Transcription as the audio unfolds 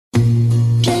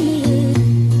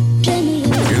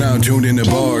to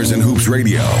Bars and Hoops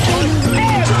Radio,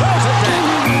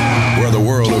 where the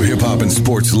world of hip-hop and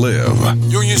sports live.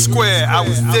 Union Square, I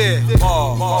was there.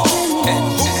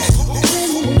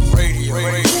 Radio.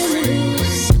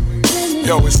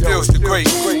 Yo, it's still the great.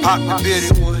 Hot the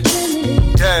bearded one.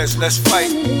 Daz, let's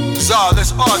fight. Czar,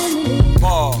 let's argue.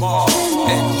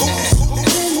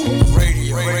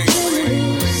 Radio.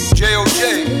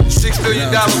 J.O.J., $6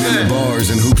 billion man. Bars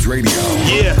and Hoops Radio.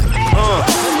 Yeah,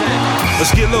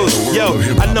 let's get loose. Yo,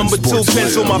 I number 2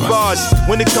 pencil my bars.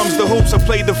 When it comes to hoops, I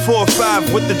play the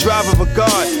 4-5 with the drive of a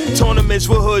guard. Tournaments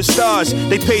with hood stars.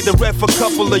 They paid the ref a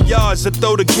couple of yards to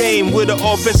throw the game with an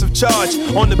offensive charge.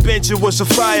 On the bench, it was a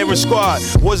firing squad.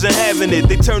 Wasn't having it.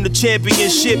 They turned the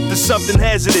championship to something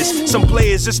hazardous. Some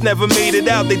players just never made it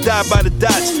out. They died by the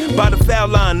dots, by the foul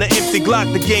line, the empty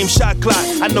Glock, the game shot clock.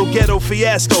 I know ghetto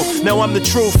fiasco. Now I'm the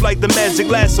truth like the magic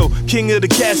lasso. King of the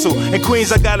castle. In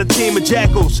Queens, I got a team of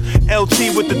jackals.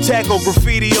 LT with the tackle,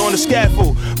 graffiti on the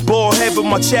scaffold. Ball head with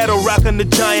Machado, rocking the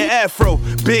giant afro.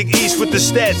 Big East with the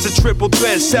stats, a triple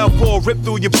threat. Southpaw rip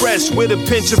through your breast with a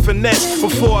pinch of finesse.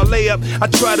 Before I lay up, I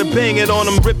try to bang it on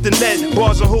them, rip the net.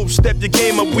 Bars and hoops, step your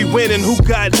game up, we winning. Who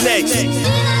got next?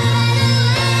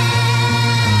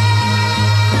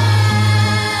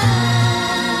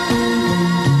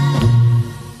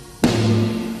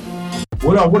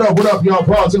 What up, y'all?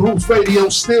 Bars and Hoops Radio,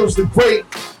 Stills the Great,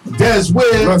 Des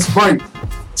Ware. Let's fight.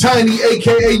 Tiny,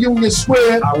 a.k.a. Union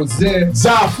Square. I was there.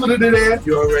 Zah footed it there.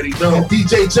 You already know. And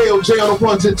DJ J.O.J. on the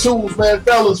ones and twos, man.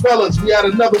 Fellas, we had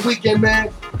another weekend,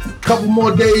 man. Couple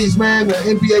more days, man. The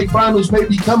NBA Finals may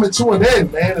be coming to an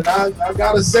end, man. And I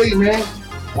gotta say, man,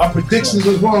 our predictions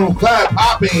was wrong. I'm glad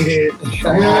Pop ain't here.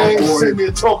 Man, sitting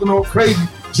there talking all crazy.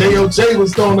 J.O.J.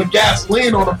 was throwing the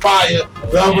gasoline on the fire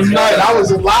the other night. I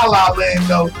was in La La Land,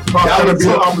 though. That would be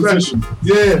an opposition.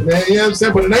 Yeah, man, you know what I'm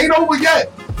saying? But it ain't over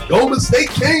yet. Golden State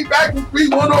came back with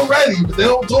 3-1 already, but they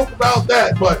don't talk about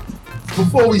that. But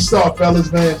before we start,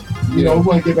 fellas, man, you know, we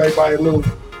want to give everybody a little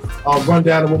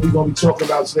rundown of what we're going to be talking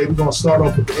about today. We're going to start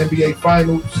off with the NBA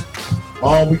Finals.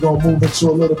 We're going to move into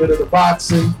a little bit of the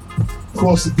boxing. Of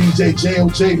course, the DJ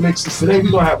J.O.J. mixes. Today,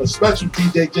 we're going to have a special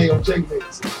DJ J.O.J.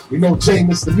 mix. We know Jay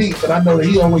missed the meat, but I know that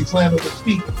he always lands on his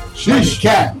feet. Sheesh,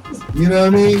 cat. You know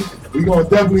what I mean? We're going to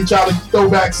definitely try to throw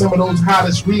back some of those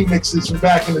hottest remixes from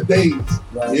back in the days.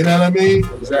 Right. You know what I mean?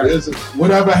 Exactly.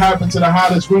 Whatever happened to the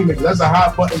hottest remix? That's a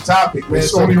hot button topic, man.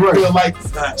 So we feel like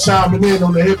chiming in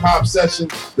on the hip hop session.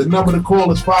 The number to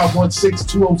call is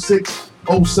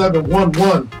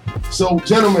 516-206-0711. So,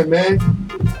 gentlemen, man,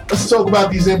 let's talk about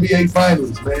these NBA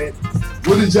Finals, man.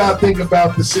 What did y'all think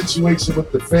about the situation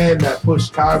with the fan that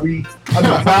pushed Kyle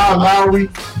Lowry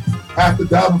after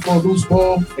diving for a loose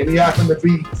ball, and he happened to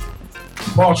be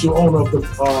partial owner of the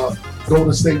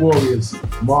Golden State Warriors,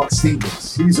 Mark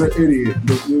Stevens? He's an idiot.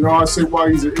 You know, I say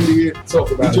why he's an idiot.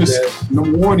 Talk about it,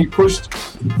 number one, he pushed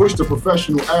a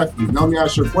professional athlete. Now let me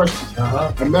ask you a question.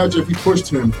 Imagine if he pushed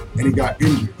him and he got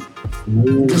injured.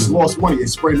 He just lost money. He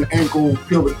sprained the ankle,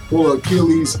 pulled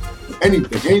Achilles,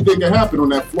 anything can happen on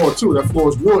that floor too. That floor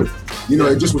is wood. You know,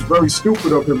 it just was very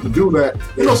stupid of him to do that.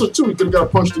 And also too, he could have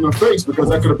got punched in the face because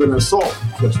that could have been an assault.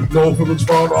 Because we know from his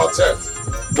Ron Artest.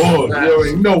 Boy, you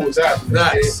already know what's happening.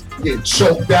 Nice. Getting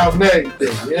choked out and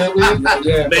everything. You know what I mean?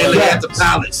 Yeah, Mainly at the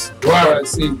Palace. Right.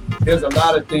 See, there's a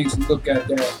lot of things to look at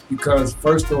that, because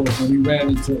first off, when he ran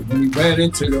into the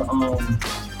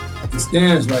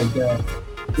stands like that,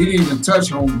 he didn't even touch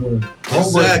homeboy.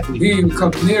 Exactly. He didn't even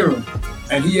come near him.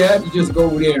 And he had to just go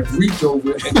over there and reach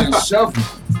over it and then shove him.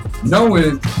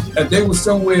 Knowing that they were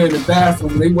somewhere in the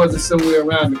bathroom, they wasn't somewhere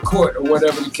around the court or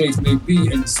whatever the case may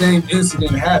be, and the same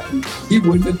incident happened, he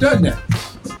wouldn't have done that.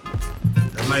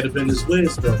 That might have been his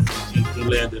whiz, though. He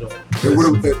landed on. It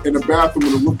would have, in the bathroom,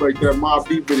 would have looked like that Mobb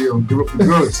Deep video, Give Up the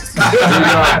Goods. He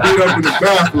got beat up in the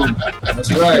bathroom.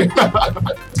 That's right.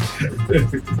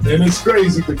 And it's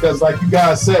crazy because, like you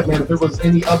guys said, man, if it was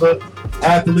any other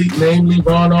athlete, namely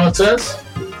Ron Artest,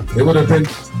 it would have been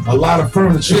a lot of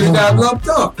furniture. It got lumped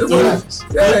up. It would have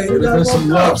been some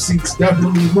love seats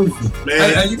definitely moving.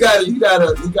 Man, and you gotta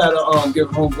give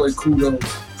homeboy kudos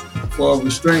for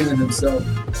restraining himself,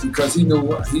 because he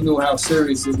knew how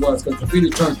serious it was. Because if he'd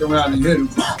have turned around and hit him,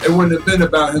 it wouldn't have been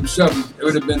about him shoving. It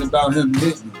would have been about him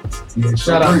hitting. Yeah,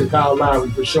 shout out to Kyle Lowry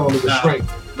for showing the restraint.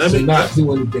 Let me not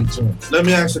do anything to him. Let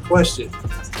me ask a question.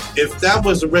 If that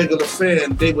was a regular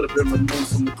fan, they would have been removed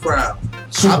from the crowd.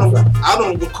 I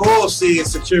don't recall seeing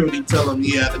security tell him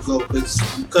he had to go,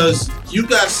 because you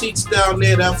got seats down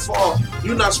there that far.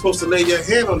 You're not supposed to lay your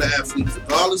hand on the athlete,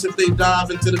 regardless if they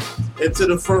dive into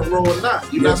the front row or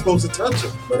not. You're not supposed to touch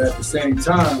them. But at the same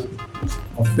time,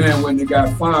 a fan wouldn't have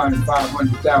got fined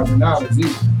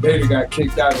 $500,000. They'd have got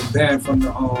kicked out and banned from the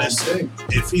Listen, thing.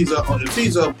 if he's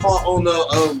a part owner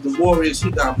of the Warriors, he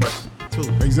got money too.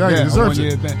 Exactly. Yeah, Deserves a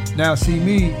it. 1 year ban. Now, see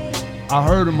me, I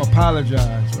heard him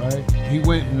apologize, right? He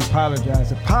went and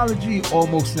apologized. Apology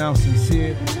almost sounds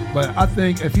sincere, but I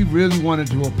think if he really wanted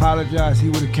to apologize, he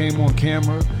would have came on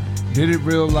camera, did it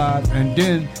real live, and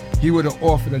then he would have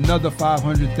offered another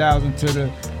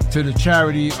 $500,000 to the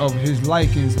charity of his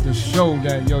likings to show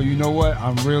that, yo, you know what?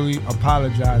 I'm really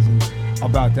apologizing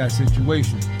about that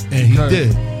situation. And he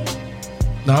did.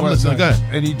 No, I'm listening. Go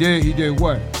ahead. And he did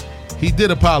what? He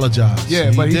did apologize.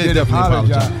 Yeah, but he did definitely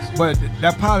apologize. But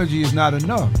that apology is not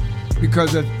enough.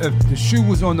 Because if the shoe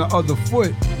was on the other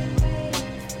foot,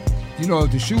 you know,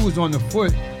 if the shoe was on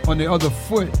the other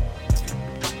foot,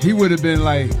 he would have been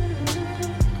like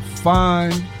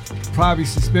fined, probably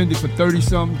suspended for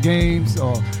 30-something games,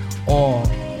 or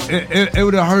it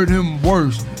would have hurt him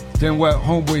worse than what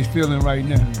Homeboy's feeling right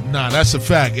now. Nah, that's a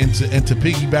fact. And to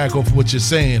piggyback off what you're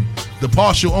saying, the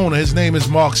partial owner, his name is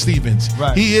Mark Stevens.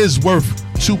 Right. He is worth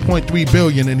 $2.3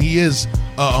 billion, and he is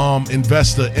a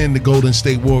investor in the Golden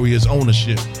State Warriors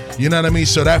ownership. You know what I mean?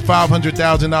 So that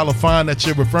 $500,000 fine that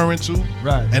you're referring to,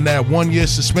 right, and that 1 year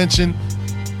suspension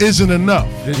isn't enough.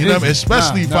 You know what I mean?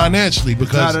 Especially financially,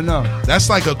 because not enough. That's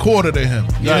like a quarter to him.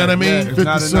 You know what I mean? Yeah, it's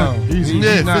not enough. He's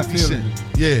not 50 feeling cents. it.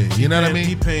 Yeah, you know what I mean?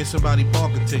 He paying somebody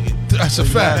parking ticket. That's a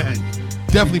fact.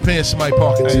 Definitely paying somebody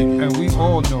parking ticket. And we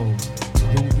all know,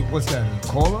 what's that, a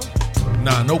caller?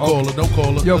 Nah, no caller, no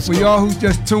caller. Yo, Let's for go. y'all who's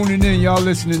just tuning in, y'all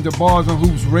listening to Bars on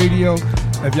Hoops Radio,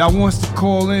 if y'all wants to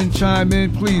call in, chime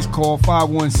in, please call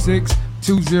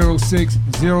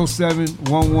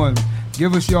 516-206-0711.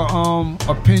 Give us your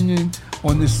opinion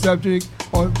on this subject,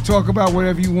 or talk about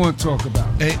whatever you want to talk about.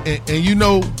 And you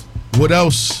know what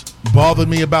else bothered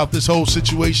me about this whole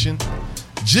situation?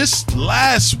 Just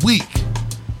last week,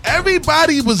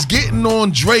 everybody was getting on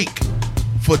Drake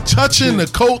for touching the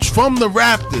coach from the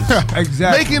Raptors.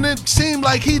 Exactly. Making it seem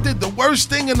like he did the worst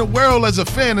thing in the world as a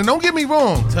fan. And don't get me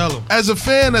wrong. Tell him. As a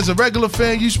fan, as a regular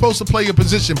fan, you're supposed to play your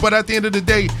position. But at the end of the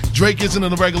day, Drake isn't a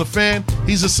regular fan.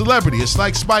 He's a celebrity. It's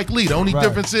like Spike Lee. The only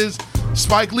difference is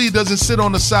Spike Lee doesn't sit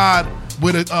on the side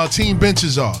where the team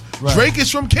benches are. Right. Drake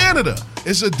is from Canada.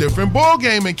 It's a different ball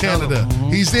game in Canada.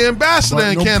 He's the ambassador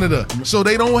in Canada. So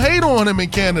they don't hate on him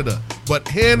in Canada. But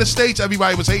here in the States,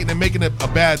 everybody was hating and making it a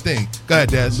bad thing. Go ahead,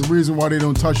 Des. The reason why they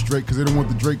don't touch Drake, because they don't want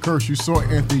the Drake curse. You saw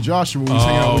Anthony Joshua when he was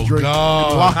hanging out with Drake in the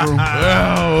locker room.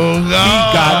 Oh,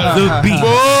 God. He got the beat.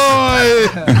 Boy.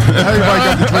 Everybody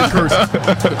got the Drake curse.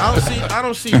 I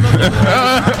don't see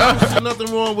nothing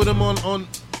wrong with him on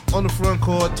the front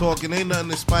court talking. Ain't nothing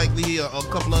that Spike Lee or a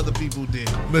couple other people did.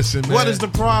 Listen, man. What is the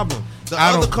problem? The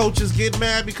other coaches get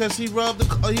mad because he rubbed the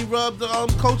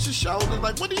coach's shoulder.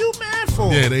 Like, what are you mad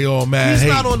for? Yeah, they all mad. He's Hey.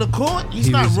 not on the court. He's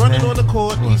not running on the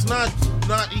court. He's not.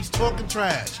 He's talking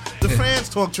trash. The fans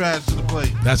talk trash to the player.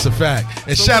 That's a fact.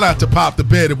 And shout out to Pop the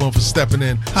Bearded One for stepping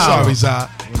in. Sorry, Zah.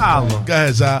 Holla. Go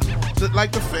ahead, Zah.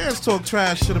 Like the fans talk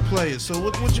trash to the players. So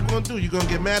what you gonna do? You gonna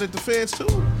get mad at the fans too?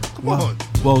 Come on.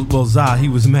 Well, Zah, he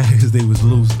was mad because they was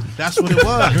losing. That's what it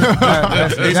was.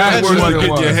 That's exactly what it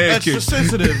was. Extra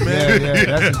sensitive, man. Yeah,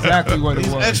 that's exactly what it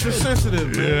He's was. extra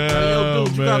sensitive, man. Yeah, Like, yo,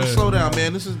 dude, you gotta man. slow down,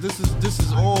 man. This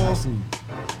is all.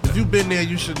 If you've been there,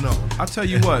 you should know. I'll tell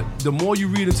you what, the more you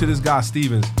read into this guy,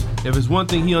 Stevens, if it's one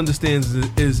thing he understands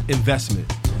is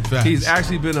investment. Facts. He's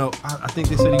actually been I think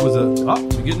they said he was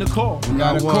we're getting a call. We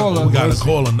got a caller. We got to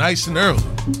call him nice and early.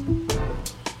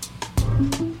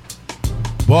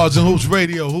 Bars and Hoops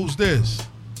Radio, who's this?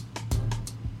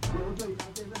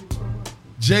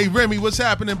 Jay Remy, what's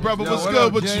happening, brother? Yo, what's what good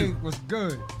up, with Jay? you? What's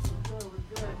good?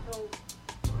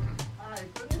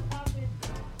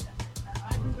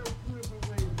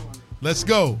 Let's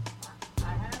go.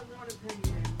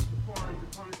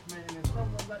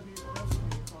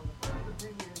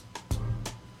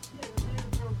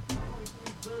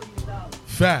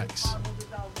 Facts.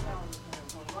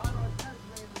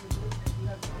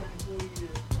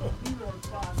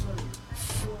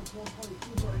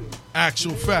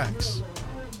 Actual facts.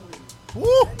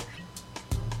 Woo!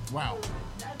 Wow.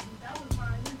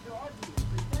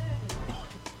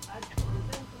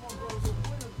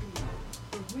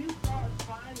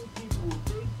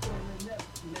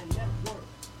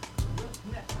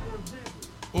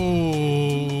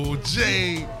 Oh,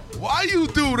 Jay. Why you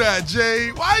do that,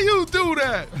 Jay? Why you do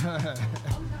that?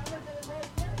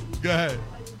 Go ahead.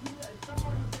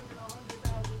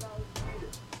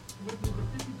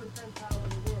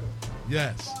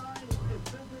 Yes.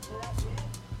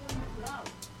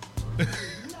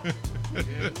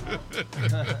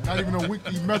 Not even a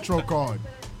weekly Metro card.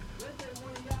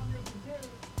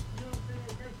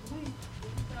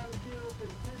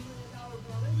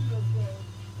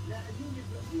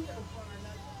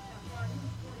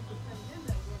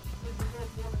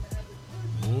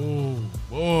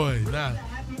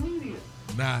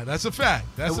 Nah, that's a fact.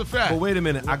 That's a fact. But wait a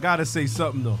minute, I gotta say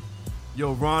something though.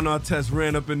 Yo, Ron Artest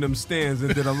ran up in them stands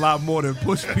and did a lot more than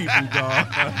push people, dog.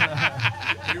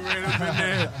 He ran up in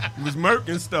there. He was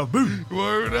murking stuff. Boom.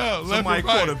 Word up. Somebody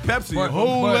called a Pepsi.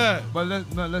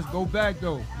 But let's go back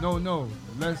though. No.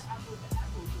 Let's.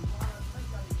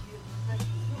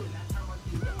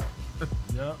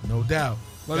 Yeah. No doubt.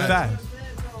 But Facts.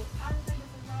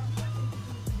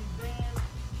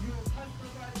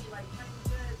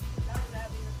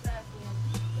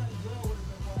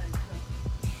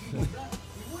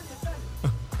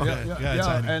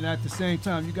 Yeah, and at the same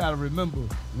time, you got to remember,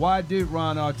 why did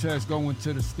Ron Artest go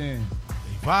into the stand?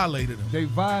 They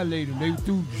violated him. They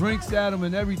threw drinks at him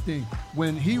and everything.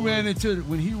 When he ran into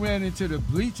the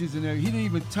bleachers and everything, he didn't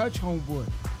even touch Homeboy.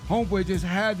 Homeboy just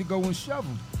had to go and shove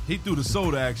him. He threw the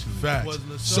soda, actually. Facts.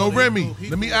 So, Remy,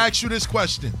 let me ask you this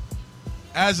question.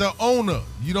 As an owner,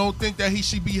 you don't think that he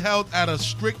should be held at a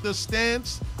stricter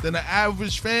stance than an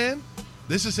average fan?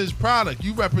 This is his product.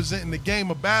 You representing the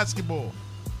game of basketball.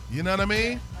 You know what I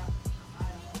mean?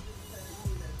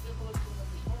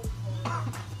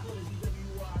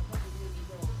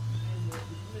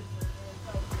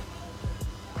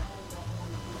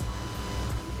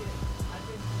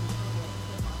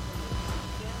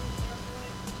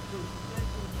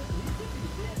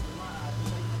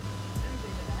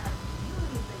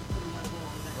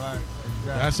 Right. Exactly.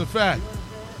 That's a fact.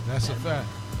 That's a fact.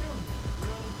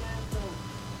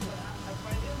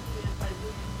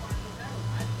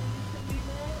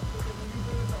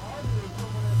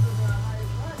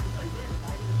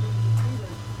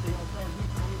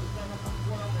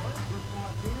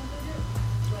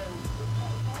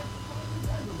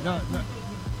 No.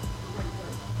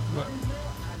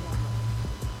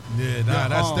 Yeah,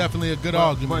 that's definitely a good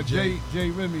argument, But Jay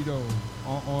Remy, though,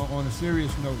 on a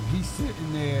serious note, he's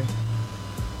sitting there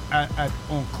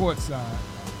on courtside.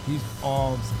 He's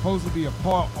supposed to be a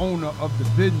part owner of the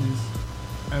business,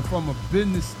 and from a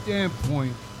business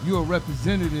standpoint, you're a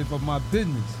representative of my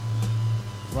business,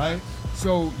 right?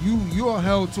 So you're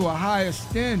held to a higher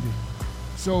standard.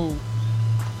 So,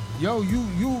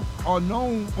 you are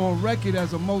known on record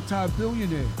as a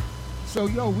multi-billionaire. So,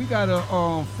 we gotta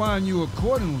find you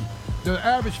accordingly. The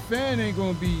average fan ain't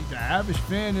gonna be the average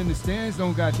fan in the stands.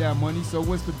 Don't got that money. So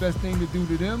what's the best thing to do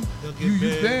to them? You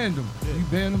ban them. Yeah. You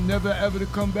ban them never ever to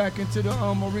come back into the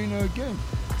arena again.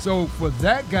 So for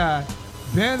that guy,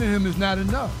 banning him is not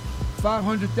enough.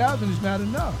 500,000 is not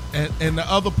enough. And the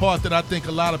other part that I think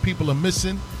a lot of people are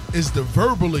missing is the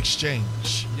verbal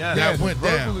exchange that went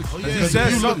down. He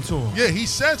said something to him. Yeah, he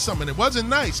said something. It wasn't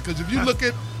nice because if you look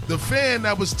at the fan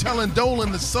that was telling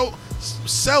Dolan to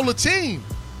sell the team.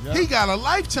 Yeah. He got a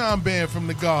lifetime ban from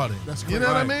the Garden. That's you know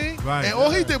what I mean? Right. And all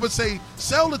he did was say,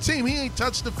 sell the team. He ain't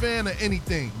touched the fan or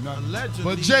anything. Allegedly.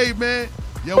 But Jay, man,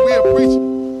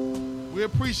 we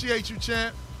appreciate you,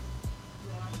 champ.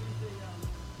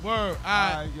 Word. All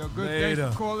right. Yo, good. Later.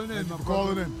 Thanks for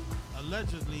calling in.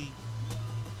 Allegedly.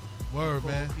 Word,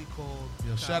 man. He called.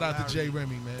 Yo, shout out to Jay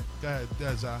Remy, man. Go ahead,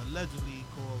 Dezai. Allegedly, he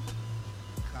called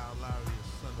Kyle Lowry a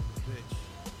son of a bitch.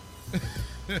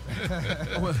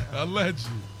 Alleged.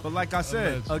 But like I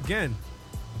said, again,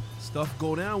 stuff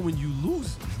go down when you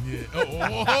lose. Yeah.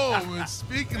 And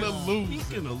speaking of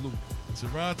losing.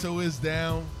 Toronto is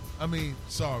down.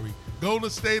 Golden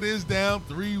State is down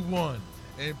 3-1.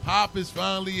 And Pop is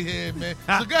finally here, man.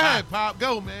 So go ahead, Pop.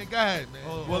 Go, man. Go ahead,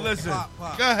 man. Well, listen.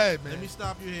 Pop. Go ahead, man. Let me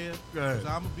stop you here. Go ahead.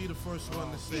 I'm going to be the first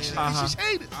one to say. She's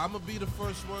hated. I'm going to be the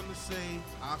first one to say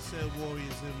I said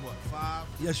Warriors in what, 5?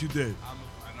 Yes, you did. I'm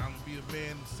going to be the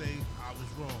man to say I was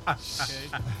wrong.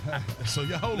 Okay? So,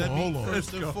 hold on.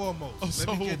 First and foremost,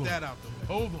 let me get that out the way.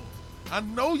 Hold on. I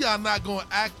know y'all not going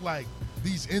to act like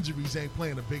these injuries ain't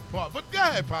playing a big part. But go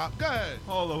ahead, Pop. Go ahead.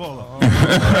 Hold on.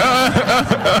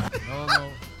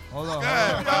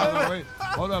 Wait.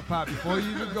 Hold up, Pop. Before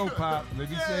you even go, Pop, let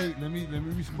me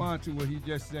respond to what he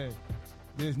just said.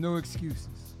 There's no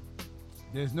excuses.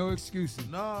 There's no excuses.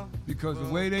 No. Because the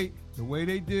way they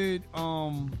did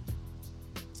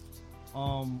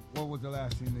what was the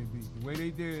last team they beat? The way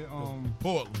they did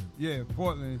Portland. Yeah,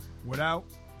 Portland without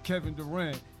Kevin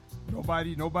Durant.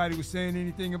 Nobody was saying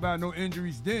anything about no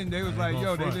injuries then. They was like,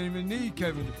 they didn't even need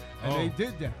Kevin. And they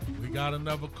did that. We got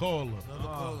another caller.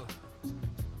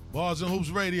 Bars and Hoops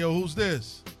Radio, who's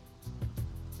this?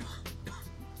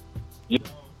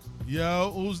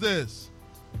 Yo, who's this?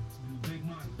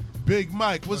 Big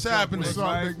Mike. What's happening? What's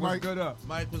up, Big Mike? Good up.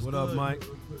 Mike, what up, Mike?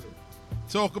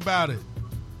 Talk about it.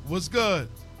 What's good?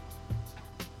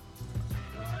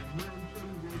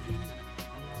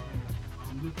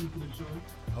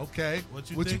 Okay.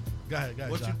 What you think? Go ahead.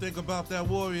 What you think about that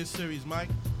Warriors series, Mike?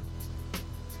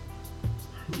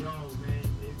 Yo, man,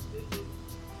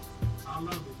 I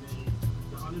love it, man.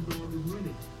 The underdog is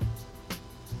winning.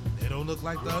 They don't look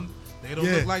like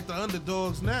look like the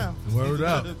underdogs now. Word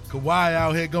up. Kawhi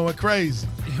out here going crazy.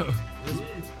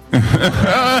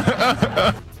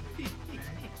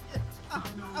 I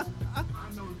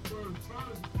know the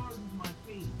Spurs is my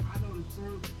team. I know the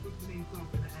Spurs are putting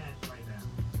themselves in the ass right now.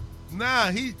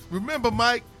 Nah, remember,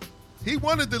 Mike, he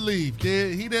wanted to leave,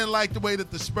 kid. He didn't like the way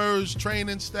that the Spurs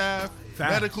training staff,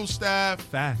 medical staff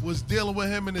was dealing with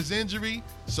him and his injury,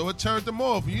 so it turned him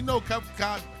off. You know,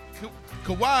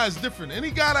 Kawhi is different.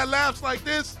 Any guy that laughs like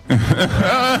this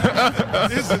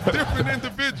is a different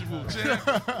individual,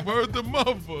 champ. Word the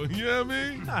mother, you know what I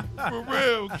mean? For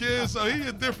real, kid. So he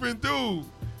a different dude.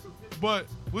 But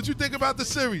what you think about the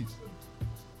series?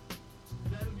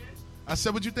 I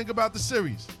said, what you think about the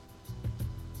series?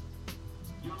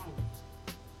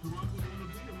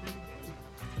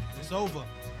 It's over.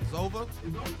 It's over.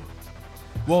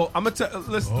 Well, I'm gonna tell.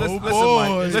 Listen,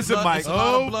 Mike. Listen, Mike.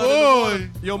 Oh boy.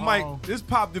 Yo, Mike. This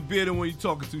Pop the Beard and when you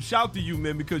talking to. Shout to you,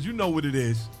 man, because you know what it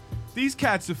is. These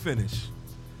cats are finished.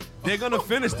 They're gonna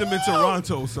finish them in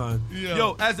Toronto, son. Yeah.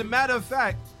 Yo, as a matter of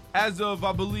fact, as of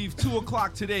I believe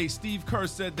 2:00 today, Steve Kerr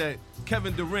said that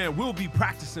Kevin Durant will be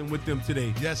practicing with them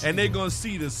today. Yes, and they're gonna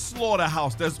see the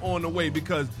slaughterhouse that's on the way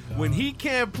because when he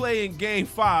can't play in Game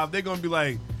 5, they're gonna be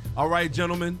like, "All right,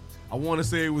 gentlemen. I want to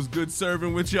say it was good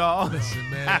serving with y'all." Listen,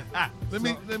 man. Let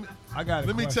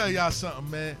me tell y'all something,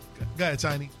 man. Go ahead,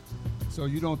 Tiny. So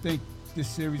you don't think this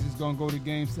series is gonna go to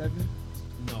Game 7?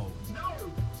 No.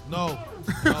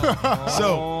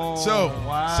 So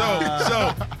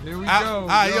here we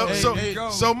go.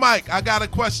 So Mike, I got a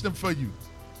question for you.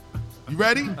 You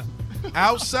ready?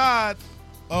 Outside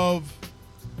of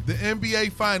the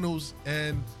NBA Finals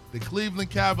and the Cleveland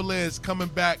Cavaliers coming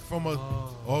back from a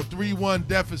 3-1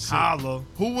 deficit. Holla.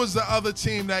 Who was the other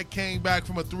team that came back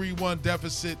from a 3-1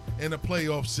 deficit in a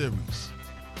playoff series?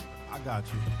 I got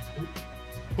you.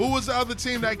 Who was the other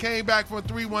team that came back from a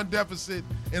 3-1 deficit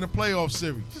in a playoff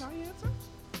series? Can I answer?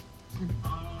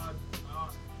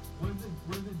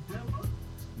 Was it Denver?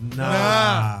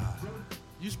 Nah.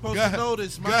 You supposed to know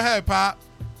this, Mike. Go ahead, Pop.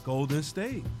 Golden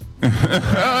State.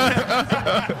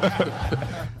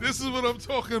 This is what I'm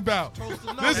talking about.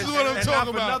 This is what I'm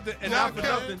talking about. Not for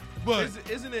nothing. But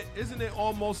isn't it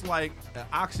almost like an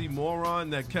oxymoron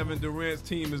that Kevin Durant's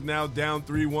team is now down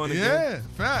 3-1 again? yeah,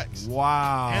 facts.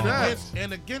 Wow.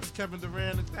 And against Kevin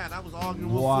Durant, I was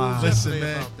arguing with Wow. fools Listen,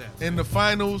 yesterday man. about that. In the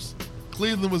finals,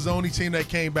 Cleveland was the only team that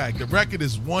came back. The record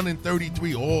is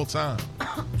 1-33 all time.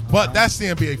 But that's the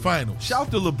NBA Finals. Shout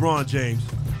to LeBron James.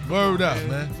 Word up,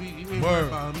 man. We ain't Word. worried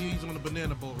about him. He's on the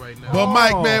banana boat right now. But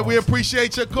Mike, man, we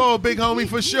appreciate your call, big homie,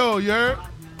 for sure. You heard? All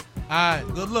right.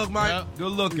 Good luck, Mike.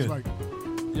 Good looking.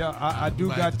 Yeah, I do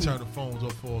Might got have to turn the phones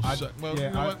off for a second. Well, yeah,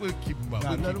 you know what? We'll keep them up.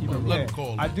 Nah, Let keep them it.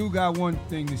 call. I do got one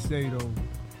thing to say though.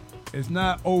 It's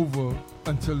not over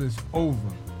until it's over.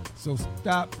 So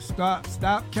stop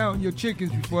counting your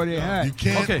chickens before they hatch. You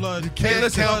can't, Okay. you can't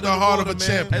listen, count the heart of a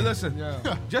champion. Hey, listen.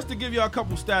 Yeah. Just to give y'all a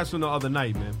couple stats from the other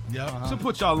night, man. Yep. So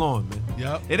put y'all on, man.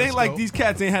 Yep. It ain't Let's like go. these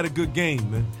cats ain't had a good game,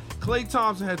 man. Klay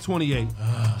Thompson had 28.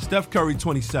 Steph Curry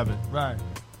 27. Right.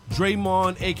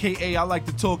 Draymond, a.k.a. I like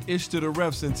to talk ish to the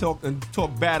refs and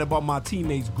talk bad about my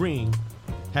teammates Green,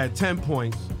 had 10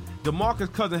 points.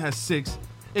 DeMarcus Cousins had 6.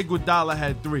 Iguodala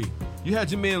had 3. You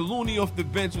had your man Looney off the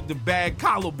bench with the bad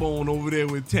collarbone over there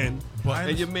with 10.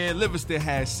 And your man Livingston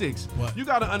had 6. But- You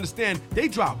got to understand, they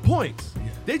dropped points.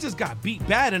 They just got beat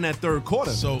bad in that third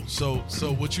quarter. So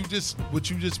what you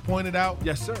just pointed out,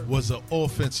 Yes, sir. was an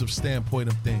offensive standpoint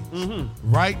of things.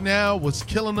 Mm-hmm. Right now, what's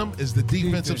killing them is the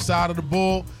defensive side of the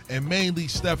ball, and mainly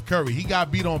Steph Curry. He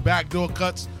got beat on backdoor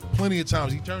cuts plenty of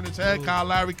times. He turned his head, Kyle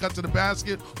Lowry cut to the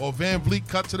basket, or Van Vliet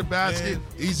cut to the basket,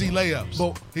 easy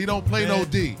layups. He don't play no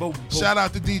D. Shout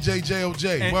out to DJ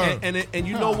JOJ. Word. And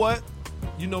you know what?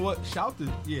 You know what? Shout to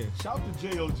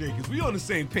JOJ because we on the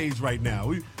same page right now.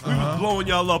 We was blowing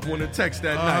y'all up on the text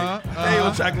that night. They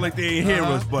don't acting like they ain't hear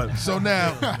us, but so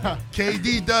now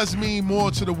KD does mean more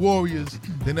to the Warriors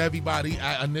than everybody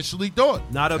initially thought.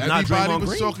 Not everybody Draymond was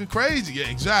Green. talking crazy. Yeah,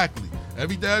 exactly.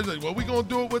 Every day, was like, well, we gonna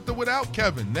do it with or without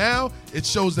Kevin. Now it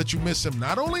shows that you miss him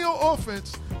not only on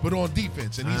offense but on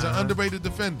defense, and he's an underrated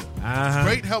defender.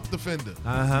 Great help defender. You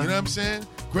know what I'm saying?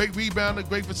 Great rebounder,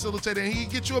 great facilitator, and he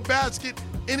can get you a basket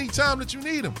anytime that you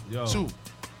need him. Yo. Too.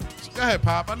 So go ahead,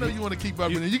 Pop. I know you want to keep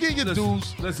up in it. You can get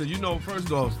dudes. Listen, you know,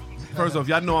 first off,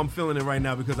 y'all know I'm feeling it right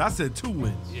now because I said 2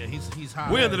 wins. Yeah, he's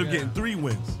high. We ended up right getting now. 3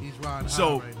 wins. He's riding high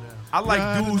So, right now. I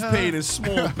like dudes paid in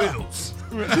small bills.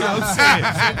 You know what I'm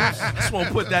saying? Just want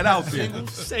to put that out there.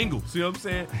 Singles. You know what I'm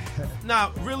saying?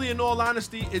 Now, really, in all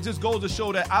honesty, it just goes to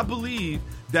show that I believe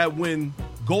that when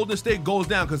Golden State goes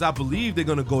down, because I believe they're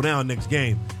going to go down next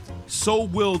game, so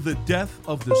will the death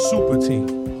of the super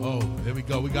team. Oh, there we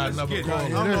go. We got another call. I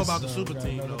don't know about the super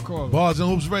team, though. Bars and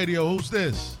Hoops Radio. Who's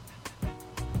this?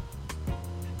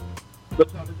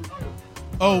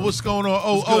 Oh, what's going on?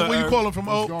 Oh, where you calling from?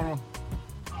 What's Oh, going on?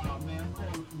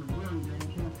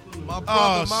 My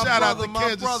brother, my shout out brother, to my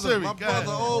Kansas brother, City. my Go ahead.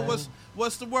 brother. Oh,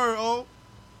 what's the word? Oh,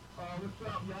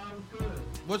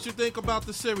 what you think about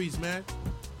the series, man?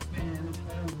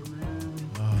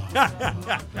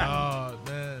 God,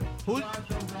 man.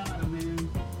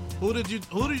 Who did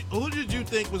you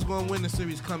think was going to win the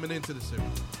series coming into the series?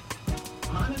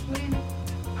 Honestly,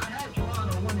 I had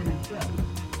Toronto winning in 7.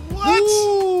 What?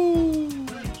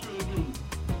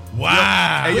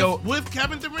 Wow. Hey, yo. With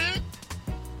Kevin Durant?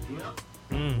 Yep.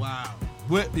 Wow.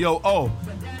 But honestly,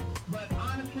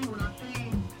 when I'm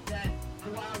saying that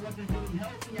Kawhi wasn't really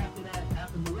healthy after that,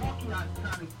 after Milwaukee, I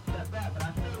kind of stepped back. But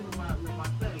I stayed with my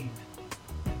saying.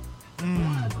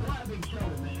 Kawhi been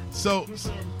killing, man. So,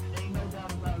 Ain't no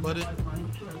doubt about it. But it-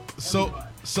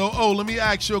 let me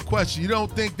ask you a question. You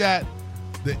don't think that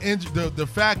the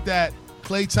fact that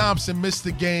Klay Thompson missed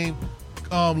the game,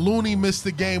 Looney missed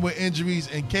the game with injuries,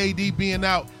 and KD being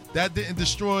out, that didn't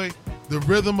destroy the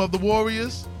rhythm of the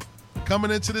Warriors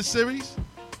coming into the series?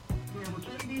 Yeah, but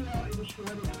KD, it was short.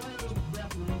 It was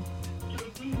definitely.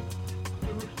 KD,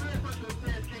 it was fair person that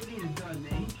said KD is done,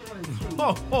 man. He tore his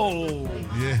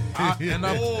Yeah.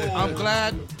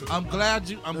 I'm glad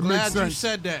you makes you sense.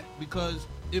 said that, because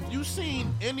if you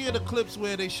seen any of the clips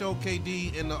where they show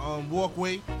KD in the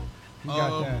walkway,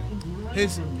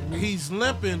 he's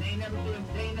limping. They ain't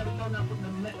never thrown up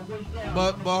from the waist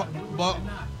down.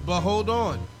 But hold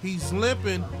on, he's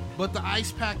limping, but the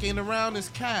ice pack ain't around his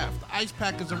calf. The ice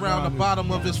pack is around the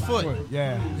bottom of his foot,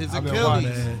 Yeah. his I've been Achilles.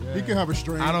 watching. He can have a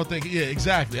strain. I don't think, yeah,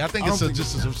 exactly. I think I it's don't think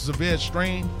just a severe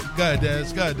strain. Go ahead,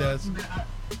 Des. Go ahead, Des.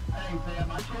 Hey,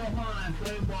 fam, I saw mine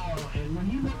play ball, and when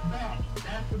you look back,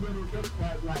 that's what it looks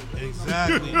like.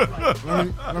 Exactly.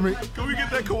 Let me. Can we get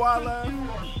that Kawhi line?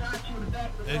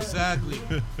 Exactly.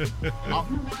 If you watch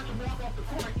him walk off the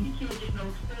court, he can't get no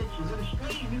extensions. In a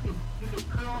strain, you can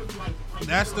curl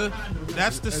like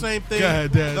That's the same thing. Go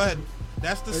ahead, Des. Go ahead.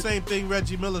 That's the same thing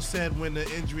Reggie Miller said when the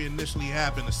injury initially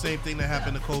happened. The same thing that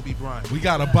happened to Kobe Bryant. We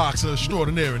got a boxer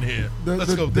extraordinaire in here.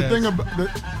 Let's go, The Des. thing about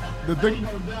the thing.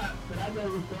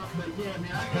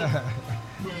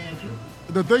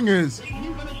 The thing is, He's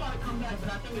gonna try to come back,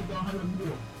 but I think it's gonna hurt him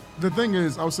more. the thing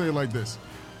is, I'll say it like this.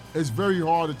 It's very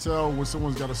hard to tell when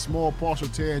someone's got a small partial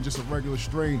tear and just a regular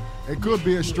strain. It could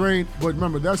be a strain, but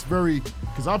remember, that's very,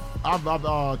 because I've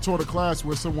taught a class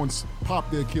where someone's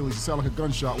popped their Achilles. It sounded like a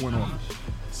gunshot went off.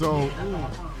 So,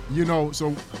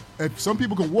 so if some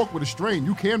people can walk with a strain,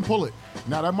 you can pull it.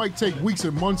 Now, that might take weeks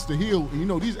and months to heal.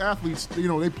 And, these athletes,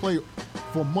 they play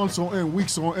for months on end,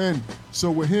 weeks on end.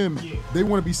 So with him, they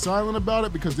want to be silent about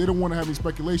it because they don't want to have any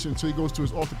speculation until he goes to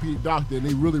his orthopedic doctor and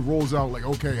he really rolls out like,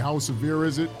 okay, how severe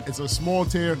is it? It's a small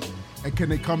tear, and can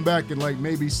they come back in like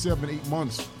maybe 7-8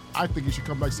 months? I think he should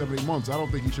come back 7-8 months. I don't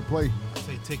think he should play.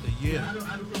 Say take a year. I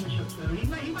don't think he should. He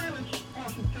might have a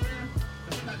partial tear,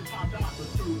 but they got the top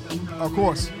doctors too. So, Of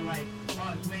course. Like,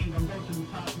 Lawrence Wayne gonna go to the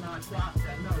top 9 spots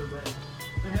that know, but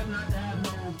for him not to have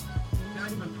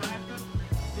not even practice,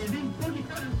 and then Boogie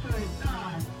cut him to his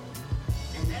thigh,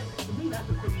 and to me, that's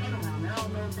a quick turnaround. Now, I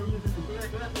don't know if they're using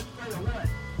the electric spray or what.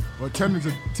 But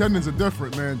tendons are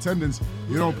different, man. Tendons,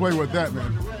 you don't play with that,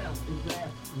 man.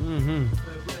 Mm-hmm.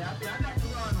 But yeah, I got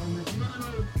Toronto, man.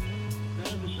 Toronto,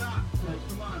 there's a shot, but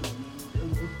Toronto,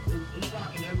 it's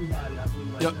shocking everybody, I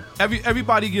believe, right Yo, now.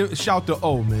 everybody give shout to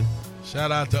O, man.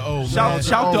 Shout out to O, man.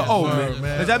 Shout to O, Word,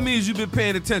 man. Because that means you've been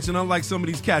paying attention, unlike some of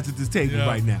these cats at this table Yeah.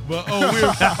 right now. But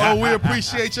we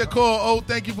appreciate your call. Oh,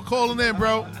 thank you for calling in,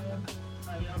 bro.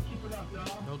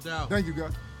 No doubt. Thank you,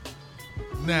 guys.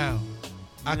 Now,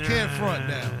 I can't front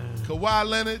now. Kawhi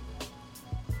Leonard,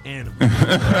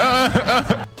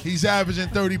 Animal. he's averaging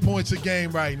 30 points a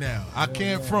game right now. I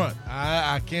can't front.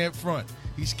 I can't front.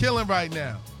 He's killing right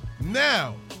now.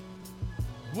 Now,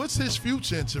 what's his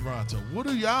future in Toronto? What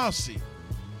do y'all see?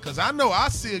 Because I know I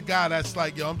see a guy that's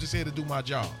like, yo, I'm just here to do my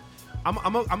job. I'm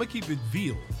gonna keep it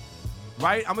veal,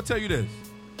 right? I'm gonna tell you this.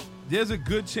 There's a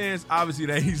good chance, obviously,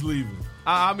 that he's leaving.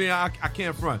 I mean, I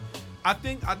can't front. I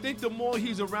think the more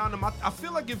he's around him, I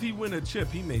feel like if he win a chip,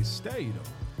 he may stay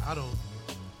though. I don't.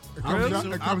 It I comes think down,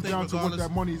 so. it I comes think down to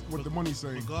regardless- what the money's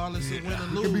saying. Regardless of win or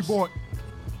It lose, can be bought.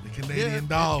 The Canadian yeah,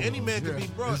 dollar. any man can be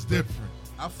brought. It's different.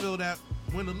 I feel that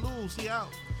win or lose, he out.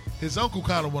 His uncle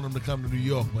kind of want him to come to New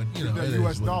York, but you know, That it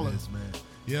US is what dollar. it is, man.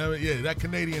 Yeah, that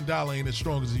Canadian dollar ain't as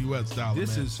strong as the U.S. dollar.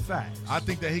 This man. is facts. I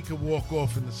think that he could walk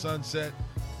off in the sunset,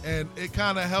 and it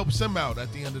kind of helps him out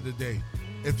at the end of the day.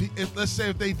 If let's say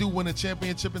if they do win a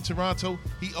championship in Toronto,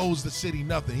 he owes the city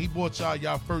nothing. He bought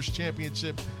y'all first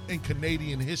championship in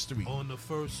Canadian history On the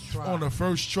first try. on the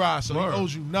first try, so Word. he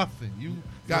owes you nothing. You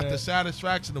got Yeah. the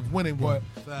satisfaction of winning one.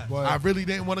 Facts. I really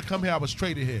didn't want to come here. I was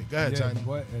traded here. Go ahead, Yeah, Tiny.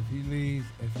 but if he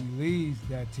leaves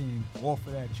that team off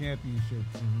of that championship,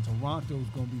 Toronto's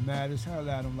gonna be mad as hell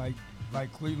at him, like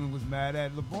Cleveland was mad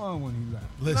at LeBron when he left.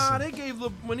 Listen, Nah, they gave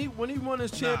when he won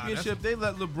his championship, they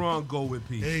let LeBron go with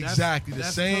peace. exactly the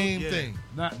that's same true, yeah. thing.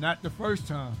 Not the first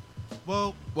time.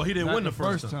 Well, Well, he didn't Not win the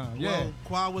first time. Yeah. well,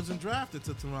 Kawhi wasn't drafted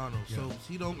to Toronto, so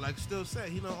he don't still say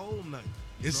he don't owe him nothing.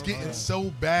 It's You know? getting so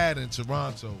bad in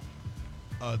Toronto.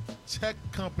 A tech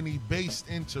company based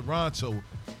in Toronto.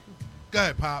 Go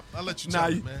ahead, Pop. I'll let you Nah,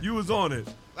 tell it, man. you was on it.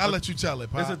 I'll let you tell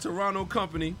it, Pop. It's a Toronto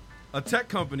company, a tech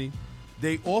company.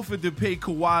 They offered to pay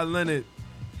Kawhi Leonard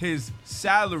his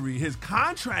salary, his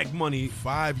contract money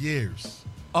 5 years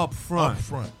up front.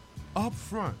 up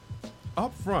front.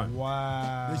 Up front.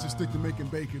 Wow. They should stick to making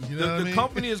bacon. You know what I The mean?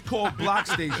 company is called Block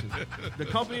Station. The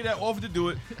company that offered to do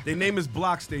it, their name is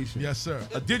Block Station. Yes, sir.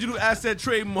 A digital asset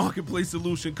trade marketplace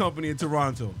solution company in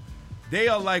Toronto. They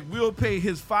are like, we'll pay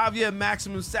his 5-year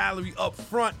maximum salary up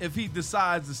front if he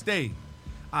decides to stay.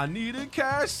 I need a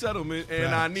cash settlement,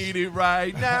 and I Facts. need it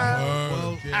right now.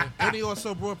 Well, and he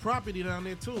also brought property down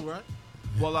there too, right?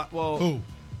 Well, Who?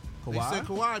 They said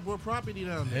Kawhi brought property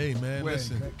down there Hey, man, Wait,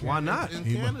 listen. why not? in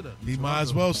He, Canada. he might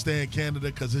as well stay in Canada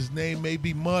because his name may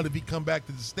be mud if he come back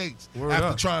to the States Word after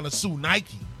up. trying to sue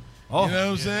Nike. Oh, You know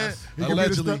what I'm saying? He could, be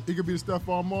Allegedly. he could be the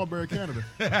Stephon Marbury of Canada.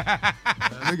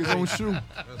 Nigga's own shoe.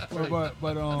 But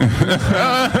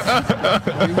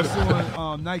he was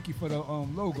suing Nike for the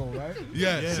logo, right?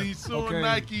 Yes, he's suing Okay.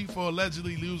 Nike for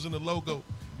allegedly using the logo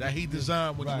that he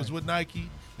designed when he Right. was with Nike,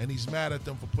 and he's mad at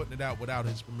them for putting it out without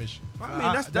his permission.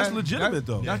 I mean, that's legitimate,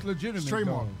 though. That's legitimate. It's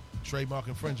trademark. though. Trademark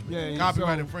infringement. Yeah,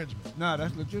 Copyright so- infringement. Nah,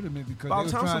 that's legitimate because About they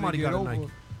was time trying somebody to get got a over.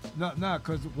 Nike. Nah,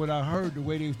 because what I heard, the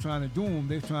way they was trying to do them,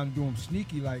 they was trying to do them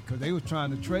sneaky, like, because they was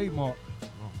trying to trademark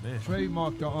Man.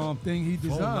 the thing he nines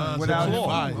designed and without a his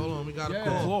fire. permission. Hold on, we got a Yeah.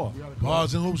 call. Floor.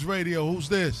 Bars and Hoops Radio. Who's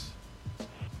this?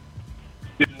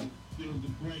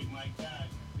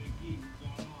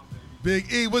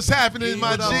 Big E, what's happening,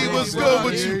 my what up, G? baby? What's What good up,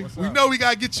 with E? you? What's We up? know we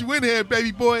gotta get you in here,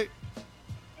 baby boy.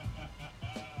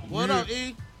 What up,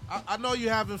 E? I know you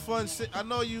having fun. I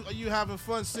know you having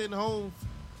fun sitting home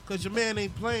because your man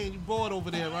ain't playing. You bored over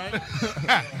there, right?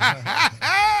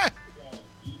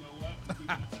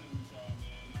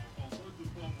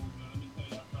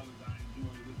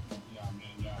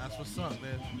 That's what's up,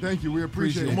 man. Thank you. We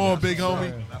appreciate Come it. on, big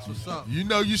homie. That's what's up. You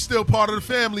know you still part of the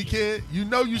family, kid. You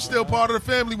know you still part of the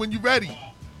family when you ready.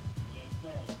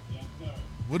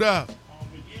 What up?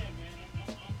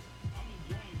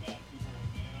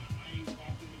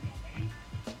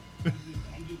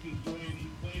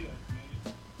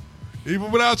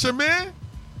 Even without your man?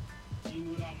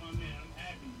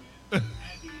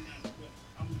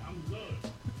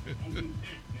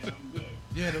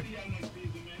 Yeah,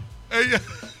 Hey,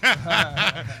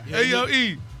 hey, yo,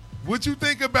 E, what you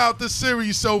think about the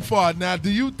series so far? Now, do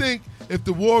you think if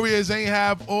the Warriors ain't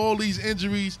have all these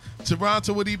injuries,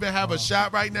 Toronto would even have a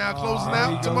shot right now closing There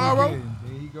he out go tomorrow? again.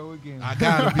 There he go again. I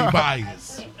gotta be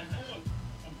biased.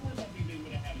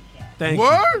 Thank you.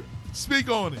 Word? Speak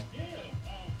on it.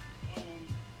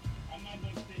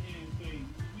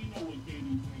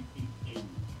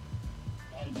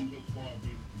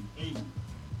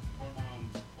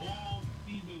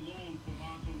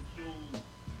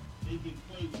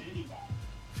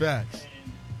 Facts.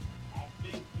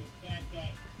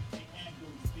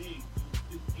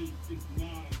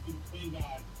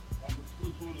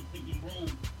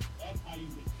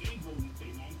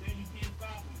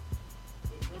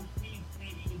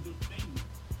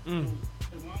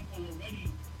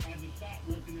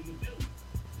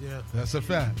 yeah. That's a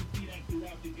fact.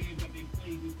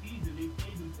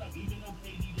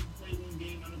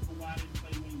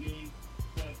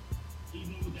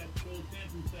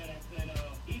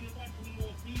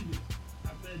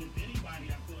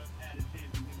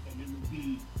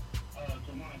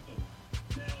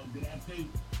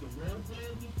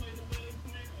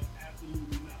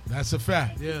 That's a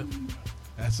fact. Yeah.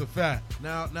 That's a fact.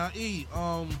 Now, E,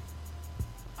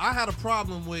 I had a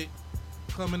problem with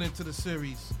coming into the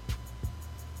series.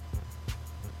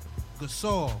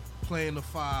 Gasol playing the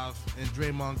 5 and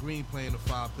Draymond Green playing the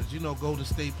 5 because Golden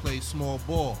State plays small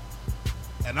ball.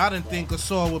 And I didn't think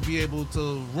Gasol would be able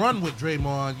to run with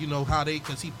Draymond, you know,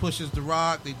 because he pushes the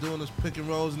rock, they doing this pick and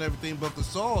rolls and everything, but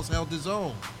Gasol's held his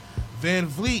own. Van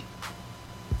Vliet.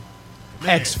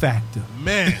 X Factor.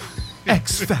 Man.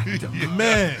 X Factor.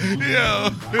 Man. Yeah.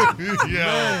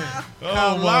 Man.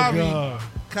 Oh, my God.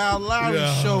 Kyle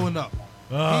Lowry's showing up.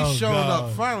 Oh, He's showing God.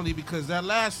 up finally because that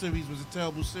last series was a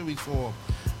terrible series for him.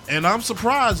 And I'm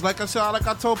surprised. Like I said, like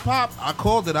I told Pop, I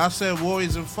called it. I said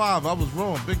Warriors in 5. I was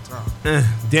wrong big time.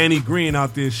 Danny Green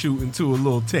out there shooting too, a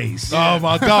little taste. Oh,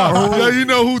 my God. Yo, you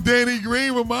know who Danny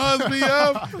Green reminds me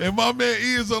of? And my man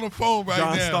E is on the phone right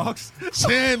John now. Starks.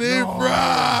 Shannon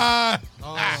Fry.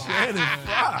 Shannon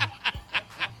Fry.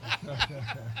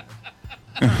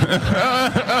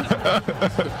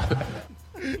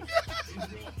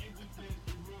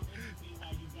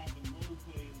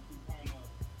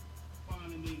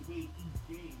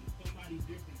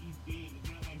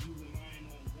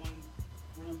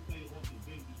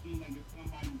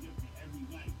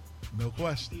 No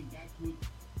question. I'm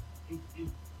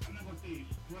not gonna say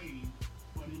it's strange,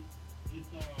 but it's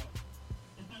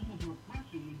almost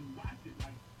refreshing when you watch it.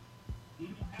 Like you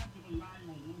don't have to rely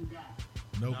on one guy.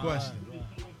 No question. You know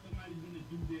if somebody's gonna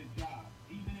do their job,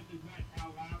 even if it's not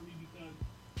Kyle Lowry, because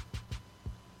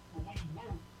for what it's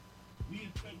worth, we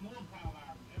expect more Kyle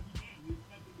Lowry every game. We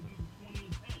expect it to be 20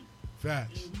 and 10.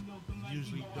 Facts. And we know somebody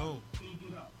Usually can go out don't. and pick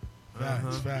it up.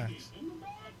 Facts. In the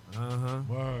bag,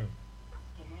 Word.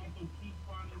 so Toronto keep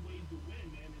finding ways to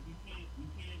win, man, and we can't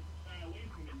shy away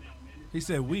from it now, man. He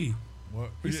said we.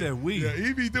 He said we. Yeah,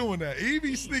 he be doing that. He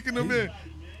be sneaking them in.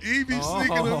 He be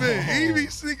sneaking them in. He be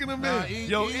sneaking them Nah, in.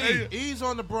 Yo, he's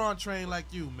on the Braun train like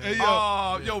you, man. Hey,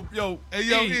 yo. Yo, Hey,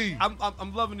 yo, E.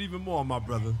 I'm loving it even more, my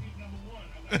brother.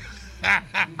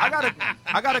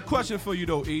 I got a question for you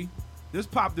though, E. This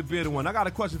Pop the Bearded one. I got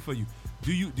a question for you.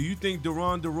 Do you think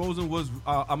DeRozan was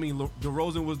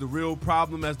DeRozan was the real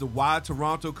problem as to why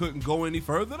Toronto couldn't go any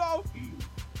further though?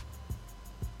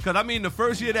 Because I mean, the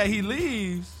first year that he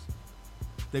leaves,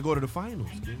 they go to the finals.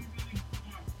 Dude.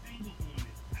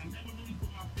 I never really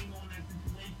put my finger on that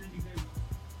situation because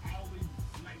I always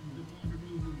liked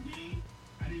DeRozan's game.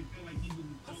 I didn't feel like he was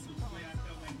a total player. I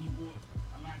felt like he brought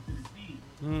a lot to the team.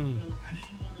 So I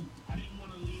didn't want to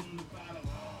lean on the side of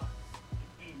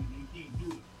they can't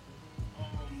do it.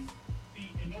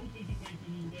 See, in those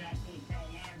situations where I thought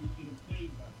Kyle Lowry should have played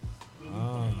better. So we put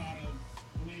a lot of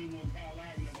blame on Kyle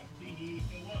Lowry. Like I think he didn't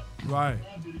show up. Right.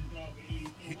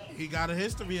 He got a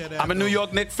history of that. I'm a New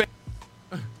York Knicks fan.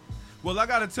 Well, I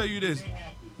gotta tell you this.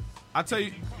 I tell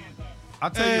you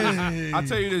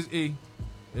this, E.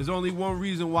 There's only one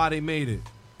reason why they made it,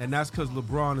 and that's because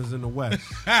LeBron is in the West.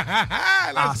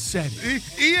 I said it.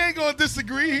 He ain't gonna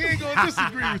disagree. He ain't gonna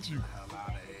disagree with you.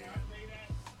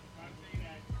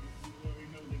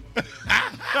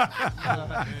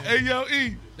 Hey, yo,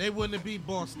 E. They wouldn't have beat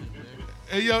Boston, man.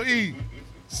 Hey, yo, E.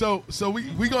 So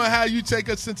we gonna have you take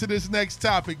us into this next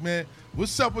topic, man.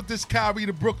 What's up with this Kyrie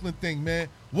to Brooklyn thing, man?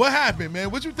 What happened,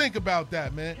 man? What you think about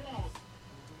that, man? I'm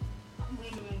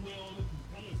wondering where all this is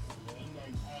coming from,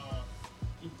 man.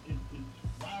 Like,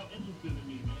 it's wild interesting to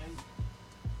me, man.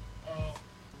 I'm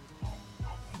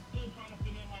still trying to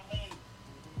figure in my head,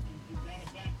 is that a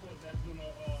backcourt that's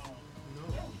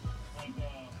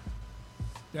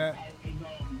gonna,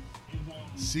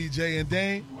 CJ and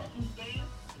Dame? Russell staying?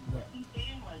 Russell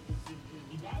staying? Like,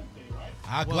 he gotta stay, right?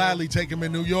 I'll gladly take him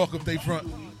in New York if they front.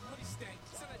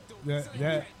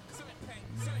 That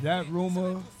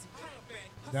rumor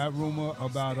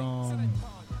about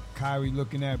Kyrie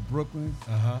looking at Brooklyn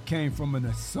came from an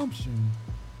assumption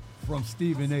from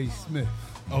Stephen A. Smith.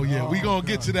 Oh yeah, we gonna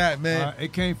get to that, man.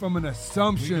 It came from an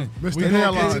assumption. We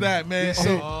gonna get to that, man.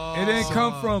 It didn't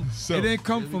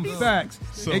come from facts.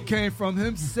 It came from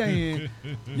him saying,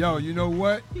 "Yo, you know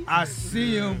what? I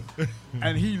see him,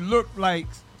 and he looked like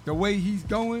the way he's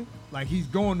going, like he's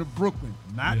going to Brooklyn,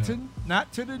 not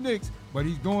to the Knicks, but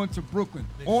he's going to Brooklyn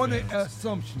on the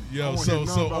assumption." Yo, so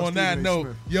on that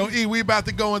note, yo, E, we about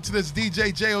to go into this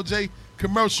DJ JOJ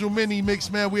commercial mini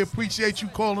mix, man. We appreciate you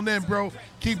calling in, bro.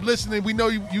 Keep listening. We know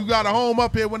you got a home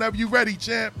up here whenever you ready,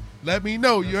 champ. Let me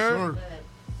know, you heard?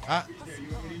 All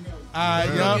right,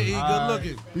 Good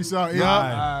looking. Peace out,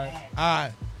 All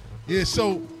right. Yeah,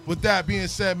 so with that being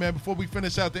said, man, before we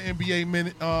finish out the NBA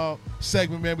minute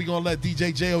segment, man, we're going to let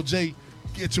DJ JOJ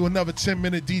get to another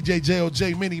 10-minute DJ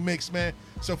JOJ mini mix, man.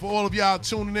 So for all of y'all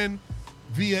tuning in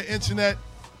via internet,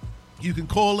 you can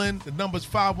call in. The number's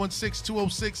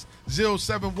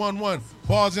 516-206-0711.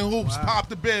 Bars and Hoops, Pop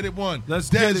the Bearded one.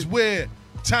 Let's get Des it. Ware,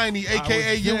 Tiny,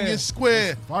 a.k.a. Union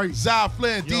Square. Fight. Zy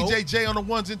Flynn, DJ J on the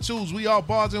ones and twos. We are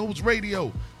Bars and Hoops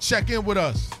Radio. Check in with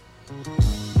us.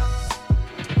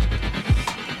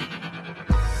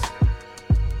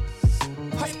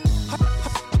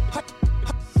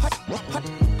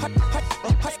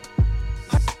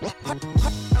 Hustle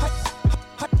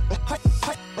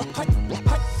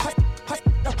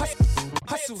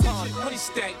hard, money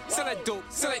stack, sell that dope,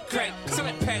 sell that crack, sell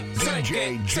that pack, sell that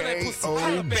gang, sell that pussy,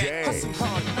 holla back. Hustle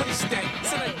hard, money stack,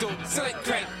 sell that dope, sell that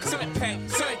crack, sell that pack,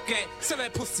 sell that gang, sell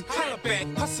that pussy, holla back.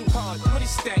 Hustle hard, money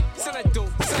stack, sell that dope,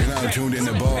 sell that crack. You're now tuned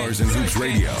into Bars and Hoops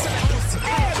Radio,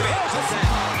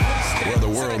 where the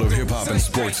world of hip hop and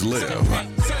sports live.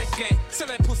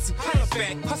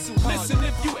 Listen,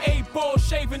 if you 8 ball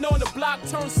shaving on the block,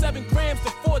 turn 7 grams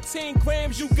to 14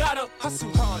 grams, you gotta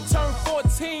hustle hard. Turn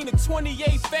 14 to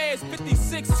 28 fast,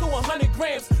 56 to 100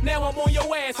 grams. Now I'm on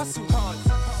your ass, hustle hard.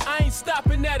 I ain't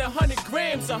stopping at 100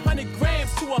 grams, 100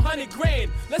 grams to 100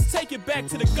 grand. Let's take it back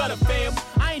to the gutter, fam.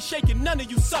 I ain't shaking none of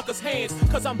you suckers' hands,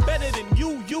 cause I'm better than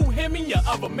you, him, and your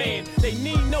other man. They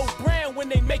need no brand when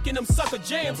they making them sucker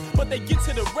jams, but they get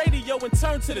to the radio and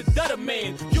turn to the Dutta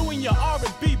man. You and your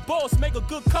R&B boss make a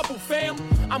good couple, fam.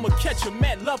 I'ma catch him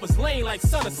at Lover's Lane like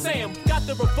Son of Sam. Got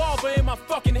the revolver in my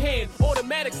fucking hand,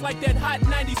 automatics like that Hot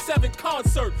 97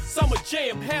 concert, Summer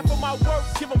Jam. Half of my work,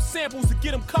 give them samples to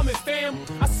get them coming, fam.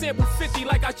 I sample 50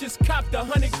 like I just copped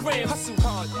 100 grams. Hustle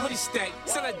hard, money stack,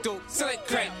 sell that dope, sell that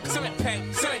crack, sell that pack,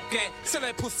 sell that gang, sell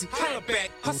that pussy, holla back.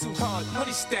 Hustle hard,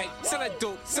 money stack, sell that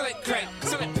dope, sell that crack,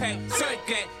 sell that pack, sell that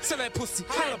gang, sell that pussy,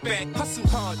 holla back. Hustle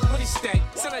hard, money stack,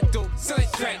 sell that dope, sell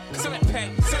that crack, sell that pack,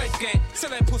 sell that gang, sell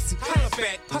that pussy, holla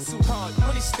back. Hustle hard,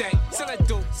 money stack, sell that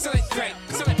dope, sell that crack,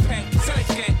 sell that pack, sell that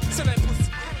gang, sell that pussy.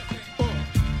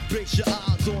 Base your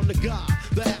eyes on the guy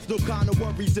that has no kind of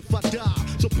worries if I die.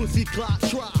 So pussy clock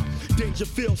try.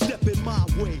 Dangerfield stepping my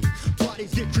way.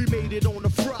 Bodies get cremated on a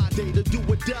Friday to do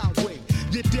a die way.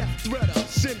 Your death threader,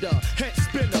 cinder, head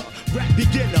spinner, rap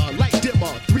beginner, light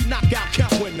dimmer, 3 knockout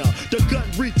count winner, the gun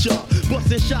reacher,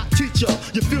 busting shot teacher,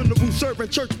 your funeral serving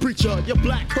church preacher, your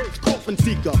black hearse coffin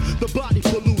seeker, the body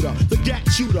polluter, the gat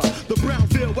shooter, the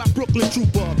Brownville at Brooklyn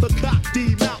trooper, the cock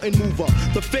D mountain mover,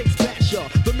 the face basher,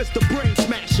 the Mr. Brain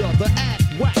smasher, the ass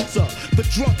waxer, the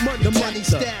drunk money, the money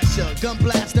stasher, gun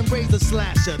blast and razor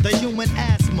slasher, the human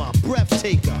asthma, breath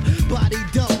taker, body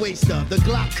dump waster, the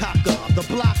Glock cocker, the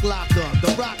block locker,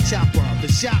 the rock chopper, the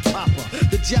shot popper,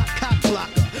 the jock cock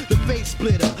blocker, the face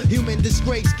splitter, human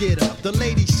disgrace getter, the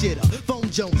lady shitter, phone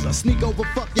joneser, sneak over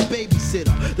fuck your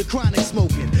babysitter, the chronic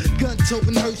smoking, gun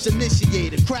toting hearse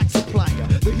initiator, crack supplier,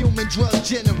 the human drug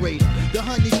generator, the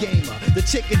honey gamer, the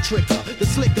chicken tricker, the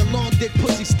slicker, long dick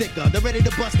pussy sticker, the ready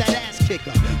to bust that ass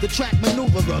kicker, the track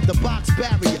maneuverer, the box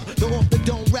barrier, the off the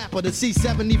dome rapper, the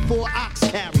C-74 ox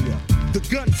carrier. The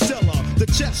gun seller, the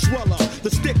chest sweller, the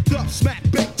sticked up smack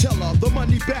bank teller, the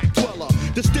money back dweller,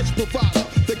 the stitch provider,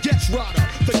 the guest rider,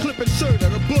 the clip inserter,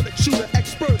 the bullet shooter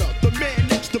experter, the man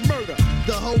next to murder.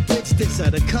 The whole bitch disser,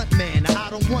 the cunt man, the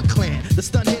out on one clan, the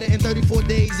stun hitter in 34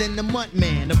 days in the month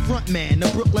man, the front man, the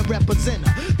Brooklyn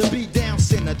representer, the beat down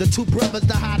sinner, the 2 brothers,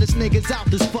 the hottest niggas out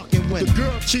this fucking winter. The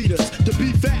girl cheaters, the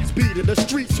beat fast beater, the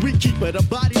street sweet keeper, the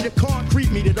body, the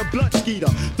concrete meter, the blunt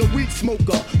skeeter, the weed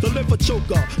smoker, the liver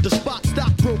choker, the spot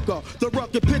stockbroker, the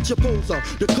rugged picture poser,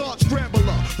 the card scrambler,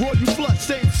 roll you flood,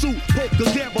 same suit, poker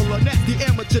gambler, nasty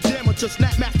amateur, damager,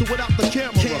 snap master without the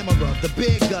camera, the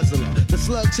big guzzler, the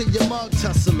slug to your mug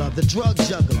tussler, the drug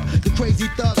juggler, the crazy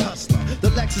thug hustler, the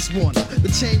Lexus Warner, the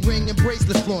chain ring and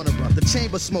bracelet flaunterer, the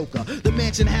chamber smoker, the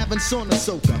mansion having sauna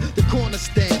soaker, the corner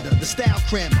stander, the style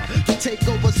crammer, the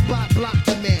takeover spot block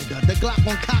commander, the Glock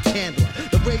on cock handler,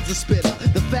 the razor spitter,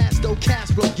 the fast old cash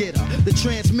flow getter, the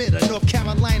transmitter, North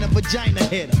Carolina vagina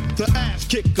hitter, the ass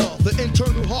kicker, the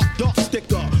internal heart dart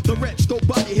sticker, the red scope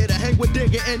body hitter, hang with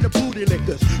digger and the booty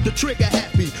lickers, the trigger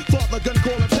happy, father gun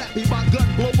calling pappy, my gun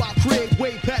blow out Craig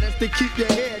Wade patterns to keep your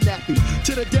hair nappy,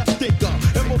 to the death sticker,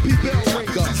 MOP bell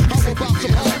ringer, I'm about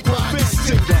some hardcore fan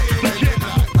singer.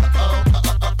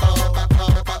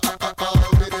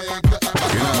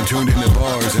 You're now tuned into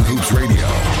Bars and Hoops Radio,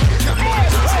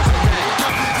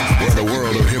 where the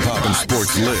world of hip hop and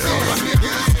sports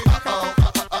live.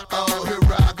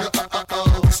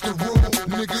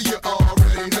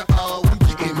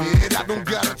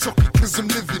 I'm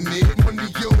living it, money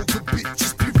over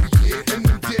bitches, period. And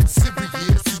I'm dead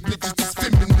serious. These bitches just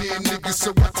feminine, niggas.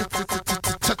 So I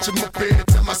touch them up every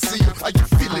time I see you. Are you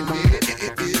feeling it?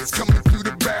 It is coming through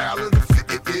the barrel of the fit.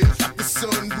 It is like the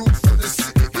sunroof of the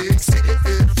city.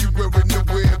 If you wearing the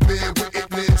wear, bear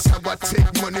witness how I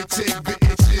take money, take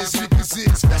bitches. Niggas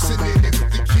is fascinated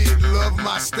with the kid love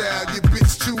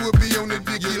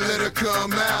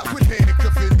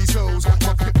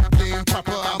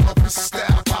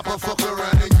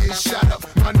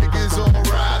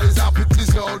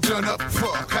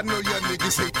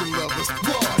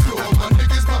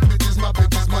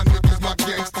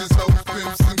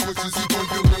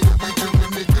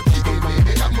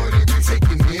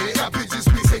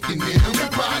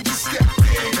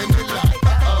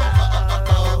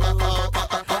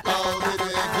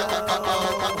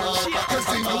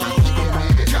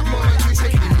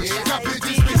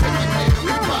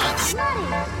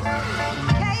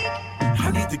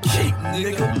the cape,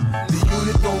 nigga. The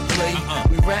unit don't play.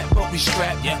 We rap, but we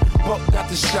strap. Buck got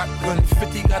the shotgun,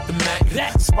 50 got the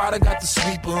Mac. Spider got the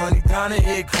sweeper, honey, down the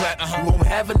head clap. You won't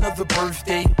have another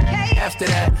birthday after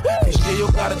that. Cause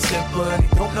J.O. got a temper and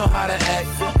he don't know how to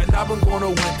act. And I've been going to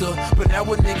winter, but now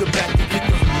a nigga back to get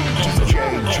the J.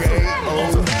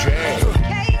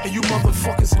 And you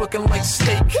motherfuckers looking like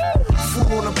steak.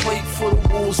 Food on a plate for the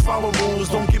wolves. Follow rules,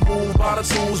 don't get moved by the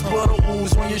tools. Blood or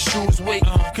ooze on your shoes. Wait,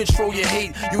 control your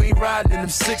hate. You ain't riding in them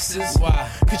sixes. Why?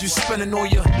 Cause you spending all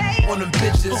your on them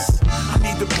bitches. I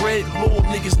need the bread, little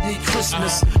niggas need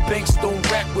Christmas. Banks don't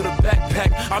rap with a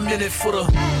backpack. I'm in it for the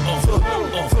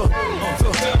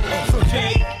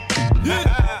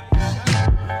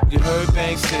You heard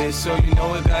Banks said, so you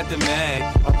know it got the mag.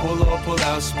 I pull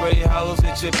out, spray hollows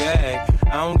at your bag.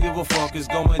 I don't give a fuck, it's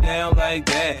going down like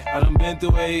that. I done been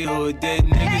through a hood, dead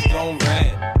niggas don't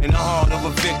rap. In the heart of a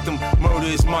victim, murder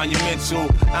is monumental.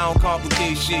 I don't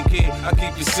complicate shit, kid, I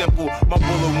keep it simple. My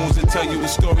bullet wounds will tell you a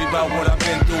story about what I've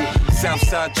been through.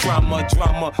 Southside trauma,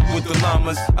 drama with the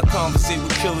llamas. I conversate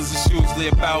with killers, it's usually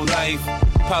about life.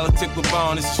 Politic with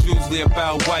violence, it's usually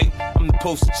about white. I'm the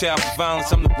poster child for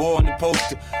violence, I'm the boy on the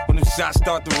poster. When the shots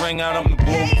start to ring out, I'm the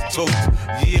boy with the toaster.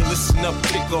 Yeah, listen up,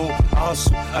 Kiko. I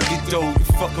hustle, I get dough, you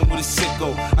fucking with a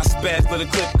sicko. I spaz, let a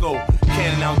clip go.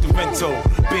 Cannon out the rento,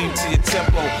 beam to your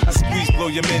tempo. I squeeze, blow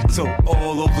your mental,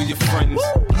 all over your friends.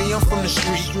 Me, I'm from the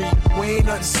street, we ain't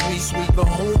nothing sweet. The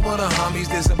home of the homies,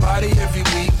 there's a body every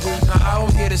week. Now I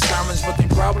don't hear the sirens, but they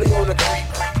probably on the creek.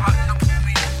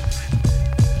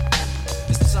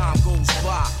 As time goes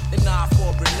by, and eye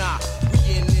for a knot,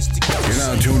 we in this together. You're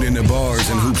now tuned into Bars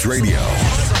and Hoops Radio,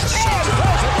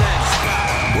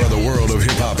 where the world of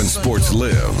hip hop and sports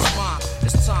live.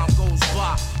 As time goes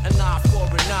by, an eye for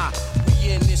an eye,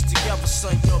 we in this together,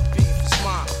 son. Your beef is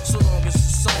mine. So long as the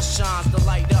sun shines to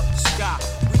light up the sky,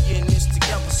 we in this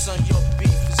together, son. Your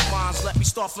beef is mine. Let me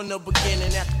start from the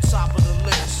beginning at the top of the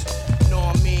list. Know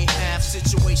what I mean? Have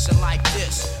situation like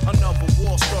this. Another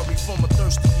war story from a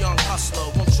thirsty young hustler.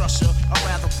 Won't trust her, I'd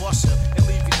rather bust her and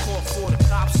leave you caught for the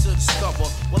cops to discover.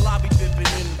 Well, I be bipping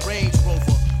in the Range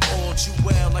Rover. Hold you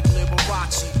well like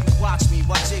Liberace. You watch me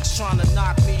while Jake's trying to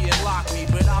knock me and lock me.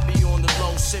 But I be on the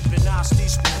low sipping Asti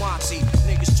Spumante.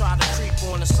 Niggas try to creep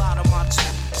on the side of my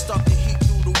Jeep. Stuck the heat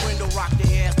through the window, rock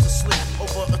their ass to sleep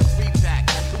over a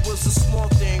 3-pack. It was a small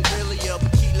thing, really,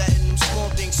 but keep letting them small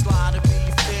things slide and be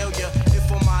a failure. If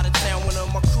I'm out of town, one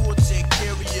of my crew will take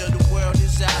care of you. The world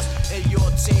is ours, and your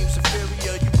team's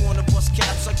inferior. You wanna bust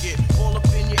caps, I get all up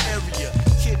in your area.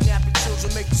 Kidnapping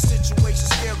children make the situation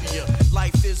scarier.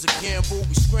 Life is a gamble,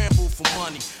 we scramble for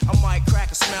money. I might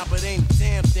crack a smile, but ain't a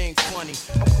damn thing funny.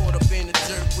 I'm caught up in the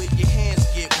dirt with your hands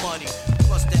get muddy.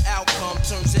 Plus the outcome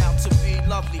turns out to be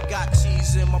lovely. Got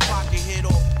cheese in my pocket, hit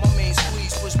off my main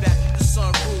squeeze. Push back the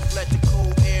sunroof, let the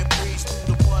cold air breeze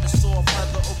through the butter soft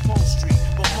leather upholstery.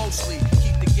 But mostly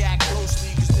keep the gag closely,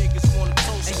 cause niggas wanna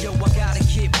toast me. Hey yo, I gotta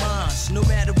get mines, no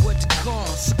matter what the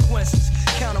consequences.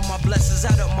 Counting my blessings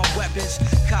out of my weapons.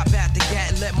 Cop out the gat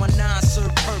and let my nine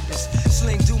serve purpose.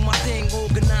 Sling do my thing,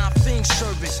 organize thing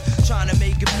service. Trying to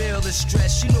make a meal is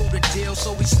stress, you know the deal.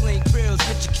 So we sling bills,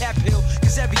 get your cap hill,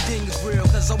 cause everything is real.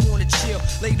 Cause I wanna chill,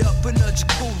 laid up in a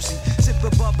jacuzzi. Sip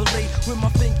a bubbly with my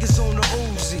fingers on the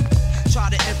Uzi. Try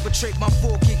to infiltrate my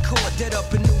fork, get caught dead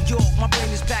up in New York. My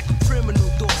brain is back with criminal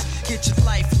thoughts. Get your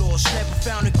life lost, never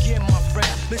found again, my friend.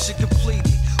 Mission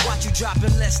completed. Watch you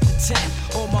dropping less than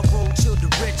 10 on my road to the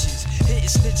riches. Hitting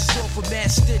snitches off with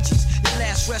mad stitches. Your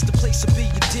last rest, the place to be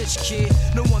your ditch, kid.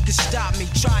 No one can stop me.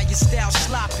 Try your style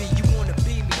sloppy. You wanna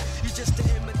be me? You just an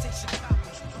imitation copy.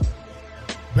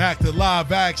 Back to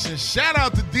live action. Shout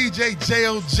out to DJ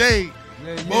JOJ.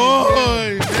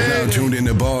 Boy, man. Now tuned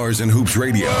into Bars and Hoops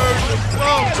Radio,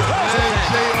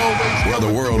 where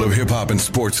the world of hip hop and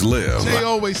sports live. Jay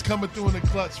always coming through in the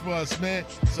clutch for us, man.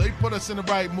 So he put us in the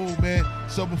right mood, man.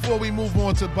 So before we move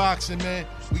on to boxing, man,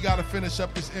 we got to finish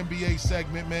up this NBA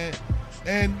segment, man.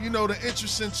 And, you know, the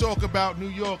interesting talk about New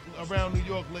York, around New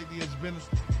York lately has been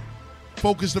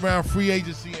focused around free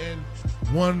agency and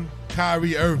one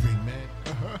Kyrie Irving, man.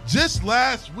 Just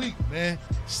last week, man,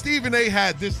 Stephen A.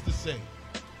 had this to say.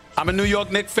 I'm a New York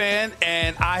Knicks fan,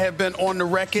 and I have been on the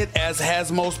record, as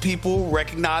has most people,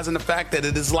 recognizing the fact that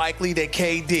it is likely that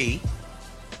KD,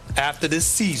 after this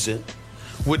season,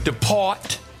 would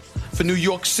depart for New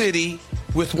York City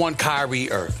with one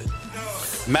Kyrie Irving.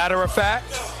 Matter of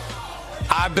fact,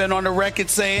 I've been on the record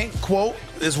saying, quote,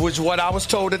 this was what I was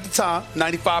told at the time,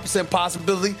 95%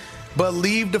 possibility, but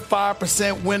leave the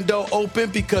 5% window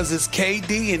open because it's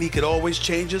KD and he could always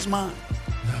change his mind.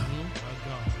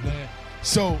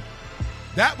 So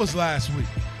that was last week.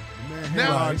 man.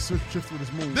 Now, He shifts with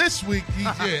his moves. this week,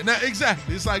 now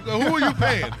exactly. It's like, who are you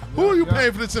paying? Who are you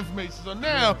paying for this information? So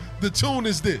now the tune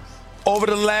is this. Over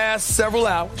the last several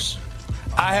hours,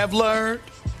 I have learned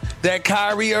that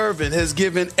Kyrie Irving has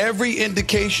given every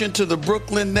indication to the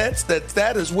Brooklyn Nets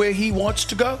that is where he wants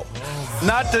to go,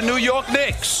 not the New York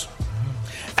Knicks.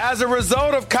 As a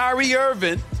result of Kyrie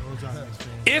Irving,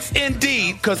 if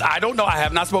indeed, because I don't know, I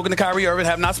have not spoken to Kyrie Irving,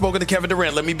 have not spoken to Kevin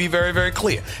Durant. Let me be very, very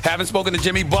clear. Haven't spoken to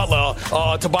Jimmy Butler,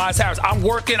 Tobias Harris. I'm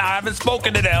working. I haven't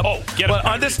spoken to them. But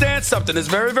understand something. It's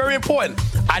very, very important.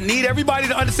 I need everybody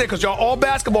to understand, because y'all all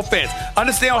basketball fans,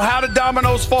 understand how the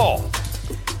dominoes fall.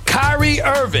 Kyrie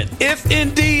Irving, if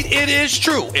indeed it is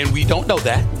true, and we don't know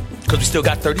that because we still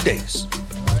got 30 days,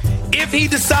 if he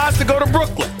decides to go to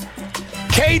Brooklyn,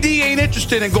 KD ain't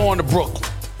interested in going to Brooklyn.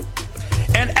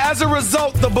 And as a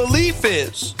result, the belief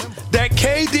is that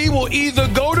KD will either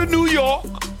go to New York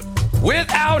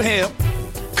without him,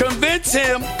 convince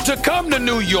him to come to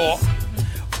New York,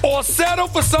 or settle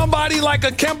for somebody like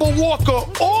a Kemba Walker,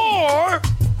 or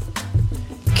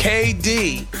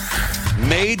KD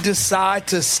may decide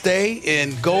to stay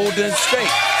in Golden State.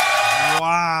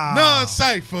 Wow. No,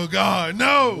 Cypher, God,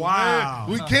 no. Wow.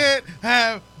 Man. We can't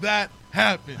have that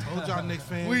happen. Hold y'all Knicks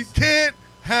fans. We can't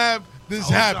have this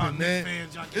Hold happen, y'all man. Knicks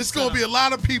fans. Y'all It's get going to be a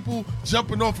lot of people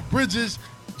jumping off of bridges,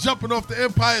 jumping off the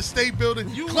Empire State Building,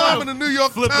 climbing the New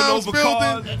York flipping Times over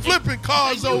building, cars. flipping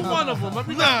cars You over. one of them.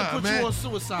 We got to put you on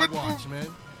suicide watch, man.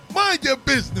 Mind your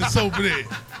business over there.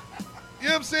 You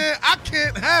know what I'm saying? I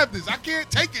can't have this. I can't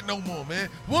take it no more, man.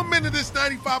 1 minute it's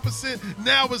 95%.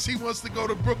 Now it's he wants to go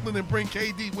to Brooklyn and bring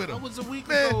KD with him. That was a week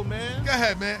ago, man. Go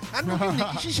ahead, man. I know you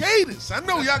niggas haters. I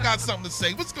know y'all got something to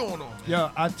say. What's going on?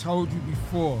 Yo, I told you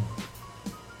before,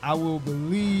 I will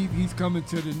believe he's coming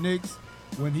to the Knicks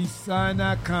when he sign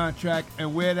that contract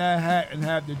and wear that hat and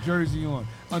have the jersey on.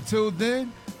 Until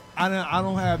then, I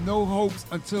don't have no hopes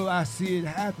until I see it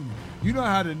happening. You know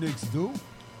how the Knicks do.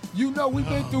 You know we've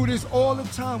been through this all the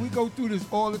time. We go through this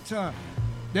all the time.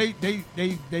 They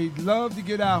love to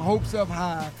get our hopes up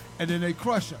high and then they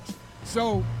crush us.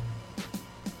 So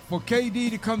for KD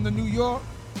to come to New York,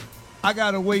 I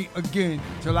gotta wait again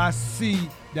till I see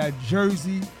that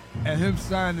jersey and him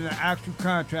signing an actual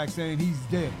contract saying he's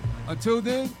there. Until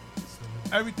then,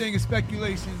 everything is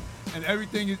speculation and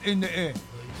everything is in the air.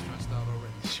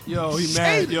 Yo, he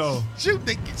mad, yo. You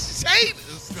think it's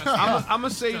haters. I'm gonna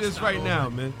say this right now,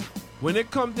 man. When it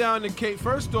come down to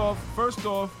first off,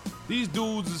 these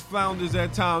dudes is flounders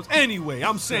at times. Anyway,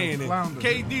 I'm saying it.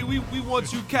 KD, we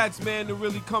want you cats, man, to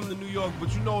really come to New York.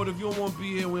 But you know what? If you don't want to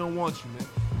be here, we don't want you, man.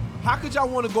 How could y'all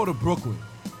want to go to Brooklyn?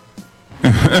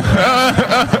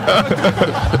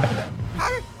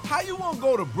 How you want to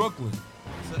go to Brooklyn?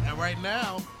 So, right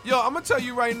now, yo, I'm gonna tell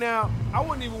you right now, I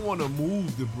wouldn't even want to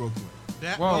move to Brooklyn.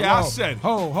 I said it.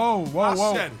 Whoa. I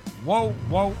said it. Whoa.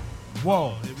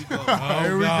 Here we go.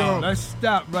 Here we go. Let's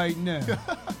stop right now.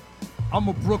 I'm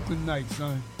a Brooklyn Knight,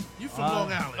 son. You from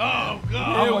Long Island. Oh,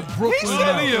 God. I'm a Brooklyn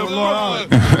Knight.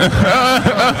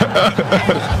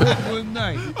 Brooklyn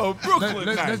Knight. Oh,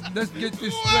 Brooklyn Knight. Let's get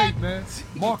this straight, man.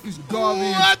 Marcus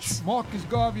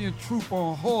Garvey and Troop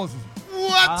on horses.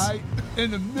 What? All right? In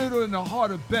the middle, in the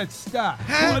heart of Bed-Stuy.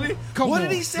 What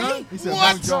did he say? Son. He said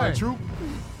What? Marcus Troop.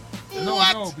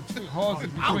 No, between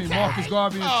Marcus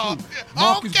Garvey and Troop.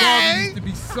 Marcus Garvey used to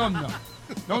be Sumner.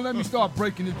 Don't let me start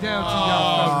breaking it down to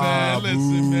y'all. Man,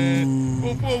 listen, man.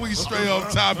 Before we stray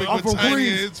off topic I'm with from Tiny Queens.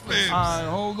 and his fibs. All right,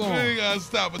 hold on. We ain't got to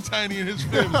stop with Tiny and his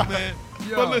fibs, man.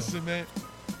 Yo. But listen, man.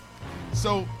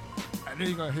 So, And then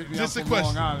you gonna hit me just up a from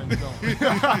question. Long Island, though.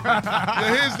 Now,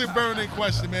 here's the burning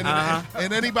question, man.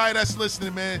 And anybody that's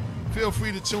listening, man, feel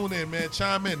free to tune in, man.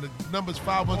 Chime in. The number's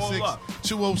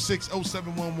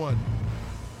 516-206-0711.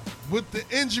 With the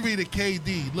injury to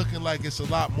KD looking like it's a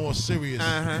lot more serious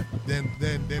than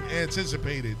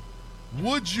anticipated,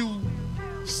 would you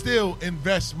still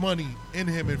invest money in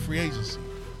him in free agency?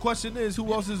 Question is,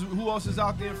 who else is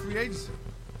out there in free agency?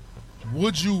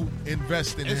 Would you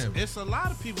invest in him? It's a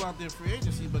lot of people out there in free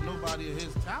agency, but nobody of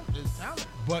his talent.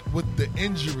 But with the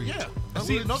injury, Yeah, No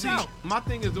no doubt. My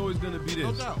thing is always going to be this.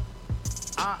 No doubt.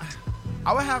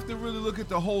 I would have to really look at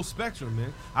the whole spectrum,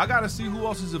 man. I got to see who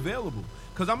else is available.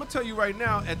 Because I'm going to tell you right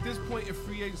now, at this point in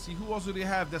free agency, who else do they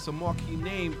have that's a marquee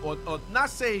name, or not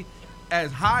say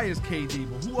as high as KD,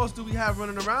 but who else do we have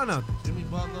running around out there? Jimmy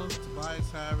Butler,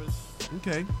 Tobias Harris,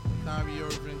 Okay. Kyrie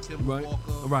Irving, Kemba Right.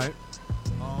 Walker. Right.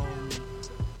 I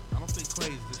don't think Clay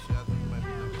is this year. I think he might be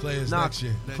next Clay is Nah, next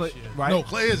year. Clay, year. right? No,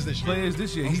 Clay is this year. Clay is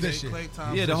this year. He's He- this year. Clay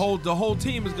Thompson. Yeah, the whole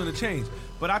team is going to change.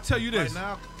 But I tell you this. Right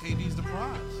now, KD's the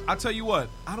prize. I tell you what,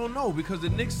 I don't know, because the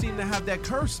Knicks seem to have that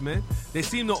curse, man. They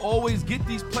seem to always get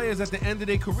these players at the end of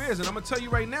their careers. And I'm going to tell you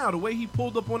right now, the way he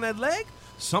pulled up on that leg,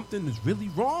 something is really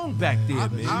wrong back there,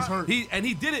 man. He's hurt.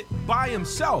 He did it by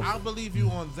himself. I believe you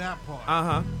on that part.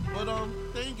 Uh-huh.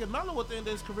 But they ain't get Melo at the end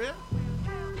of his career.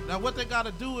 Now what they got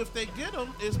to do if they get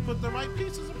him is put the right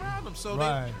pieces around him, so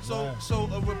so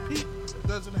a repeat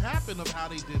doesn't happen of how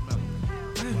they did Melo.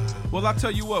 Wow. Well, I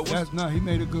tell you what. He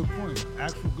made a good point.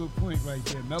 Actual good point right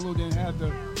there. Melo didn't have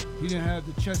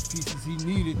the chess pieces he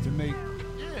needed to make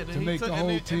the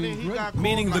whole team great.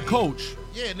 Meaning the coach.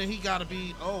 Yeah, and then he got to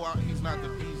be, he's not the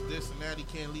piece, this and that, he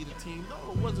can't lead a team.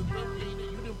 No, it wasn't them.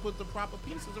 You didn't put the proper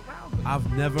pieces around him. I've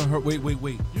never heard.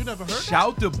 Wait. You never heard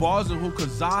Shout to Bars and Hoop,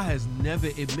 because Zah has never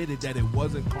admitted that it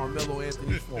wasn't Carmelo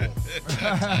Anthony's fault.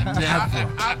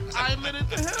 Never. I admitted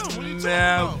to him. What are you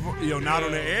Never. talking about? Yo, not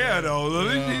on the air, though.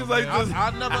 He's like this.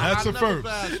 That's a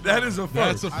first. That is a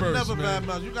first. That's a first, I never man.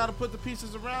 badmouth. You got to put the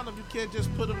pieces around him. You can't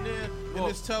just put him there and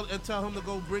just tell him to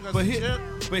go bring us a chip.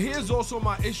 But here's also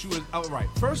my issue is, all right,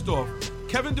 first off,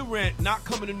 Kevin Durant not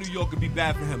coming to New York would be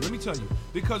bad for him. Let me tell you.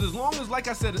 Because as long as, like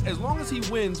I said, as long as he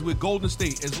wins with Golden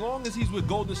State, as long as he's with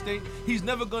Golden State, he's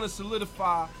never going to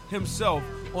solidify himself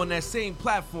on that same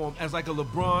platform as like a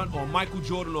LeBron or Michael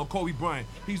Jordan or Kobe Bryant.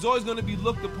 He's always going to be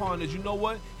looked upon as, you know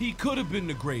what? He could have been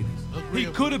the greatest. He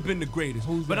could have been the greatest.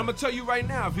 But I'm going to tell you right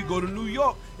now, if you go to New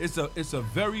York, it's a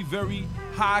very, very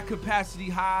high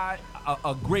capacity,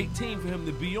 a great team for him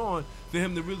to be on, for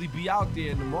him to really be out there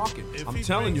in the market. I'm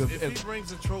telling you. If he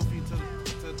brings a trophy to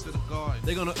the guard,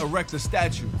 they're going to erect a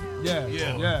statue. Yeah,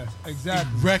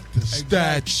 exactly. Erect a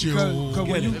statue. Because they're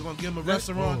going to give him a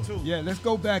restaurant, too. Yeah, let's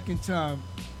go back in time.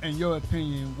 In your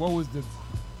opinion, what was the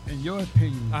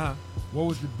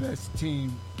best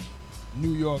team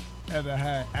New York ever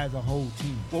had as a whole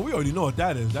team? Well, we already know what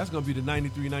that is. That's going to be the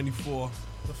 93-94.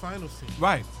 The finals team.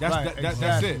 Right. That's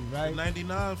it. Right. The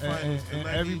 99 finals. And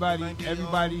everybody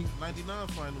 99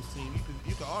 finals team.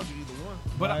 You could argue either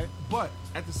one. But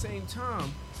at the same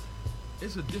time,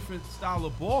 it's a different style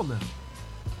of ball now.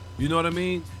 You know what I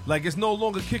mean? Like, it's no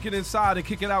longer kick it inside and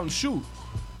kick it out and shoot.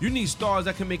 You need stars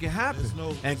that can make it happen.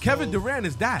 Kevin Durant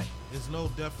is that. There's no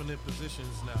definite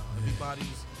positions now.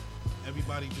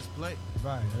 Everybody just play.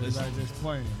 Right. Everybody just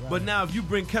playing. Right. But now if you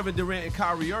bring Kevin Durant and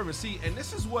Kyrie Irving, see, and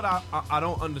this is what I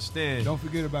don't understand. Don't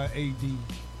forget about AD.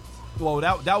 Well,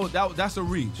 that's a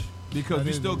reach. Because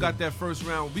we still got that first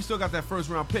round. We still got that first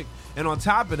round pick. And on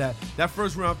top of that, that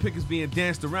first round pick is being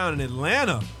danced around in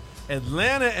Atlanta.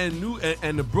 Atlanta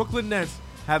and the Brooklyn Nets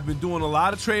have been doing a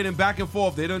lot of trading back and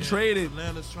forth. They done traded.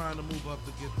 Atlanta's trying to move up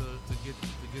to get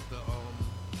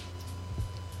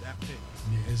that pick.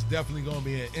 Yeah, it's definitely going to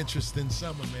be an interesting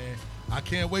summer, man. I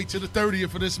can't wait till the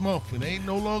 30th of this month. It ain't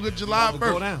no longer July 1st.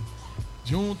 Go down.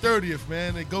 June 30th,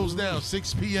 man. It goes down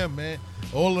 6 p.m., man.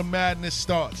 All the madness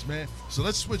starts, man. So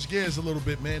let's switch gears a little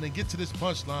bit, man, and get to this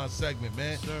punchline segment,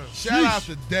 man. Sure. Shout out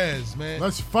to Dez, man.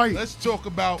 Let's fight. Let's talk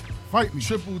about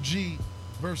Triple G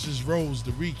versus Rose,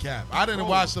 the recap. I didn't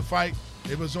watch the fight.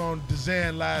 It was on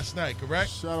DAZN last night, correct?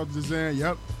 Shout out to DAZN,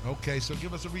 yep. Okay, so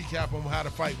give us a recap on how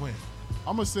the fight went.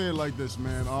 I'm going to say it like this,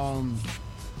 man.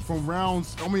 From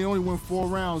rounds, it only went 4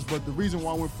 rounds, but the reason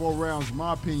why I went 4 rounds, in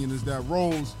my opinion, is that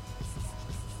Rose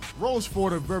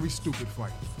fought a very stupid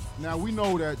fight. Now, we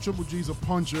know that Triple G's a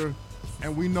puncher,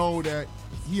 and we know that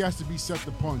he has to be set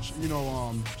to punch. You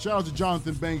know, shout out to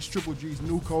Jonathan Banks, Triple G's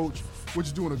new coach, which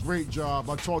is doing a great job.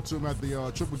 I talked to him at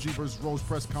the Triple G versus Rose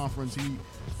press conference.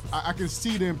 I can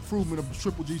see the improvement of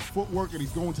Triple G's footwork, and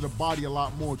he's going to the body a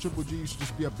lot more. Triple G used to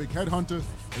just be a big headhunter,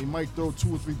 and he might throw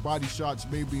 2 or 3 body shots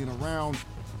maybe in a round.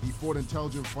 He fought an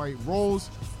intelligent fight.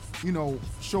 Rose, you know,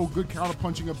 showed good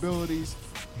counter-punching abilities.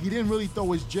 He didn't really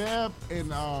throw his jab, and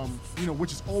you know,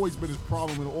 which has always been his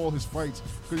problem in all his fights,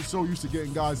 because he's so used to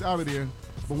getting guys out of there.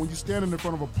 But when you stand in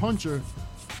front of a puncher,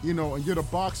 you know, and you're the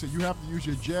boxer, you have to use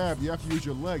your jab, you have to use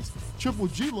your legs. Triple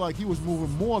G, like, he was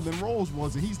moving more than Rose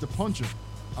was, and he's the puncher.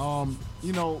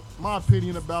 You know, my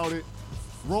opinion about it,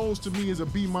 Rose to me is a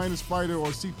B- fighter or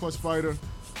a C+ fighter.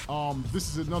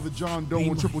 This is another John Doe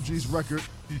on Triple G's record.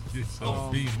 B-.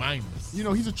 You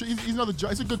know, he's another.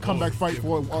 It's a good comeback fight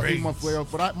for an 8-month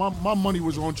layoff. But my money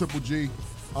was on Triple G.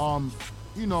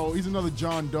 You know, he's another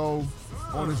John Doe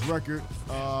on his record.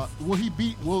 Will he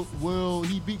beat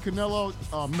Canelo?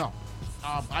 No.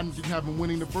 I didn't have him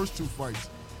winning the first 2 fights.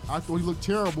 I thought he looked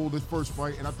terrible the first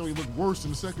fight, and I thought he looked worse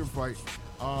in the second fight.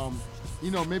 You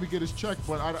know, maybe get his check,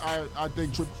 but I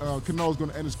think Canelo's going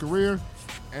to end his career,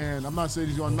 and I'm not saying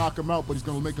he's going to knock him out, but he's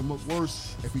going to make him look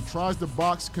worse. If he tries to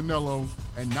box Canelo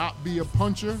and not be a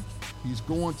puncher, He's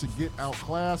going to get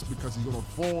outclassed because he's going to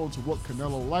fall into what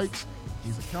Canelo likes.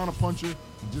 He's a counterpuncher.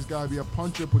 He just got to be a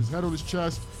puncher, put his head on his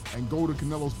chest, and go to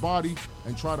Canelo's body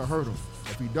and try to hurt him.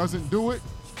 If he doesn't do it,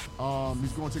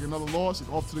 he's going to take another loss. He's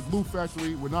off to the glue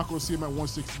factory. We're not going to see him at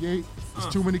 168.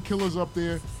 There's too many killers up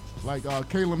there, like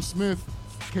Caleb Smith,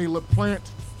 Caleb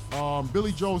Plant.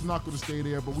 Billy Joe's not going to stay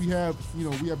there, but we have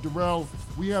Darrell.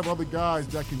 We have other guys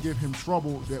that can give him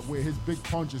trouble where his big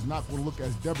punch is not going to look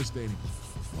as devastating.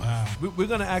 Wow. We're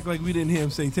going to act like we didn't hear him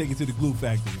say take it to the glue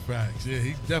factory. Facts. Yeah,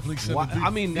 he definitely said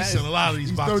he sent a lot of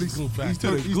these boxes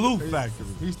to the glue factory.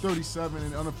 He's 37,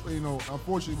 and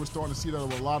unfortunately, we're starting to see that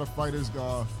with a lot of fighters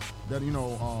that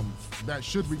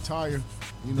should retire.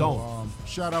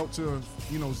 Shout out to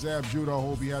Zab Judah. I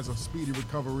hope he has a speedy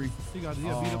recovery. He got beat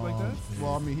up like that.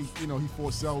 Well, I mean, he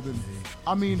fought Selden.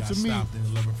 I He mean, got to me, stopped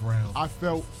in the 11th round. I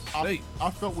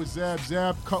felt with Zab.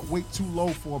 Zab cut weight too low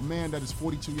for a man that is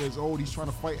 42 years old. He's trying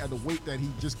to fight at the weight that he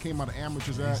just came out of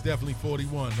amateurs at. He's definitely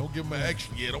 41. Don't give him an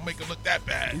extra year. Don't make him look that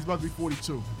bad. He's about to be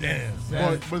 42. Damn.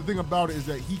 But the thing about it is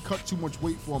that he cut too much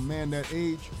weight for a man that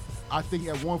age. I think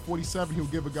at 147 he'll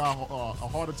give a guy a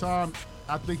harder time.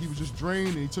 I think he was just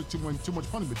drained and he took too much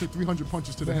punishment. He took 300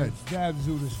 punches to the head. Zab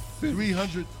Judah's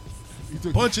 300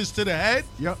 punches to the head?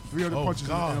 Yep, 300 punches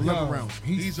in 11 rounds.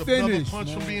 He's a double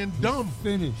punch from being dumb.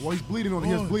 Finished. Well, he's bleeding on.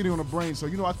 He has bleeding on the brain. So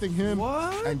I think him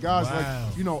and guys like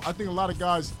I think a lot of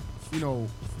guys who are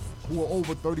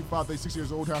over 35, 36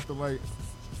 years old have to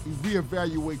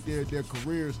reevaluate their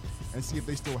careers and see if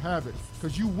they still have it.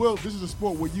 Because this is a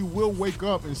sport where you will wake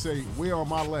up and say, where are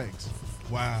my legs?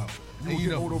 Wow. You will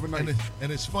get old overnight.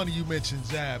 And it's funny you mentioned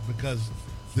Zab because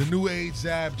the new age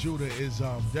Zab Judah is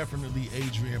definitely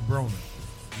Adrian Broner.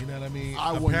 You know what I mean?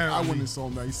 I wouldn't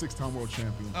assume that. He's 6-time world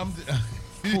champion. I'm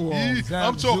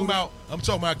talking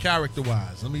about character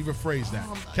wise. Let me rephrase that.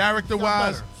 Character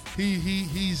wise,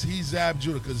 he's Zab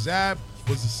Judah because Zab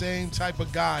was the same type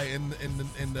of guy in the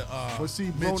mid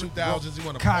 2000s. He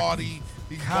wanted to party.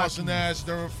 He busting ass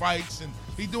during fights and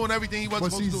he doing everything he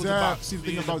wasn't supposed to do in the box. See the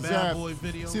thing about Zab.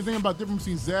 See the thing about the difference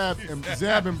between Zab and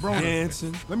Broner.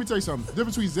 Dancing. Let me tell you something. The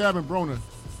difference between Zab and Broner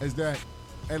is that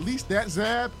at least that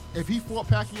Zab, if he fought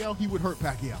Pacquiao, he would hurt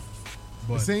Pacquiao.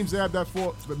 The same Zab that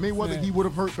fought Mayweather, he would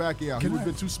have hurt Pacquiao. He would have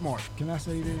been too smart. Can I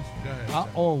say this? Go ahead, I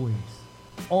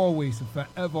always, and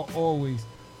forever always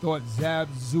thought Zab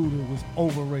Judah was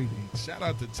overrated. Shout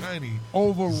out to Tiny.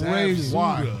 Overrated.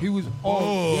 Why? He was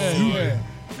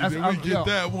Get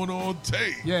that one on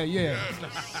tape. Yeah.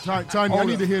 Tiny, I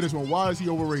need to hear this one. Why is he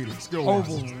overrated? Still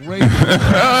overrated.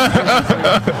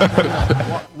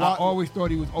 I always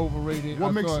thought he was overrated.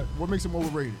 What makes him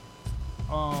overrated?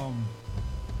 All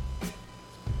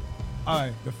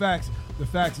right, the facts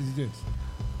is this.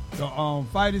 The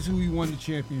fighters who he won the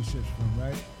championships from,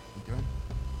 right? Okay.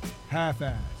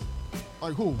 Half-ass.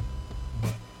 Like who?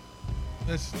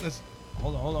 Let's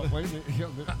hold on. Wait a minute.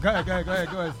 Go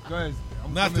ahead.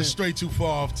 Not to stray too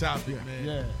far off topic, man.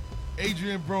 Yeah.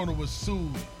 Adrian Broner was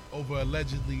sued over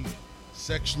allegedly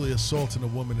sexually assaulting a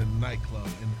woman in a nightclub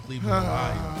in Cleveland,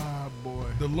 Ohio. Boy.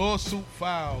 The lawsuit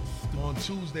filed on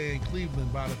Tuesday in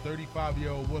Cleveland by the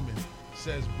 35-year-old woman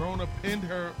says Broner pinned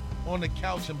her on the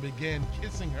couch and began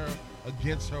kissing her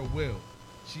against her will.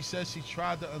 She says she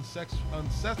tried to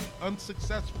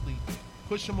unsuccessfully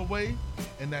push him away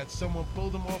and that someone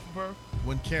pulled him off of her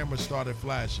when cameras started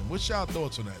flashing. What's y'all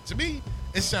thoughts on that? To me,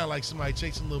 it sounded like somebody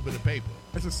chasing a little bit of paper.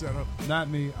 It's a setup. Not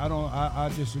me. I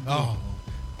disagree. Oh.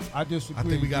 I disagree. I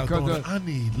think we got to throw I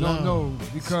need love.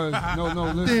 Listen.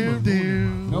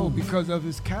 No, because of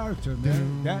his character,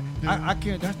 man. I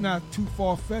can't. That's not too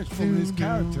far fetched from his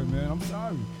character, man. I'm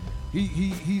sorry.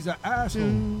 He's an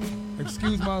asshole.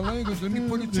 Excuse my language. Let me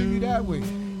put it to you that way.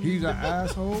 He's an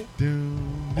asshole.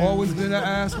 Always been an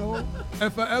asshole,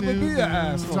 and forever be an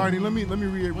asshole. Tiny, let me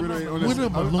reiterate on this.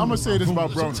 I'm gonna say this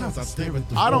about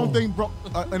Broner. I don't think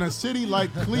in a city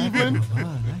like Cleveland.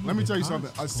 Let me tell you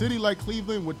something. A city like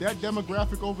Cleveland with that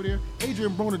demographic over there,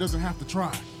 Adrian Broner doesn't have to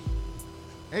try.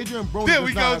 Adrian Broner. There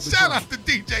we go. Shout out to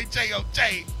DJ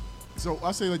JOJ. So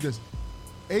I say like this.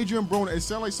 Adrian Broner, it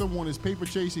sounds like someone is paper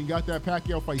chasing, got that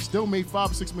Pacquiao fight, still made $5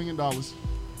 or $6 million.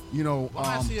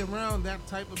 Why is he around that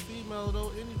type of female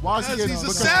though? Anyway? Why is he? He's a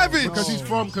savage. Because he's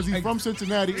from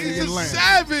Cincinnati. He's in a Atlanta.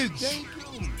 savage. Thank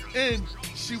you. And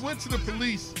she went to the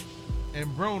police, and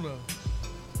Broner,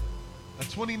 a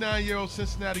 29-year-old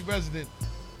Cincinnati resident,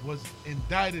 was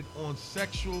indicted on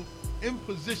sexual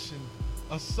imposition,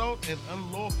 assault, and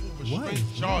unlawful restraint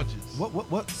charges.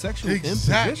 What sexual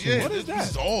imposition? Yeah, what is that? This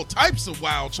is all types of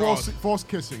wild charges. False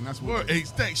kissing. That's what.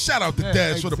 Shout out to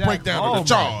Daz for the breakdown of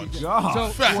the charge.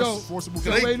 Forcible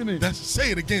kissing. Wait a minute.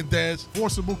 Say it again, Daz.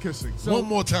 Forcible kissing. One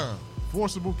more time.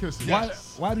 Forcible kissing.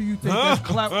 Why do you think that's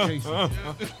clout chasing?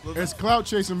 It's clout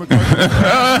chasing because. All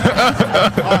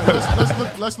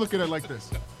right, let's look at it like this.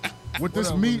 With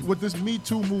this Me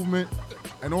Too movement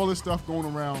and all this stuff going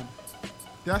around,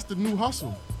 that's the new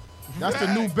hustle. That's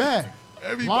the new bag.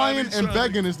 Lying and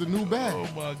begging is the new bag. Oh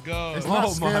my God! It's not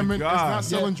scamming. It's not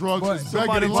selling drugs. It's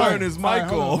begging and turn lying. his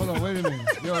mic off. Hold on, wait a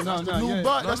minute. Yo,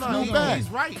 That's the new bag.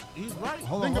 He's right. He's right.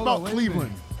 Think about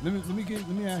Cleveland. Let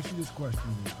me ask you this question.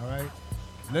 All right,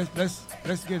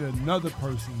 let's get another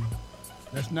person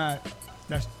that's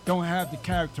don't have the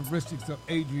characteristics of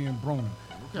Adrian Broner.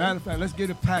 Okay. Matter of fact, let's get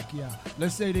a Pacquiao.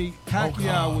 Let's say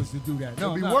Pacquiao was to do that.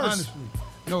 No, It'd be worse. Honestly.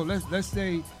 No, let's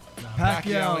say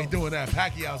Pacquiao ain't doing that.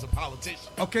 Pacquiao's a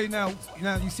politician. Okay, now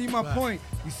you see my point.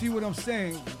 You see what I'm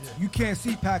saying? You can't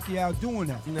see Pacquiao doing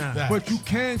that. Nah. But you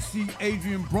can see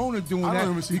Adrian Broner doing I don't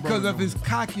that even see because Broner of his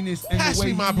cockiness and Pass the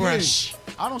way me my he brush. is.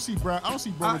 I don't see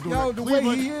Broner doing Yo, that. the way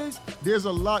he is. There's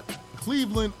a lot.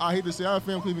 Cleveland, I hate to say, I have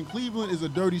family Cleveland. Cleveland is a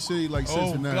dirty city like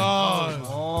Cincinnati. God.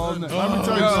 Oh, no. Let me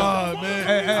tell you something.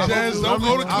 Man. Jazz, don't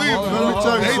go to Cleveland. Let me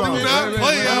tell you They something. do not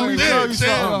play out there,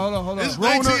 Jazz. Hold on. It's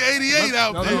 1988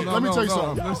 out there. Let me tell you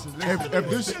something.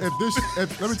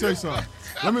 Let me tell you something.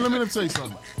 Let me tell you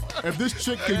something. If this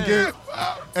chick can get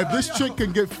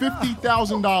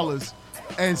 $50,000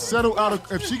 and settle out of,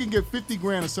 if she can get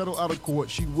 $50,000 and settle out of court,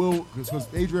 she will, because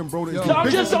Adrian Broner is the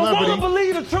biggest celebrity.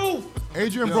 believe the truth.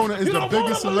 Adrian Broner is the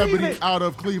biggest celebrity out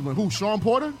of Cleveland. Who? Sean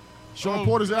Porter? Sean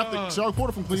Porter's after Sean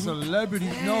Porter from Cleveland. Celebrity?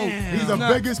 No, he's the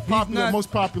biggest popular, most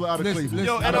popular out of Cleveland.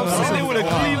 Yo, and I'm sitting there with a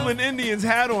Cleveland Indians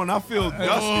hat on. I feel dusty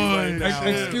right now.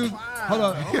 Excuse me. Hold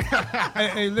on.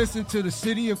 Hey, listen to the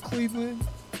city of Cleveland.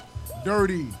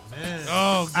 Dirty. Man.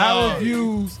 Oh, God.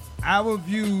 Our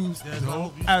views as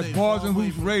Bars and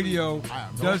Hoops Radio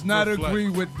does not agree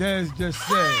with Dez just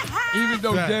said. Even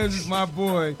though Dez is my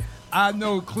boy, I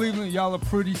know Cleveland, y'all a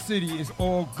pretty city. It's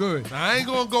all good. Now, I ain't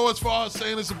gonna go as far as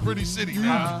saying it's a pretty city.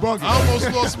 I bugging.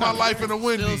 almost lost my life in the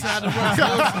Wendy's. I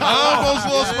almost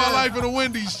lost my life in the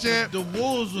Wendy's, champ. The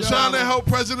Wolves was trying to help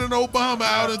President Obama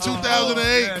out in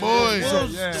 2008, boy.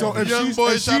 So if young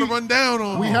boys trying to run down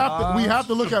on we have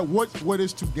to look at what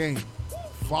is to gain.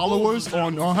 Followers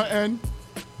on her end,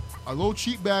 a little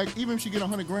cheap bag, even if she get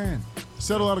 $100,000,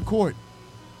 settle out of court.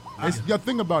 You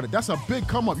think about it. That's a big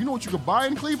come up. You know what you could buy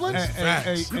in Cleveland?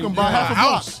 You can buy half a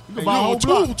block. You can buy a whole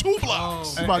block. Two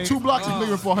blocks. You can buy 2 blocks in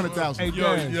Cleveland for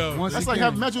 $100,000. That's like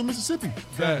having Metro Mississippi.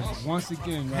 Once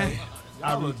again, right?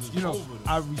 I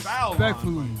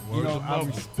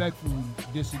respectfully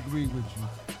disagree with you.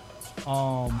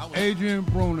 Adrian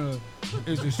Broner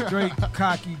is a straight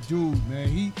cocky dude,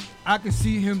 man. I could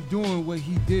see him doing what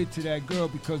he did to that girl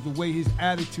because the way his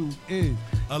attitude is.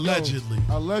 Allegedly.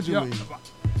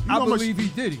 I believe he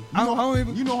did it.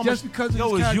 Just because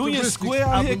of his is Union Square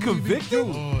out here convicted?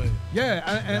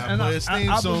 Yeah, and I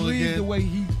believe the way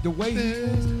he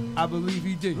is. I believe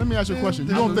he did. Let me ask you a question.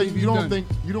 You don't think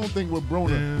with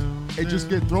Broner, it just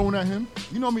get thrown at him?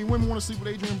 You know how many women want to sleep with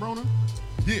Adrian Broner?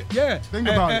 Yeah. Think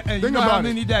about it. Think about how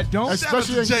many that don't?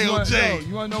 Especially in JOJ.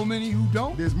 You want to know many who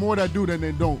don't? There's more that do than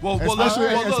they don't.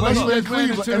 Especially in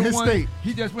Cleveland, in his state.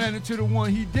 He just ran into the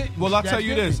one he didn't. Well, I'll tell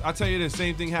you this.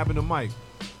 Same thing happened to Mike.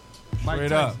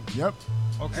 Straight up. Yep.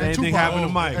 Okay. Same thing happened to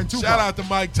Mike. Shout out to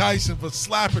Mike Tyson for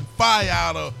slapping fire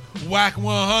out of Whack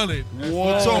 100.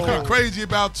 We're talking crazy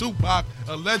about Tupac,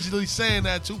 allegedly saying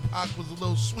that Tupac was a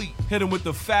little sweet. Hit him with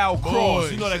the foul cross.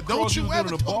 You know that don't cross you was ever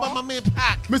doing the talk ball? about my man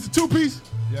Pac. Mr. Two-Piece.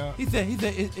 Yeah. He said,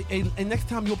 and next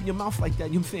time you open your mouth like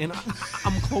that, you know what I'm saying,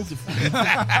 I'm gonna close it for you.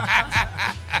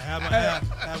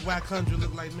 Have Whack 100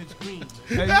 look like Mitch Green.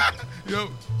 Yo,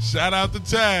 shout out to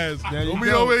Taz. Don't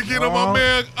be over here getting on my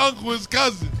man Uncle, his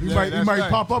cousin. He might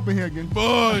pop up in here again.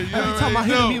 Boy, every time I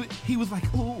hit him, he was like,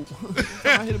 ooh. Every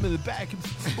time I hit him in the back, he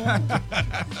was like, ooh.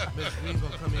 Mitch Green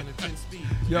gonna come in at 10 speed.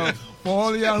 Yo, for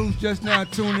all of y'all who's just now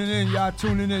tuning in, y'all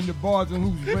tuning in to Bars and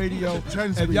Hoops Radio.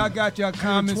 If y'all got your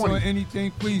comments on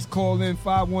anything, please call in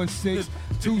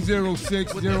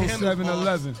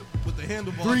 516-206-0711. With the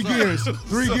handlebars.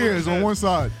 3 gears on one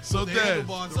side. So Dad,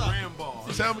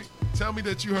 tell me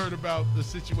that you heard about the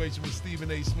situation with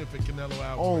Stephen A. Smith and Canelo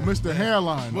Alvarez. Oh, Mr.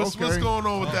 Hairline. What's going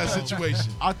on with that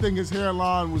situation? I think his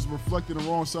hairline was reflecting the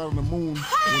wrong side of the moon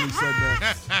when he said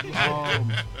that.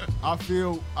 I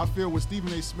feel with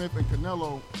Stephen A. Smith and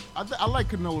Canelo, I like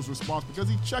Canelo's response because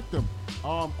he checked him.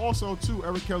 Also, too,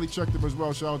 Eric Kelly checked him as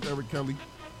well. Shout out to Eric Kelly.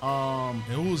 And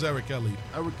who's Eric Kelly?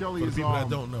 Eric Kelly For is the people that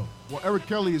don't know. Well, Eric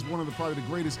Kelly is one of probably the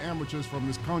greatest amateurs from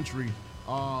this country.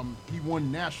 He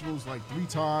won nationals like 3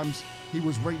 times. He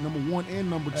was ranked number 1 and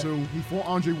number 2. He fought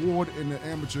Andre Ward in the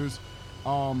amateurs.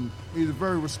 He's a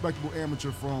very respectable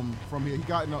amateur from here. He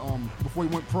got in before he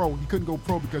went pro, he couldn't go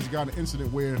pro because he got an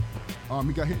incident where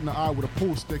he got hit in the eye with a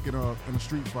pool stick in a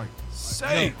street fight.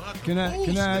 Say, can I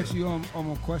ask you a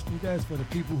question, guys, for the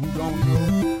people who don't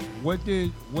know? What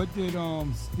did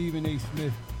Stephen A.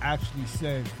 Smith actually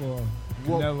said for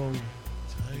Canelo?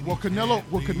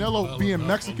 Canelo being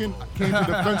Mexican came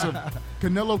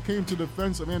to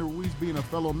defense of Andy Ruiz being a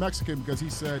fellow Mexican because he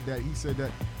said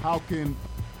that how can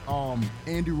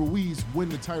Andy Ruiz win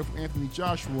the title from Anthony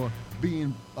Joshua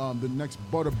being the next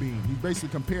Butterbean. He basically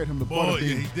compared him to Butterbean.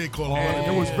 Yeah, he did call him.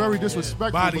 And it was very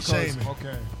disrespectful because shaming.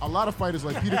 A lot of fighters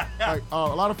like Peter, a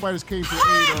lot of fighters came to the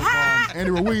aid of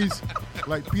Andy Ruiz,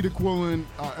 like Peter Quillen,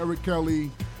 Eric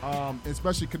Kelly,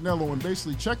 especially Canelo, and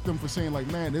basically checked them for saying like,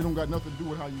 man, they don't got nothing to do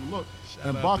with how you look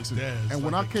in boxing. And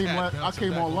when I came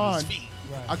online,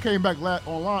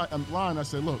 I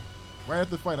said, look, right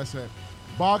after the fight, I said,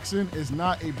 boxing is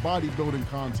not a bodybuilding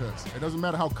contest. It doesn't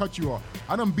matter how cut you are.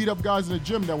 I done beat up guys in the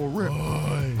gym that were ripped.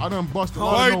 I done bust a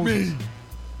lot of noses.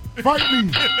 Fight me!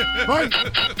 Fight!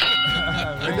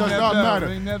 It does not matter.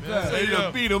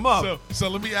 Beat him up. So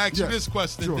let me ask you this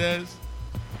question, Dez.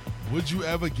 Would you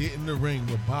ever get in the ring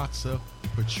with boxer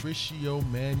Patricio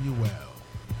Manuel,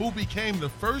 who became the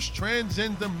first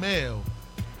transgender male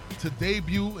to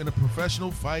debut in a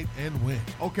professional fight and win?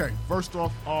 Okay, first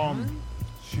off,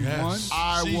 she won.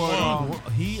 Yeah.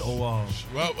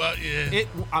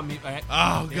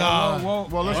 Oh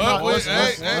God. Well, let's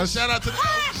shout out to the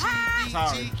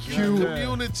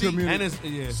LGBTQ community. And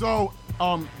it's, So,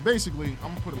 basically, I'm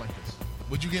gonna put it like this.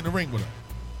 Would you get in the ring with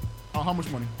her? How much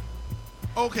money?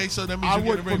 Okay, so that means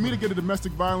for me to get a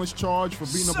domestic violence charge for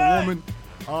beating up a woman.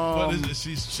 But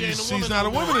she's not a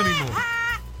woman anymore.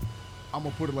 I'm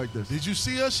gonna put it like this. Did you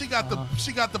see her? She got the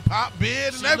pop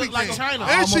beard and everything. Like China.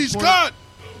 And she's cut.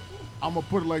 I'm gonna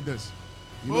put it like this.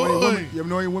 You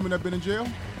know any women that been in jail?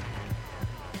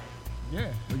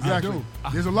 Yeah, exactly.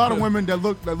 There's a lot of women that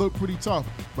look pretty tough,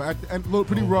 but at the end look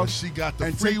pretty rough. She got the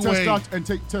and freeway.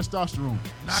 Take testosterone.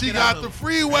 She got the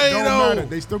freeway It don't though. matter.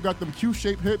 They still got them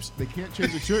Q-shaped hips. They can't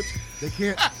change the chips. They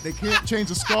can't change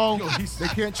the skull. They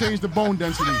can't change the bone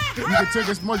density. You can take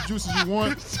as much juice as you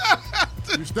want.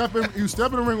 You step in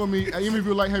the ring with me, even if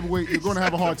you're light heavyweight, you're going to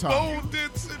have a hard time. Bone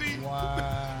density.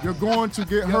 Wow. You're going to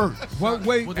get hurt. What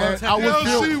weight?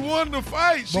 She won the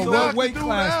fight. She what weight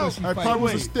class was she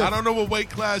fighting? I don't know what weight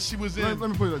class she was in. Let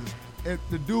me put it like this.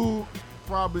 The dude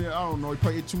probably, I don't know, he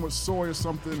probably ate too much soy or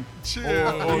something. Chill.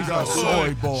 Or got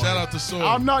soy boy. Shout out to soy.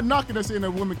 I'm not knocking that saying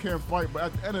that women can't fight, but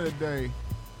at the end of the day,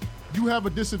 you have a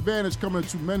disadvantage coming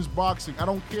into men's boxing. I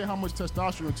don't care how much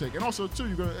testosterone you take. And also, too,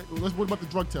 what about the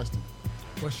drug testing?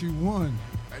 But she won.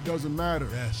 It doesn't matter.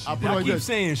 Yes, I put it like keep this.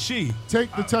 saying she.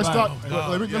 Take the testosterone.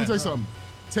 Let me tell you something.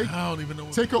 I don't even know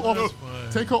what Take her off.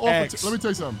 Take her off. X. Let me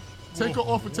tell you something. Take her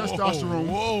off of testosterone.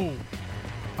 Whoa.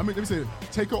 I mean, let me say it.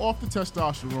 Take her off the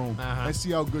testosterone and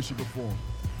see how good she performs.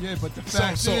 Yeah, but the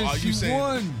fact is, she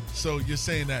won. So you're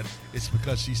saying that it's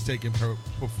because she's taking her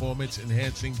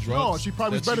performance-enhancing drugs? No, she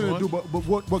probably was better than a dude, but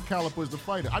what caliber is the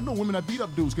fighter? I know women that beat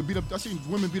up dudes. I've seen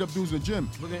women beat up dudes in the gym.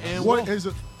 Look at Ann What Wolf. is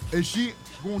it? Is she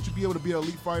going to be able to be an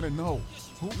elite fighter? No.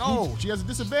 No, she has a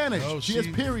disadvantage. No, she has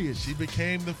periods. She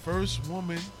became the first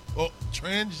woman,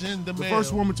 transgender male. The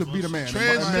first woman to beat a man.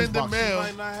 Transgender She male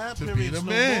might not have to beat periods a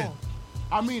no man. more.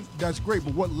 I mean, that's great,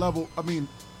 but what level? I mean,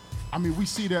 we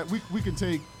see that we can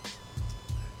take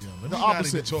the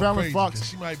opposite. Fallon Fox.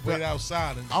 She might wait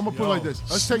outside. I'm gonna put it like this.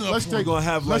 Let's take. We're gonna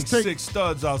have like 6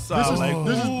 studs outside.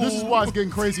 This is why it's getting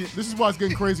crazy. This is why it's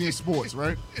getting crazy in sports,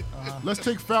 right? Let's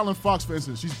take Fallon Fox for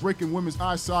instance. She's breaking women's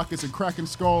eye sockets and cracking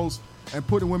skulls and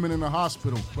putting women in the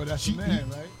hospital. But that's a man,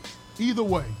 right? Either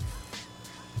way,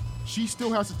 she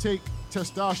still has to take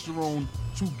testosterone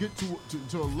to get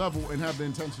to a level and have the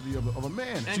intensity of a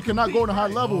man. She cannot go to high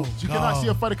level. She cannot see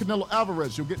a fighter Canelo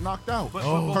Alvarez. She'll get knocked out.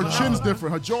 Her chin's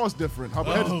different. Her jaw's different. Her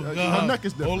head is, her neck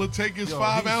is different. All it takes is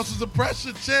 5 ounces of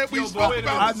pressure, champ. We spoke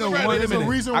about I this know already. there's a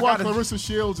reason why Clarissa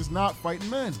Shields is not fighting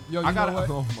men.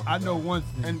 I know one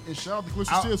thing. And shout out to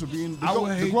Clarissa Shields for being the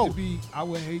GOAT. I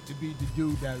would hate to be the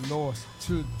dude that lost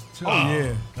to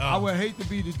yeah. I would hate to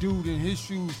be the dude in his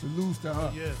shoes to lose to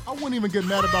her. Yeah. I wouldn't even get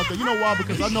mad about that. You know why?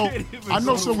 Because I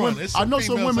know some women. I know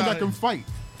some women that can fight.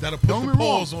 That'll put Don't the get me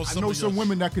wrong. paws on I some know of some yours.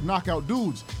 women that could knock out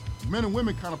dudes. Men and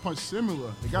women kind of punch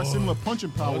similar. They got similar punching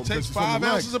power. It takes because it's on 5 the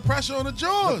leg. ounces of pressure on the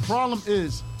jaws. The problem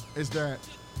is that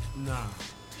Nah.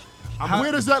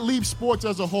 Where does that leave sports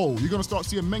as a whole? You're gonna start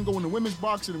seeing men going to women's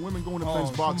boxing and women going to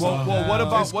men's boxing. Well, what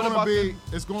about it's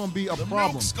gonna be a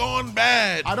problem. It's going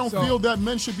bad. I don't feel that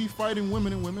men should be fighting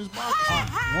women in women's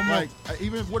boxing.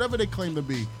 Even whatever they claim to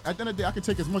be. At the end of the day, I can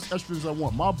take as much estrogen as I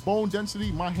want. My bone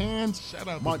density, my hands,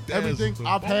 my everything.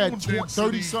 I've had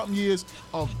 30-something years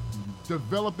of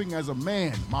developing as a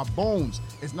man. My bones,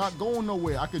 it's not going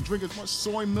nowhere. I can drink as much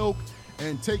soy milk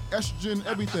and take estrogen,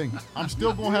 everything. I'm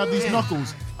still gonna have these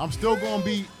knuckles. I'm still gonna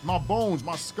be, my bones,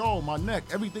 my skull, my neck,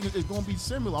 everything is gonna be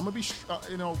similar. I'm gonna be,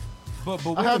 But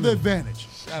I have the advantage.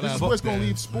 Shout This out is what's to gonna Daz,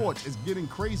 leave sports. It's getting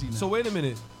crazy now. So wait a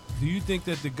minute. Do you think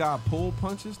that the guy pulled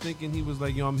punches, thinking he was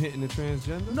like, yo, I'm hitting the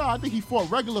transgender? No, I think he fought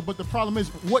regular, but the problem is,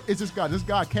 what is this guy? This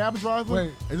guy a cab driver?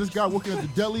 Wait. Is this guy working at the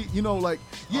deli?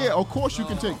 Of course you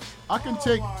can take. I can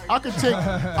take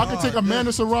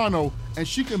Amanda Serrano, and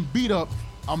she can beat up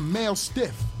a male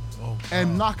stiff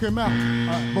and knock him out.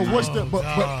 But what's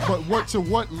to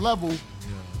what level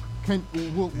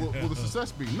will the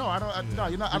success be? No, I don't. No,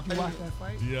 you're not. Did you watch that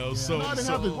fight? Yo, No, I didn't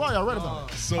have this. Why? I read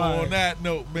about it. So on that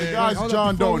note, man, the guy's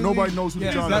John Doe. Nobody knows who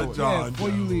John Doe is. Before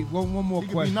you leave, one more He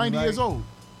could question. be 90 years old.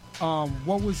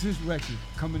 What was his record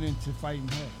coming into fighting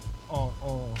her? Or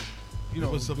it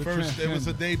was the first. It was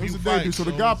a debut. It was a debut. fight, So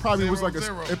the guy probably was like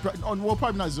 0-0.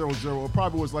 probably not 0-0. It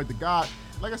probably was like the guy.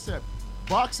 Like I said,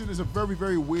 boxing is a very,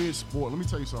 very weird sport. Let me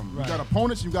tell you something. Right. You got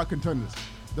opponents, you got contenders.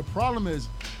 The problem is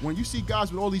when you see guys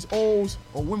with all these O's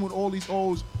or women with all these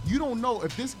O's, you don't know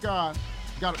if this guy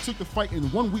took the fight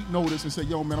in 1 week notice and said,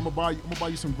 "Yo, man, I'm gonna buy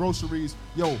you some groceries.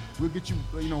 Yo, we'll get you,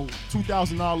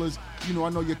 $2,000. I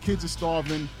know your kids are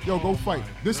starving. Yo, go fight."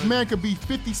 This man could be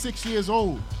 56 years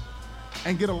old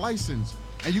and get a license,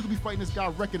 and you could be fighting this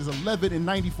guy's record is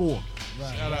 11-94.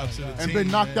 Right. Shout out to the team, and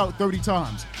been knocked man. out 30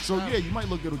 times. So yeah, you might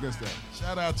look good against that.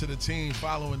 Shout out to the team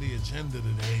following the agenda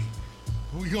today.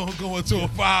 We gonna go into a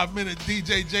 5-minute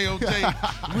DJ JOJ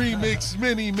remix,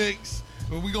 mini mix.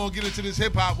 But we gonna get into this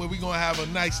hip hop where we gonna have a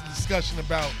nice discussion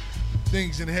about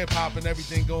things in hip hop and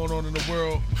everything going on in the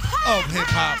world of hip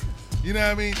hop. You know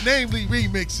what I mean? Namely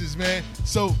remixes, man.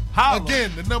 So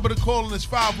again, the number to call in is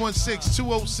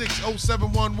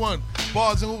 516-206-0711.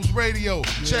 Bars and Hoops Radio.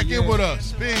 Check in with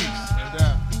us. Peace.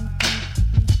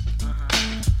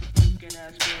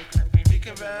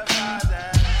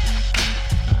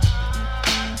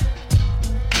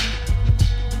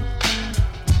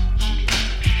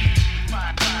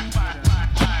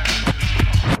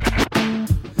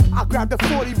 I grab the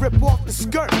 40, rip off the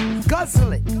skirt,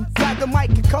 guzzle it, grab the mic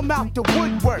and come out the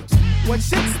woodworks. When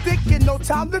shit's sticking, no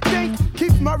time to think.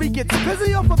 Keith Murray gets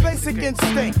busy off a basic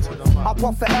instinct. I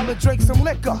puff a L and drink some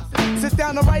liquor. Sit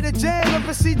down and write a jam and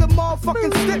receive the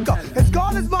motherfucking sticker. As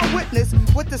God is my witness,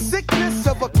 with the sickness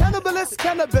of a cannibalist,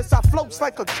 cannabis, I floats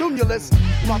like a cumulus.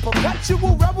 My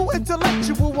perpetual rebel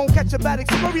intellectual won't catch a bad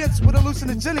experience with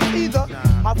hallucinogenic either.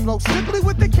 I flow strictly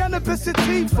with the cannabis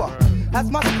sativa. As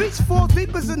my speech falls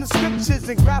deep as in the scriptures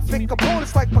and graphic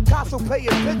components like Picasso paying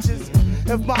pictures.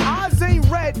 If my eyes ain't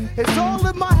red, it's all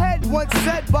in my head. Once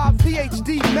said by a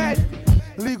PhD med.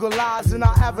 Legalize and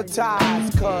I advertise,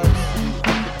 cause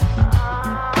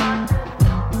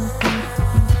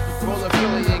roll a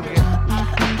Philly and get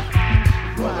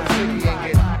roll a Ziggy and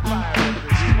get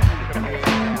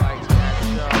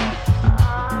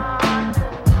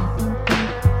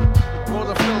roll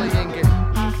a Philly and get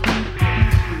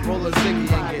roll a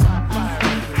Ziggy and get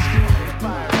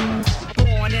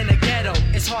Born in the ghetto,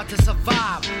 it's hard to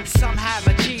survive. Some have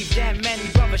achieved and many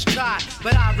brothers tried,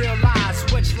 but I realize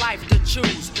which life to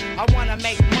choose. I wanna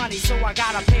make money, so I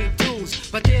gotta pay dues,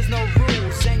 but there's no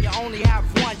rules and you only have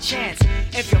one chance.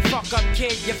 If you fuck up,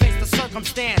 kid, you face the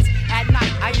circumstance. At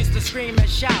night, I used to scream and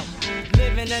shout,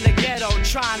 living in the ghetto,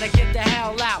 trying to get the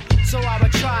hell out. So I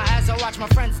would try as I watch my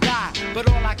friends die, but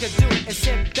all I could do is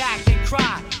sit back and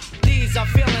cry. These are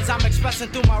feelings I'm expressing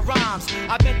through my rhymes.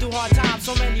 I've been through hard times,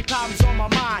 so many problems on my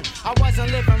mind. I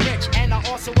wasn't living rich and I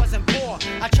also wasn't poor.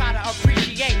 I try to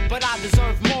appreciate, but I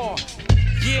deserve more.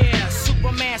 Yeah,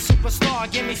 Superman, superstar,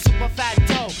 give me super fat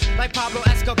dough, like Pablo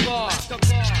Escobar.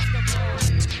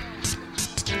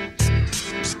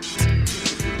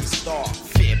 Star,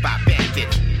 feared by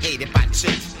bandits, hated by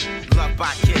chicks, loved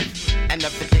by kids, and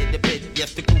never did a bit.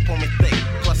 Yes, the group on me thick,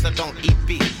 plus I don't eat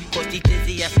beef. Cause these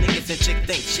dizzy ass niggas and chicks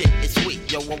think shit is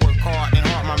sweet. Yo, I work hard and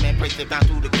hard, my man breaks it down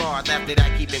through the cards. After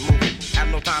that, keep it moving. Have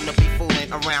no time to be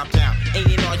fooling around town. And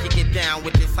you know you get down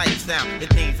with this hype sound. The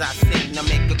things I sing, I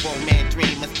make a grown man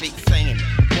dream and speak saying.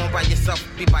 Go by yourself,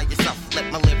 be by yourself.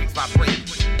 Let my lyrics vibrate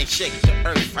and shake the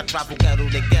earth. I travel ghetto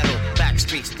to ghetto, back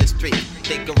streets to street.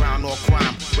 Think around all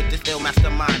crime with this ill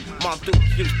mastermind. Mom Duke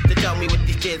used to tell me with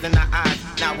these tears in her eyes.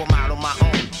 Now I'm out on my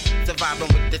own. Surviving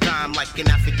with the time like an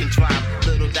African tribe.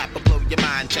 Little dapper blow your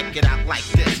mind, check it out like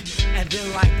this. And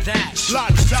then like that.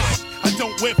 Lifestyle, I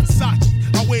don't wear Versace.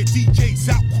 I wear DJs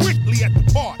out quickly at the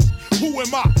party. Who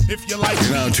am I if you like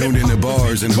You're now tuned into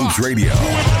Bars and Hoops Radio,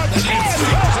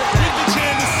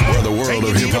 where the world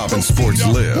of hip hop and sports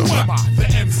live. Who am I? The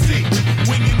MC.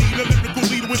 When you need a lyrical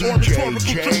leader with oratorical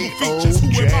triple features,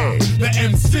 who am I? The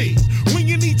MC. When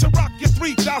you need to rock your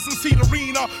 3,000-seat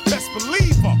arena, best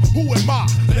believer, who am I?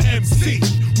 The MC.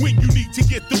 When you need to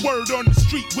get the word on the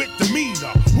street with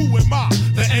demeanor, who am I?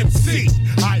 The MC.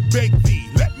 I beg thee,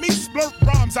 let me splurt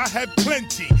rhymes, I have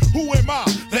plenty. Who am I?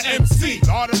 The MC.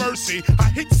 Lord of mercy, I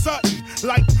hit Sutton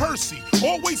like Percy.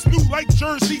 Always knew like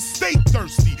Jersey, stay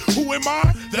thirsty. Who am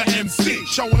I? The MC.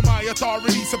 Showing my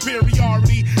authority,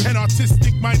 superiority, and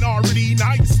artistic minority.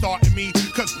 Now you're starting me,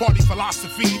 cause party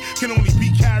philosophy can only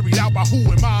be carried out by who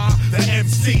am I? The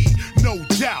MC. No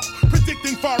doubt.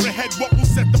 Predicting far ahead what will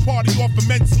set the party off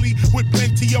immensely with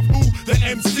plenty of who? The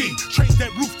MC. Trained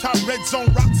at rooftop, red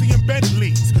zone, Roxy and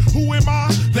Bentleys. Who am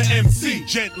I? The MC.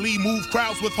 Gently move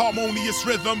crowds with harmonious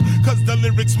rhythm, cause the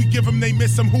lyrics we give them, they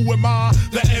miss them. Who am I?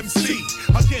 The MC.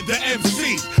 Again, the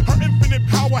MC. Her infinite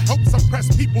power helps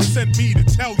impress people, sent me to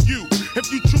tell you.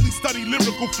 If you truly study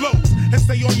lyrical flows and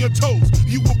stay on your toes,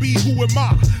 you will be who am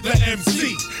I? The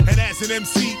MC. And as an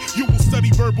MC, you will study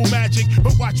verbal magic,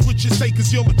 but watch what you say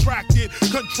cause you'll attract it.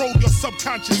 Control your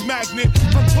subconscious magnet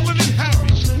from pulling in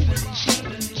habits.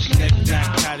 Jack,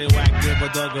 Cadillak, give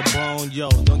a dog a bone. Yo,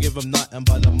 don't give him nothing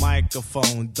but a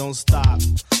microphone. Don't stop,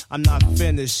 I'm not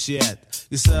finished yet.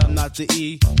 You said I'm not the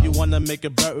E, you wanna make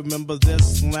it bet. Remember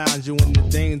this, lounge, you in the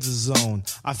danger zone.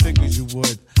 I figured you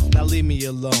would, now leave me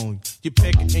alone. You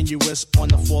pick and you wish on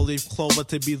the 4-leaf clover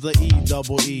to be the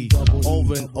E-double-E.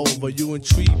 Over and over, you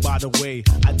intrigued by the way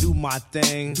I do my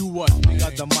thing. Do what? We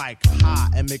got the mic high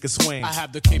and make it swing. I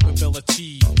have the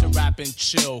capability to rap and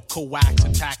chill, coax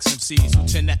and tax MCs who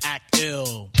tend to act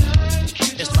ill.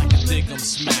 It's like a dig 'em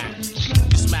smack.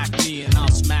 You smack me and I'll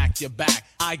smack your back.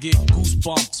 I get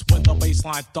goosebumps when the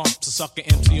baseline thumps. A sucker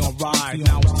MC on ride.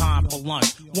 Now it's time for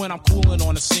lunch. When I'm cooling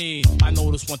on the scene, I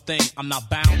notice one thing: I'm not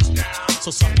bouncing.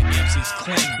 So sucker MCs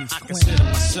cling. I consider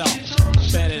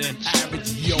myself better than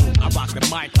average. Yo, I rock the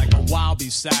mic like a wild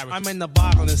beast savage. I'm in the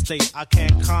bottling state, I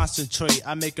can't concentrate.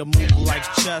 I make a move like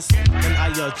chess, and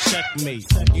I yell checkmate.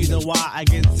 You know why I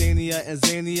get zanier and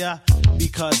zanier?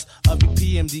 Because of the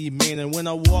PMD man, and when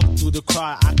I walk through the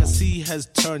crowd, I can see heads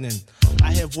turning.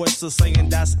 I hear voices saying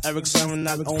that's Eric Sermon,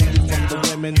 not only from the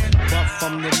women, but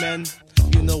from the men.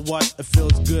 You know what? It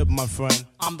feels good, my friend.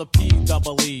 I'm the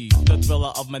P-double-E, the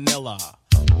thriller of Manila.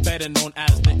 Better known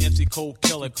as the MC Cold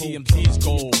Killer. PMD's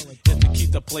goal is to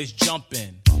keep the place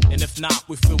jumping. And if not,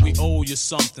 we feel we owe you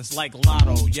something. It's like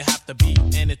Lotto, you have to be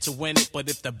in it to win it. But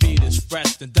if the beat is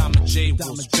fresh, then Diamond J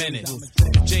will spin it.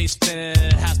 If J's spinning it,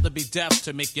 it has to be deaf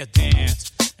to make you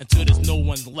dance until there's no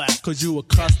one left. Cause you a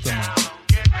customer.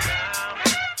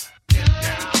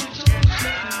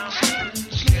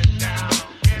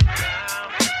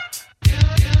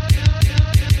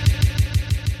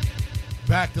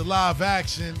 Back to live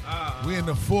action. We're in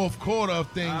the fourth quarter of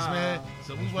things, man.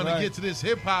 So we want to get to this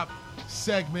hip-hop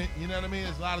segment. You know what I mean?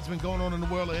 There's a lot that's been going on in the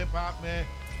world of hip-hop, man.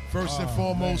 First and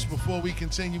foremost, before we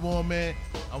continue on, man,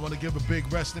 I want to give a big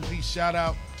rest in peace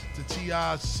shout-out to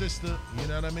T.I.'s sister. You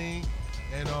know what I mean?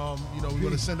 And, you know, we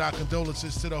want to send our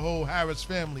condolences to the whole Harris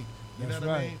family. You know what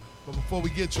I mean? But before we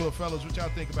get to it, fellas, what y'all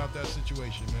think about that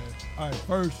situation, man? All right,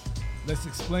 first, let's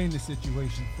explain the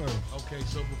situation first. Okay,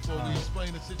 so before we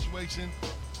explain the situation,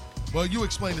 well, you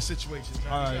explain the situation.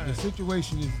 All right, the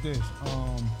situation is this.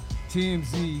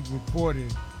 TMZ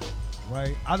reported,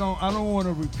 right? I don't want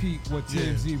to repeat what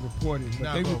TMZ reported,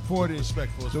 but they reported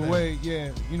the way,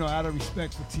 you know, out of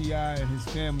respect for T.I. and his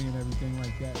family and everything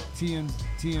like that.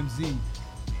 TMZ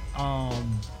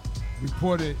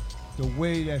reported the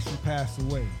way that she passed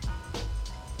away,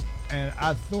 and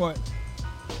I thought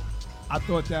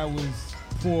that was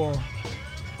poor.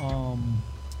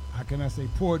 How can I say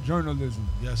poor journalism?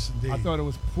 Yes, indeed. I thought it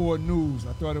was poor news.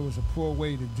 I thought it was a poor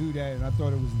way to do that, and I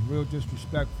thought it was real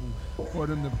disrespectful for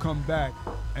them to come back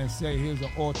and say, "Here's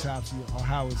an autopsy of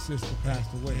how his sister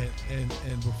passed away."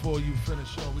 And before you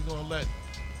finish, we're gonna let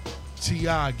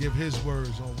T.I. give his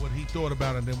words on what he thought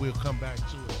about it, and then we'll come back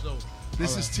to it. So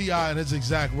this is T.I. and his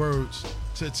exact words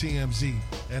to TMZ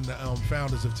and the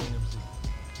founders of TMZ.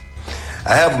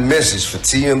 I have a message for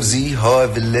TMZ,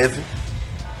 Harvey Levin,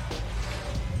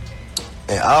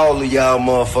 and all of y'all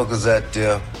motherfuckers out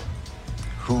there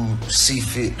who see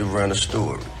fit to run a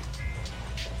story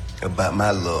about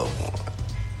my loved one.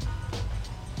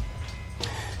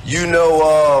 You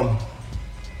know,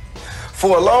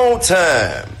 for a long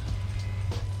time,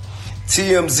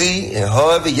 TMZ and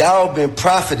Harvey, y'all been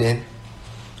profiting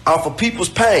off of people's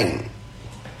pain.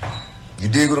 You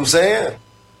dig what I'm saying?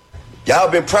 Y'all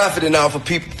been profiting off of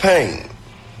people's pain.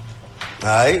 All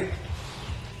right?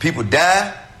 People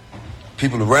die,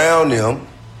 people around them,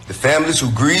 the families who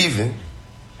grieving.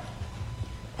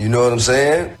 You know what I'm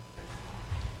saying?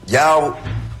 Y'all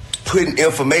putting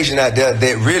information out there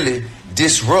that really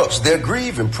disrupts their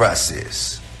grieving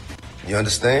process. You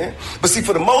understand? But see,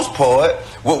 for the most part,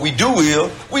 what we do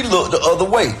is we look the other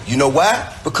way. You know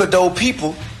why? Because those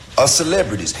people are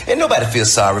celebrities. And nobody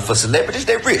feels sorry for celebrities.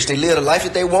 They're rich. They live the life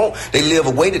that they want. They live a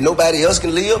way that nobody else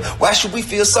can live. Why should we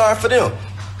feel sorry for them?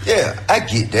 Yeah, I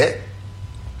get that.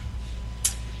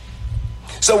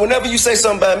 So whenever you say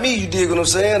something about me, you dig what I'm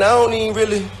saying? I don't even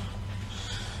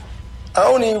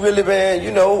really, man,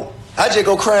 you know, I just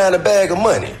go cry in a bag of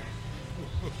money.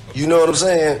 You know what I'm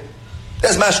saying?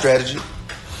 That's my strategy.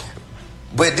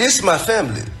 But this is my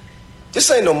family. This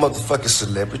ain't no motherfucking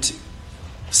celebrity.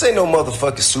 This ain't no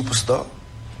motherfucking superstar.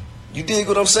 You dig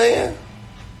what I'm saying?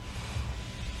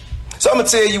 So I'm gonna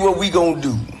tell you what we gonna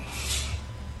do.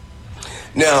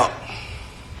 Now,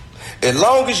 as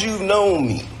long as you've known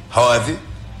me, Harvey,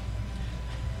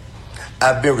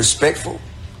 I've been respectful.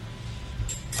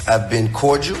 I've been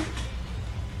cordial.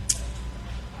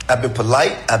 I've been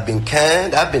polite. I've been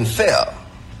kind. I've been fair.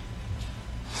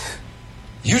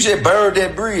 You just burned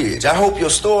that bridge. I hope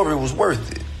your story was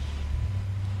worth it.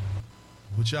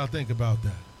 What y'all think about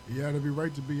that? Yeah, it'd be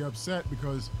right to be upset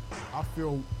because I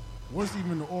feel what's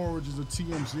even the origins of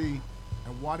TMZ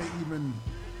and why they even,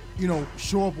 you know,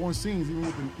 show up on scenes, even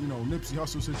with the, you know, Nipsey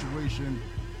Hussle situation.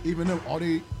 Even them, are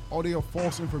they a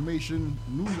false information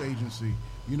news agency?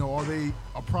 You know, are they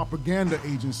a propaganda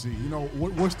agency? You know,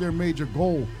 what's their major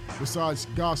goal besides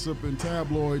gossip and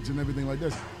tabloids and everything like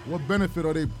this? What benefit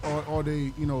are they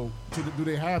you know, do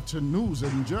they have to news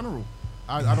in general?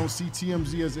 I don't see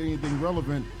TMZ as anything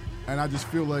relevant, and I just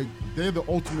feel like they're the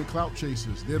ultimate clout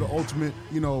chasers. They're the ultimate,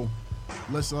 you know,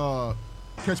 let's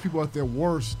catch people at their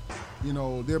worst. You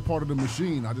know, they're part of the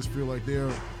machine. I just feel like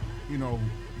they're, you know,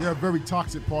 they're a very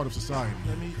toxic part of society.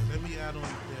 Let me add on to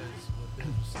this, what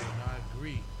Dave was saying. I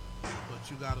agree, but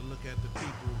you got to look at the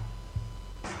people.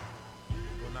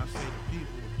 When I say the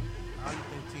people, how you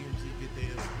think TMZ get their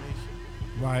information?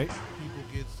 Right.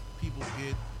 People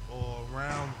get or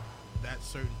around that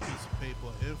certain piece of paper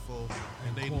or info,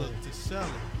 and they look to sell it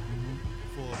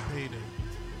for a payday.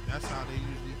 That's how they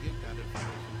usually get that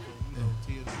information. So, you know,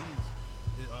 TMZ's,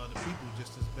 the people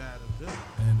just as bad as them.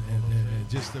 And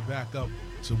just to back up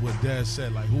to what Dad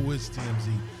said, like, who is TMZ?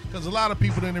 Because a lot of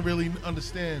people didn't really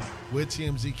understand where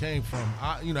TMZ came from.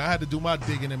 I had to do my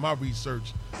digging and my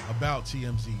research about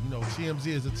TMZ. You know, TMZ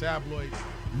is a tabloid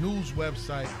news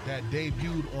website that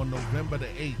debuted on November the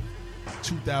 8th,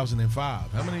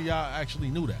 2005. How many of y'all actually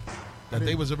knew that? That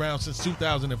they was around since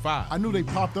 2005. I knew they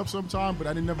popped up sometime, but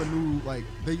I never knew, like,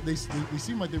 they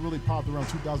seemed like they really popped around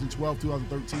 2012,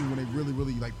 2013 when they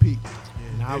really like peaked.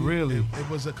 Yeah, Not really. It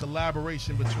was a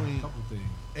collaboration between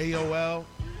AOL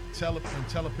and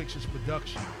Telepictures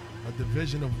Production, a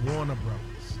division of Warner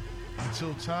Brothers.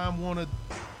 Until Time Warner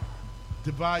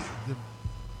divided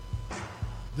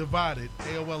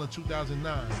AOL in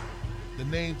 2009, the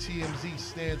name TMZ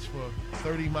stands for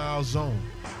 30 Mile Zone,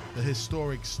 the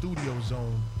historic studio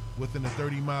zone within a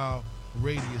 30-mile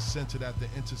radius centered at the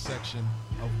intersection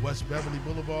of West Beverly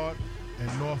Boulevard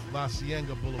and North La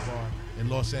Cienega Boulevard in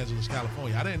Los Angeles,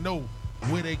 California. I didn't know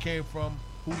where they came from,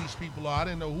 who these people are. I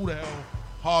didn't know who the hell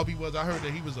Harvey was. I heard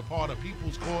that he was a part of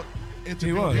People's Court.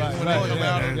 He was, right, you know what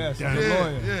I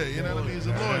mean? He's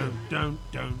a lawyer.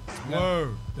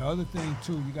 Word. The other thing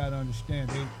too, you got to understand,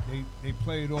 they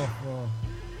played off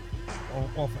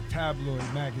of tabloid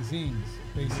magazines,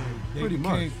 basically.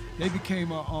 They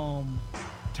became a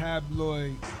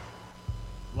tabloid,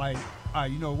 like,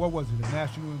 you know, what was it, the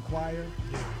National Enquirer,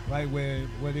 right? Where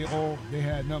they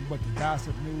had nothing but the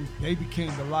gossip news. They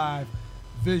became the live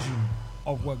vision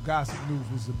of what gossip news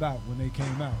was about when they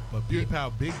came out. But peep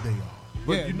how big they are.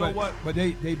 But you know what? But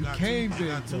they became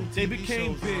big. They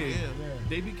became big.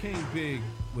 They became big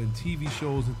when TV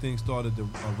shows and things started to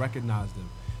recognize them.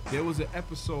 There was an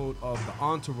episode of The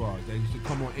Entourage that used to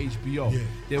come on HBO. Yeah.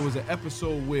 There was an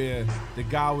episode where the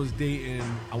guy was dating,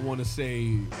 I want to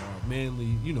say,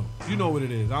 Manly. You know what it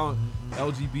is.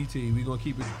 LGBT. We're gonna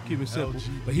keep it simple.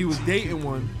 LGBT. But he was dating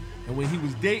one, and when he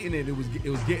was dating it was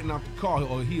getting out the car,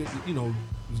 or he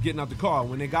was getting out the car.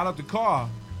 When they got out the car,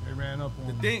 they ran up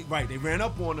on him. They ran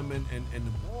up on him, and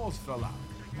the balls fell out.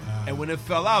 Wow. And when it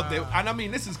fell out, I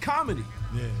mean, this is comedy.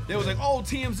 Yeah. They was like, oh,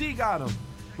 TMZ got him.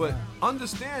 But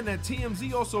understand that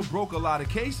TMZ also broke a lot of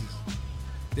cases.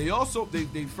 They also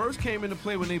they first came into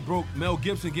play when they broke Mel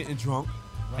Gibson getting drunk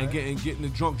and getting the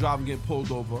drunk driving, getting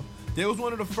pulled over. They was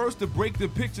one of the first to break the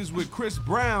pictures with Chris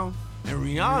Brown and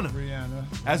Rihanna.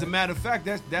 As a matter of fact,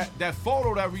 that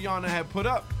photo that Rihanna had put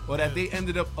up, or that they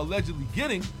ended up allegedly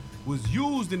getting, was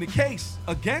used in the case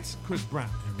against Chris Brown.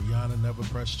 And Rihanna never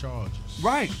pressed charges.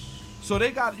 Right. So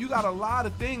you got a lot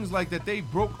of things like that they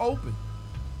broke open.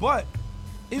 But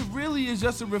it really is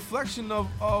just a reflection of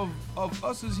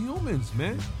us as humans,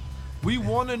 man. We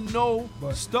want to know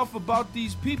stuff about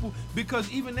these people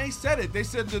because even they said it. They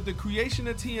said that the creation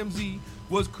of TMZ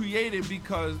was created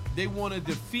because they wanted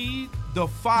to feed the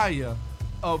fire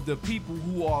of the people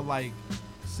who are like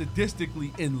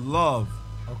sadistically in love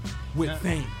with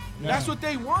fame. That's what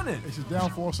they wanted. It's a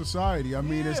downfall society. I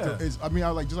mean, just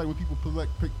like when people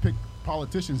pick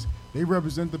politicians, they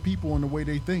represent the people in the way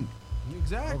they think.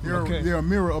 Exactly. They're a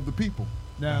mirror of the people.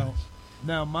 Now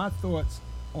my thoughts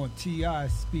on T.I.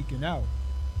 speaking out,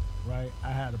 right? I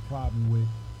had a problem with.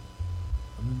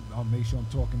 I'll make sure I'm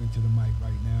talking into the mic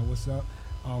right now. What's up?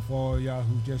 For all y'all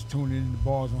who just tuning in to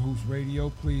Bars on Hoops Radio,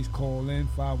 please call in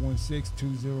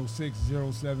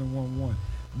 516-206-0711.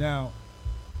 Now,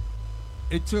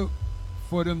 it took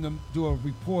for them to do a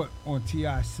report on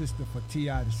T.I.'s sister for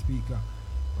T.I. to speak up,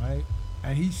 right?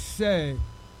 And he said,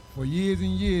 for years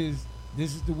and years,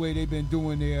 this is the way they've been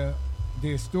doing their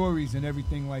stories and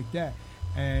everything like that.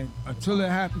 And until it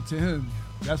happened to him,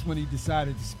 that's when he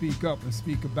decided to speak up and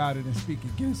speak about it and speak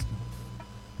against them,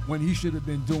 when he should have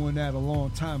been doing that a long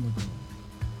time ago.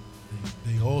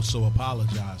 They also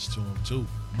apologized to him too.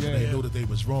 Yeah. They knew that they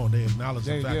was wrong. They acknowledged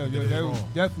the fact that they were wrong.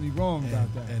 Definitely wrong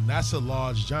about that. And that's a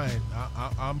large giant.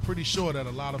 I'm pretty sure that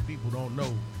a lot of people don't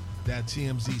know that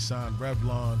TMZ signed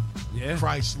Revlon,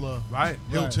 Chrysler,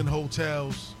 Hilton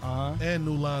Hotels, and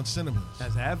New Line Cinemas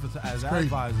as advertisers.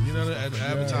 You know, as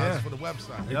advertisers for the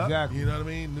website. Exactly. You know what I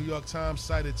mean? New York Times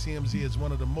cited TMZ as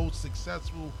one of the most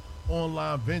successful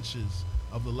online ventures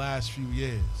of the last few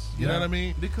years. You know what I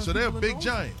mean? Because so they're a big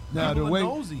giant. Now the way,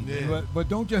 but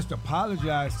don't just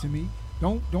apologize to me.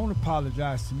 Don't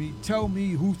apologize to me. Tell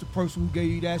me who's the person who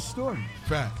gave you that story.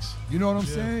 Facts. You know what I'm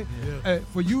saying? Yeah.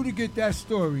 For you to get that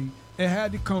story, it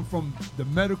had to come from the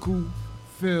medical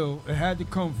field. It had to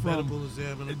come from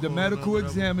the medical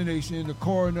examination, the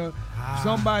coroner.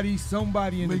 Somebody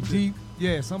in the deep,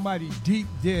 somebody deep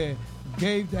there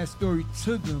gave that story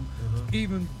to them,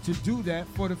 even to do that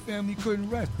for the family couldn't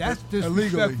rest. That's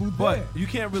disrespectful. But you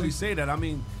can't really say that. I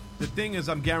mean, the thing is,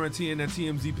 I'm guaranteeing that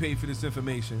TMZ paid for this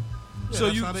information. So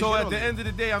at the end of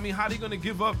the day, I mean, how are they going to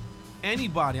give up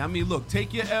anybody? I mean, look,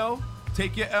 take your L.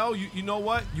 You know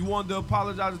what? You wanted to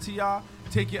apologize to T.I.,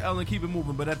 take your L and keep it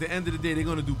moving. But at the end of the day, they're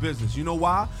going to do business. You know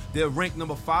why? They're ranked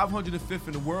number 505th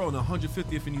in the world and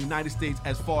 150th in the United States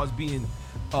as far as being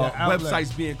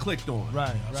websites being clicked on.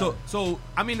 Right. So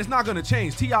I mean, it's not going to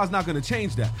change. T.I.'s not going to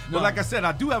change that. No. But like I said,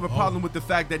 I do have a problem with the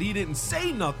fact that he didn't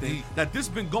say nothing, that this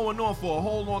been going on for a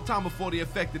whole long time before they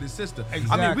affected his sister.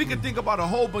 Exactly. I mean, we can think about a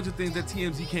whole bunch of things that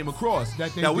TMZ came across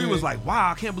that we was like,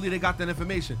 wow, I can't believe they got that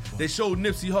information. They showed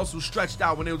Nipsey Hussle stretched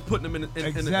out when they was putting him in the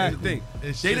thing. They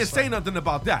didn't say nothing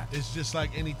about that. It's just like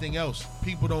anything else.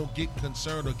 People don't get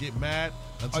concerned or get mad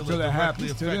until it directly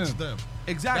happens affects to them.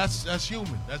 Exactly. That's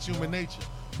human. That's human nature.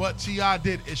 But T.I.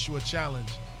 did issue a challenge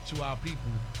to our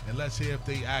people, and let's hear if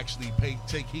they actually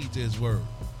take heed to his word.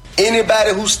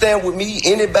 Anybody who stand with me,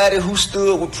 anybody who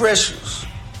stood with Precious,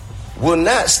 will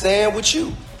not stand with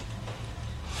you.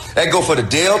 That go for the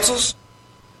Deltas.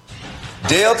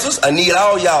 I need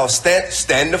all y'all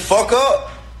stand the fuck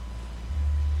up.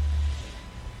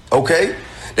 Okay?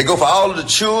 They go for all of the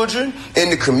children in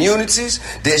the communities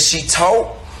that she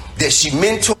taught, that she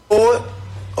mentored.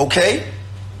 Okay?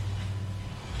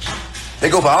 They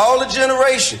go for all the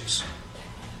generations.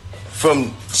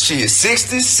 From 60s,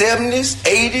 70s,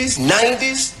 80s,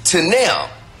 90s to now.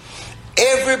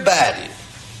 Everybody,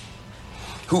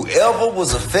 whoever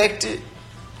was affected,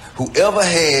 whoever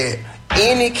had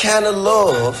any kind of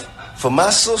love for my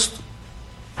sister,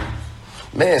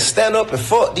 man, stand up and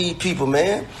fuck these people,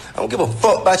 man. I don't give a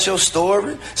fuck about your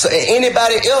story. So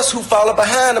anybody else who follow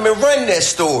behind them and run that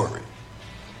story.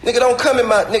 Nigga,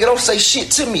 don't say shit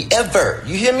to me ever.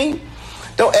 You hear me?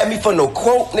 Don't ask me for no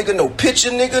quote, nigga, no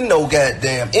picture, nigga, no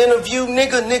goddamn interview,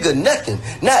 nigga, nothing.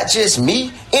 Not just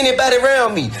me, anybody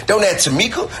around me. Don't ask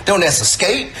Tamika, don't ask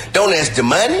Escape, don't ask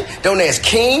Damani, don't ask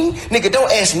King, nigga,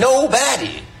 don't ask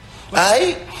nobody.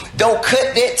 Alright? Don't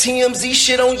cut that TMZ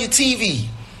shit on your TV.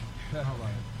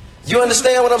 You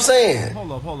understand what I'm saying?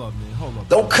 Hold up, man. Hold up.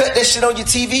 Don't cut that shit on your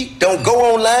TV. Don't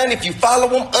go online. If you follow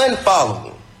them, unfollow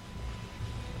them.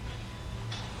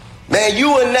 Man, you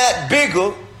are not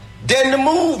bigger than the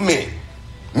movement.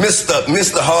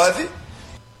 Mr. Harvey.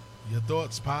 Your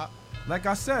thoughts, Pop? Like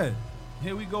I said,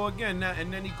 here we go again. Now,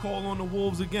 and then he called on the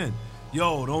Wolves again.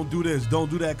 Yo, don't do this, don't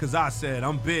do that, because I said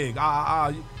I'm big.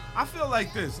 I feel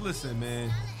like this. Listen,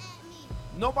 man.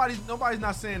 Nobody's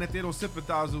not saying that they don't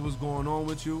sympathize with what's going on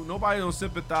with you. Nobody don't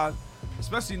sympathize,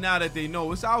 especially now that they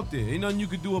know it's out there. Ain't nothing you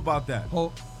can do about that.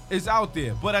 It's out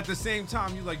there. But at the same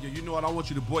time, you're like, yo, you know what? I want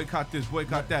you to boycott this,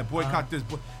 boycott that, boycott this.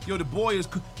 Yo, the boy is,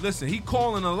 listen, he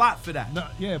calling a lot for that. No,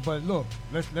 yeah, but look,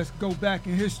 let's go back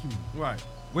in history. Right.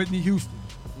 Whitney Houston.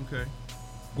 Okay.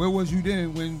 Where was you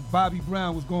then when Bobby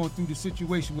Brown was going through the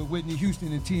situation with Whitney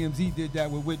Houston and TMZ did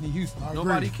that with Whitney Houston?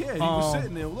 Nobody cared. He was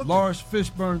sitting there looking. Lawrence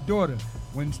Fishburne's daughter,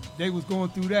 when they was going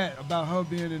through that about her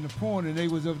being in the porn and they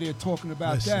was over there talking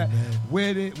about that, man.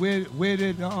 where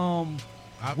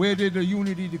did the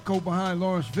unity to go behind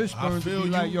Lawrence Fishburne to be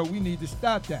like, yo, we need to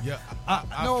stop that? Yeah,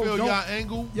 I feel your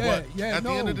angle, but at the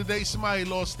end of the day, somebody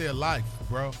lost their life,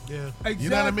 bro. Yeah. Exactly. You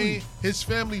know what I mean? His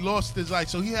family lost his life,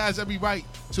 so he has every right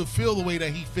to feel the way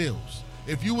that he feels.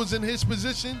 If you was in his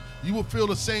position, you would feel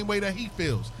the same way that he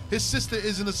feels. His sister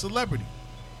isn't a celebrity.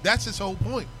 That's his whole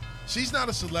point. She's not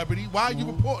a celebrity. Why are you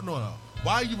reporting on her?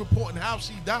 Why are you reporting how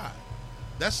she died?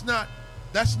 That's not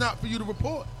for you to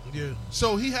report. Yeah.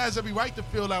 So he has every right to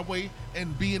feel that way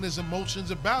and be in his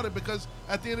emotions about it, because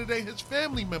at the end of the day, his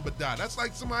family member died. That's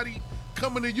like somebody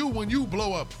coming to you when you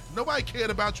blow up. Nobody cared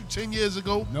about you 10 years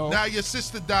ago. No. Now your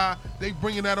sister died. They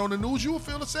bringing that on the news. You will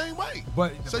feel the same way.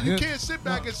 So you can't sit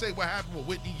back and say what happened with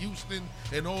Whitney Houston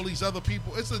and all these other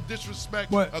people. It's a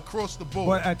disrespect across the board.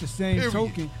 But at the same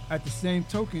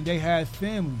token, they had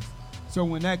families. So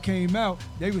when that came out,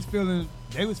 they was feeling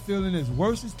as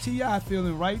worse as T.I.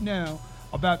 feeling right now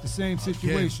about the same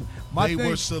situation. They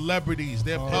were celebrities.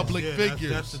 They're public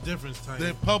figures. That's the difference, Tiny.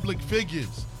 They're public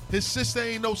figures. His sister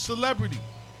ain't no celebrity.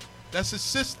 That's his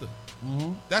sister.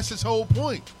 Mm-hmm. That's his whole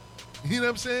point. You know what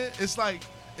I'm saying? It's like,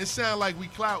 it sounds like we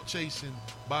clout chasing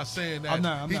by saying that.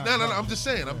 I'm just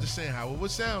saying. I'm just saying how it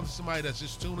would sound to somebody that's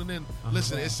just tuning in.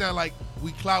 Listen, it sounds like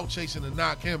we clout chasing to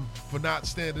knock him for not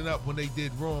standing up when they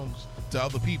did wrongs to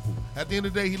other people. At the end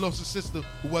of the day, he lost a sister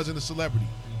who wasn't a celebrity.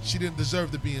 She didn't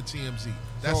deserve to be in TMZ.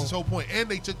 That's his whole point. And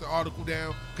they took the article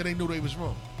down because they knew they was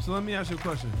wrong. So let me ask you a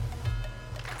question.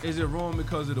 Is it wrong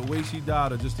because of the way she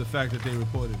died or just the fact that they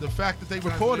reported it? The fact that they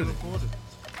reported it.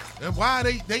 And why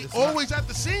they always at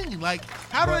the scene? Like,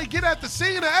 how do they get at the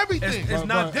scene of everything? It's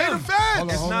not them. It's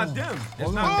not them.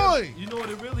 It's not them. You know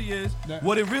what it really is?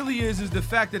 What it really is the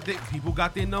fact that people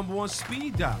got their number on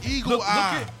speed dial. Eagle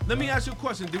eye. Let me ask you a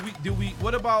question. Did we?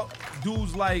 What about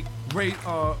dudes like Ray?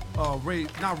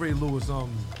 Not Ray Lewis. Oh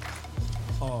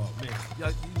man, you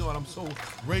know what? I'm so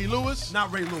Ray Lewis.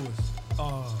 Not Ray Lewis.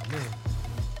 Man.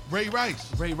 Ray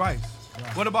Rice. Ray Rice.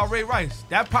 Right. What about Ray Rice?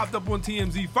 That popped up on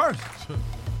TMZ first.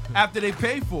 After they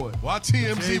paid for it. Why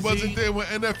TMZ wasn't there when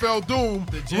NFL Doom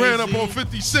ran up on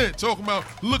 50 Cent talking about,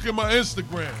 look at my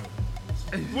Instagram.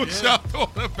 What y'all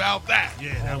thought about that?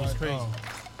 Yeah, that was crazy.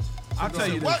 I'll tell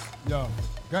you this. Yo,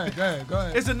 go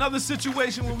ahead. It's another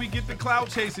situation where we get the clout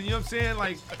chasing, you know what I'm saying?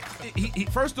 Like, he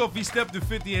first off, he stepped to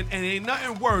 50 and ain't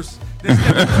nothing worse than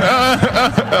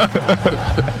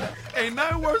ain't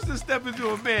nothing worse than stepping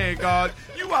to a man, God.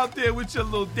 You out there with your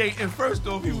little date, and first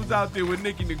off, he was out there with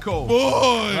Nicki Nicole.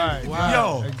 Boy! Right,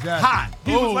 Yo, exactly. hot.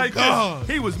 He was like God. this.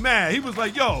 He was mad. He was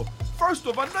like, yo, first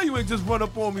off, I know you ain't just run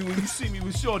up on me when you see me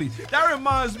with Shorty. That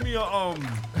reminds me of,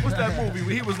 what's that movie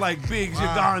where he was like, Biggs,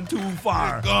 you're gone too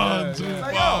far. You're gone too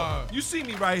like, far. Yo, you see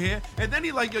me right here. And then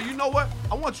he like, yo, you know what?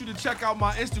 I want you to check out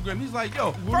my Instagram. He's like,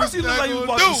 yo, first he looked like he was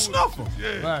about to snuff him.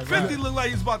 Yeah. Right, 50 looked like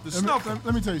he was about to snuff him.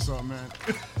 Let me tell you something, man.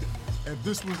 If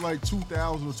this was like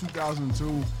 2000 or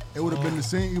 2002, it would have been the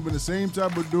same. It would been the same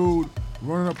type of dude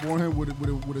running up on him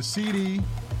with a CD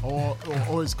or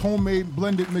his homemade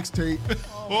blended mixtape.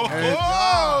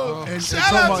 And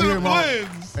shout out to the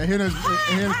blends.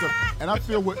 And I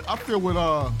feel what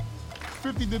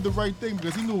 50 did the right thing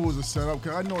because he knew it was a setup.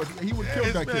 Because I know he would kill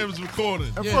that kid. His man was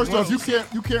recording. And first off, you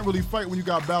can't really fight when you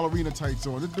got ballerina tights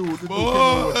on. This dude came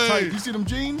in with tight. You see them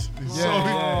jeans?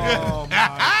 Oh my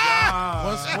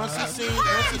God! Once he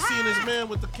seen his man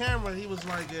with the camera, he was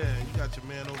like, "Yeah, you got your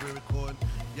man over here recording.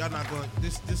 Y'all not going.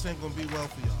 This ain't gonna be well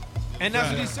for y'all." And that's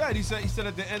what he said. He said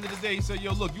at the end of the day, he said,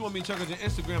 yo, look, you want me to check out your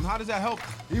Instagram. How does that help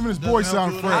you? Even his voice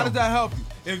sound frail. How does that help you?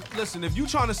 If you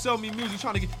trying to sell me music,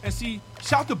 trying to get, and see,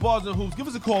 shout to Bars and Hoops. Give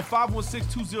us a call,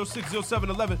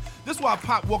 516-206-0711. This is why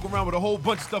Pop walk around with a whole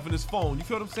bunch of stuff in his phone. You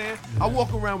feel what I'm saying? Yeah. I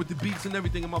walk around with the beats and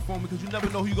everything in my phone because you never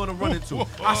know who you're going to run into.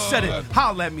 I said it.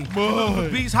 Holla at me. The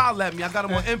beats, holla at me. I got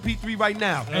them on MP3 right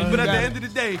now. But at the end of the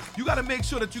day, you got to make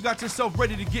sure that you got yourself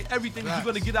ready to get everything that you're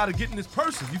going to get out of getting this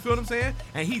person. You feel what I'm saying?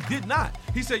 And he did not?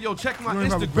 He said, yo, check my You don't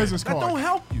even have a Instagram. business That card. don't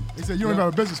help you. He said you don't even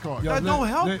have a business card. That don't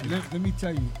help you. Let me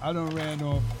tell you, I done ran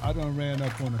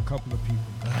up on a couple of people.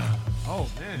 Oh,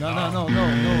 man. No.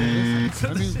 Listen,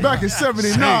 let me- Back in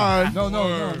 '79.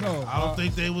 No. I don't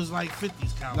think they was like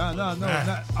 50s count. No.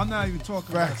 I'm not even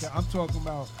talking about that. I'm talking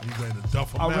about. You ready to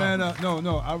duff 'em I out? ran up.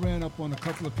 No. I ran up on a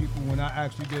couple of people when I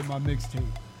actually did my mixtape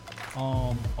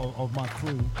of my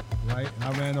crew, right? And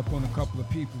I ran up on a couple of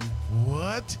people.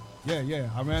 What? Yeah.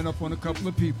 I ran up on a couple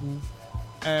of people,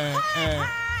 and I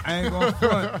ain't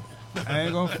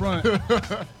gonna front.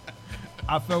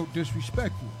 I felt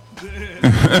disrespected.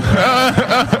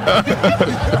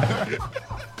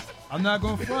 I'm not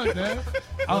gonna front, man.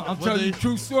 I'm telling you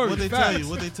true stories. What they facts. tell you?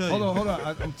 What they tell you? Hold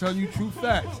on. I'm telling you true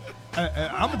facts.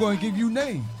 I'm gonna give you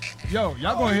names. Yo,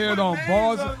 y'all gonna hear it on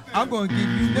bars. I'm gonna give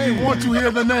you names. We want to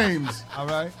hear the names. All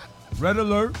right. Red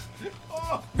Alert.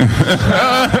 Shout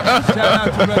out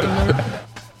to Red Alert.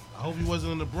 I hope you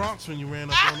wasn't in the Bronx when you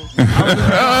ran up on them.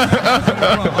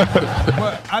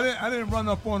 But I didn't run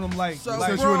up on them like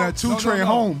Since you were in that two-train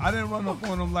home. I didn't run up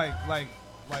on them like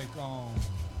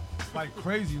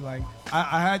crazy. Like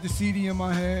I had the CD in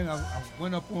my hand. I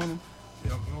went up on them.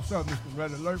 Yo, what's up, Mr.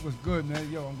 Red Alert? Was good,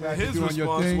 man. Yo, I'm glad you're doing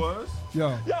your thing.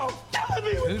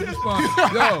 His response,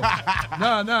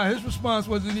 his response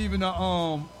wasn't even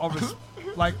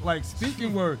like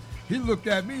speaking word. He looked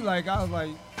at me like I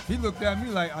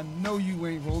know you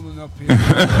ain't rolling up here.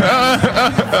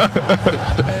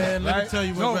 Man, let me tell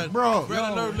you what,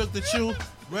 Red Alert looked at you.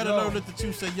 Red Alert looked at you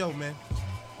and said, yo, man,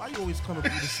 why you always coming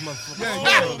through this motherfucker?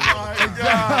 Oh my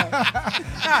God.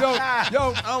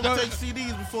 Yo, I don't take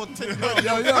CDs before taking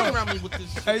around me with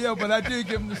this shit. Hey, yo, but I did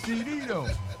give him the CD though,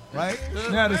 right?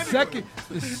 Now the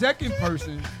second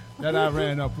person that I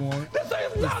ran up on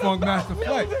was Funk Master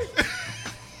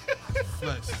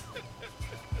Flex.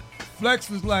 Flex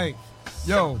was like,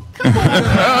 yo.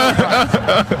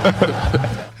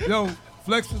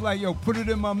 Flex was like, yo, put it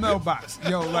in my mailbox.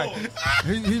 Yo, like,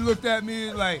 he looked at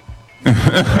me like, I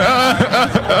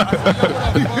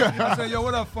said, yo,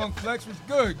 what up, Funk? Flex was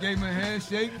good. Gave him a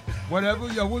handshake, whatever.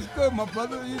 Yo, what's good, my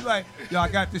brother? He's like, yo, I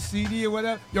got the CD or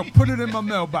whatever. Yo, put it in my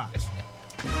mailbox.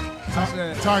 I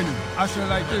said, Tiny. I said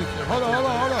like this. Hold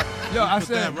on. Yo, I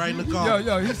said, that right in the car.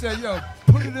 Yo, he said, yo,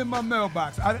 put it in my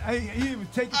mailbox. He didn't even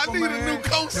take it from my hand. I need a new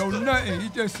coaster. Yo, nothing. He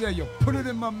just said, yo, put it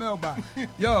in my mailbox.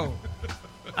 Yo,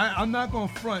 I'm not gonna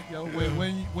front, yo.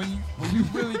 When you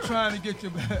really trying to get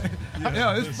your bag,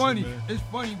 it's funny. It's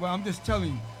funny, but I'm just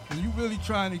telling you, when you really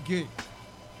trying to get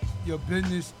your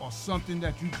business or something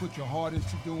that you put your heart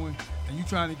into doing, and you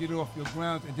trying to get it off your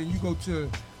grounds, and then you go to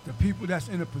the people that's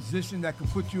in a position that can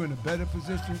put you in a better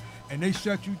position, and they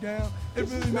shut you down, it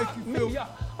really makes you feel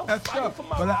effed up.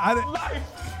 But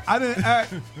I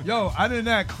didn't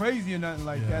act crazy or nothing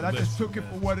like that. I just took it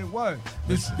for what it was.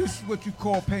 This is what you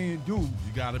call paying dues.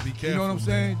 You gotta be careful. You know what I'm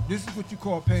saying? This is what you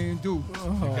call paying dues.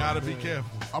 You gotta be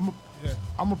careful. I'm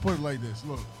gonna put it like this.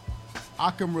 Look, I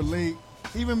can relate.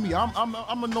 Even me, I'm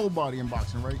a nobody in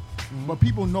boxing, right? Mm-hmm. But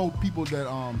people know people that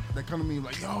come to me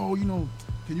like, yo,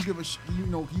 can you give a,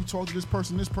 can you talk to this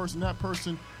person, that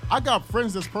person? I got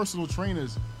friends that's personal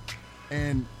trainers,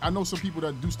 and I know some people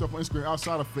that do stuff on Instagram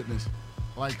outside of fitness.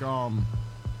 Like, I'm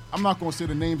not gonna say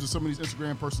the names of some of these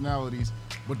Instagram personalities,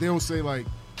 but they'll say like,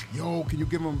 yo, can you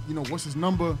give him, what's his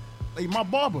number? Like my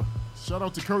barber. Shout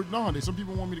out to Kurt Nahon. Some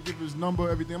people want me to give his number,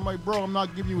 everything. I'm like, bro, I'm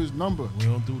not giving you his number. We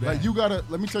don't do that. Like, you gotta,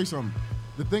 let me tell you something.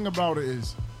 The thing about it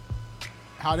is,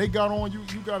 how they got on you,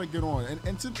 you gotta get on. And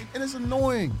it's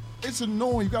annoying. It's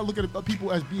annoying. You gotta look at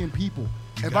people as being people.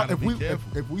 When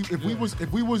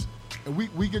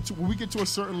we get to a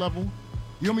certain level,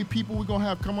 you know how many people we gonna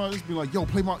have come out and be like, yo,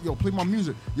 play my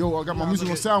music. Yo, I got my music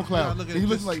on SoundCloud. And you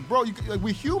listen like, bro,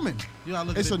 we're human.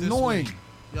 It's annoying.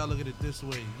 Y'all look at it this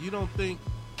way. You don't think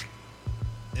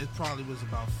it probably was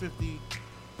about 50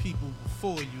 people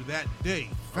before you that day.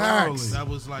 Facts. That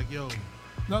was like, yo.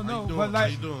 No, but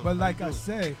like I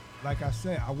said,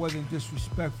 I wasn't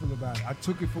disrespectful about it. I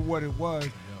took it for what it was,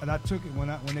 and I took it when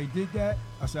they did that.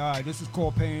 I said, all right, this is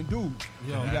called paying dues.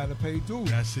 You gotta pay dues.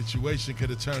 That situation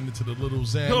could have turned into the Little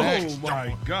Xan. Oh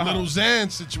my God, Little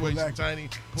Xan situation, Tiny.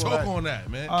 Talk on that,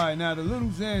 man. All right, now the Little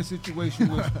Xan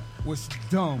situation was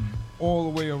dumb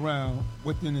all the way around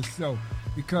within itself,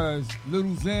 because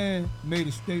Little Xan made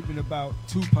a statement about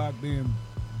Tupac being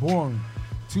boring.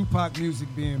 Tupac music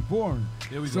being boring.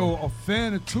 So a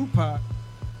fan of Tupac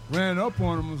ran up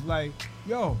on him and was like,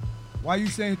 yo, why you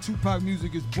saying Tupac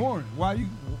music is boring? Why you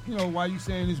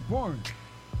saying it's boring?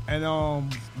 And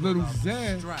Little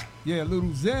Xan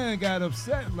got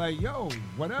upset, like, yo,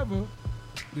 whatever.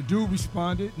 The dude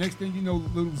responded. Next thing you know,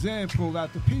 Lil Xan pulled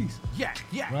out the piece. Yeah,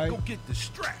 Right? go get the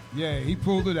strap. Yeah, he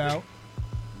pulled it out.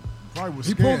 Probably was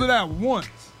He scared. pulled it out once.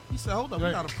 He said, hold up,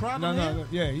 we got a problem No. here?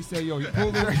 Yeah, he said, yo, he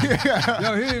pulled it.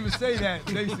 Yo, he didn't even say that,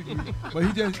 basically. But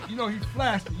he just, he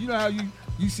flashed it. You know how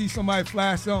you see somebody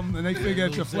flash something and they figure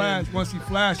if the flash, once he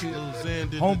flashed it,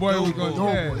 homeboy was going to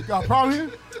Boy, you got a problem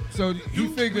here? So he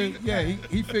figured,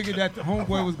 he figured that the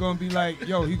homeboy was going to be like,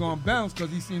 yo, he going to bounce because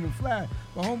he seen him flash.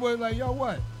 But homeboy was like, yo,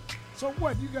 what? So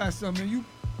what? You got something. You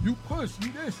push,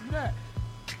 you this, you that.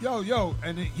 Yo,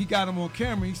 and then he got him on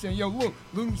camera. He said, yo, look,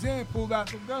 Lil Xan pulled out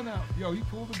the gun out. Yo, he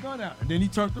pulled the gun out. And then he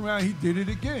turned around, he did it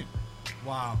again.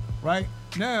 Wow. Right?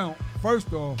 Now,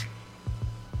 first off,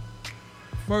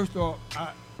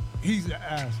 he's an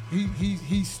ass.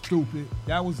 He's stupid.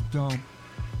 That was dumb.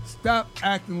 Stop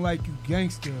acting like you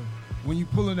gangster when you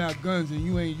pulling out guns and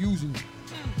you ain't using it.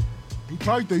 He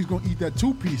probably thought he's gonna eat that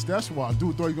 2-piece. That's why.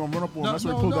 Dude thought he gonna run up on him. That's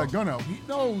why he pulled that gun out.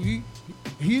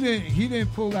 He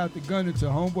didn't pull out the gun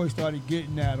until homeboy started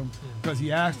getting at him because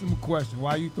he asked him a question.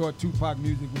 Why you thought Tupac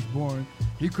music was boring?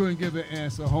 He couldn't give an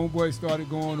answer. Homeboy started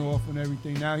going off and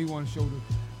everything. Now he want to show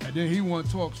and then he want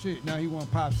to talk shit. Now he want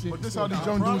to pop shit. But this how these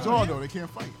young dudes are though. They can't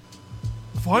fight.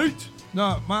 Fight?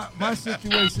 No, my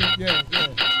situation.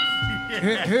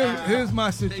 Here's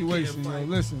my situation, yo.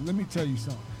 Listen, let me tell you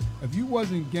something. If you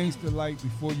wasn't gangster-like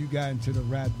before you got into the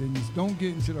rap business, don't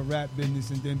get into the rap business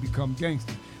and then become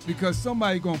gangster. Because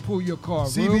somebody gonna pull your car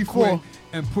real quick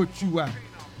and put you out.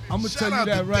 I'm gonna tell you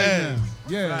that right now.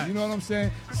 Yeah, you know what I'm saying?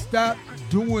 Stop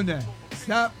doing that.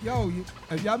 Stop,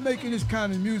 if y'all making this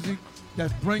kind of music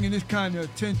that's bringing this kind of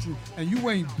attention and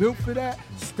you ain't built for that,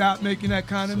 stop making that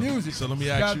kind of music. So let me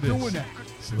stop ask you this. doing that.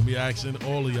 So let me ask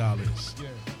all of y'all this. Yeah.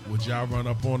 Would y'all run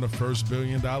up on the first $1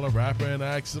 billion rapper and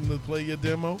ask him to play your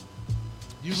demo?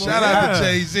 Shout out to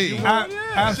Jay-Z. Shout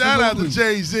out to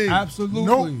Jay-Z. Absolutely.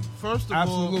 Nope. First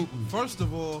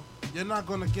of all, you're not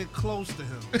gonna get close to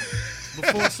him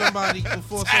before somebody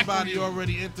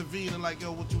already intervened and like,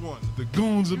 yo, what you want? The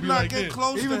goons will be like get this.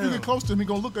 close Even to if you him. get close to him, he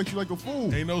gonna look at you like a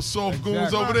fool. Ain't no soft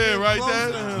goons over there, right,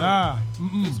 Dad? Nah.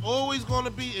 It's always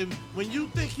gonna be when you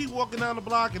think he walking down the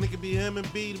block and it could be him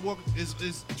and B walking.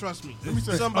 Trust me. Let me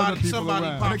say, Somebody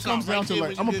when pops it comes out down right to there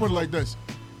like, when I'm you gonna put it get like this,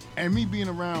 and me being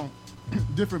around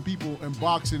different people and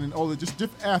boxing and all the just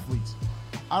different athletes,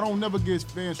 I don't never get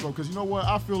fans from because you know what?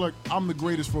 I feel like I'm the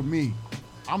greatest for me.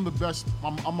 I'm the best.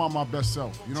 I'm on my best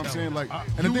self. You know what I'm saying? Like,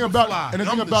 and the thing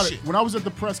about it, when I was at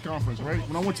the press conference, right?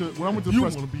 When I went to the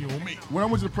press, want to be on me. When I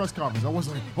went to the press conference, I was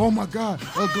like, oh my God,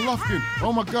 Golovkin,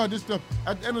 oh my God, this stuff.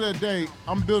 At the end of the day,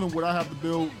 I'm building what I have to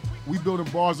build. We building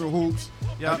bars and hoops.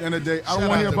 At the end of the day, I don't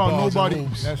want to hear about nobody.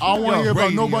 I don't want to hear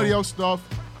about nobody else stuff.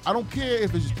 I don't care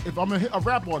if I'm a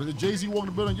rap artist. If Jay-Z walk in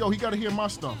the building, he got to hear my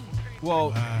stuff.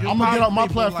 Well, I'm gonna get out my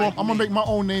platform. I'm gonna make my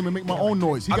own name and make my own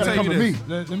noise. He gotta come to me.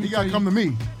 He gotta come to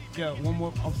me. Yeah, one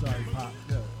more. I'm sorry,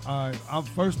 Pop. I'm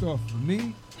first off, for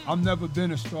me, I've never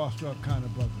been a starstruck kind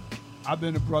of brother. I've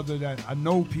been a brother that I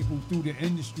know people through the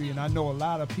industry, and I know a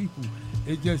lot of people.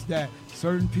 It's just that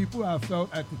certain people I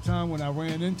felt at the time when I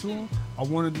ran into them, I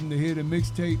wanted them to hear the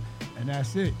mixtape, and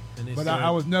that's it. But I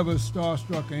was never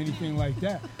starstruck or anything like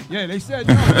that. Yeah, they said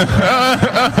no.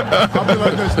 I'll be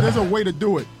like this. There's a way to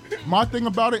do it. My thing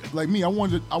about it, like me, I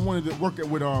wanted to work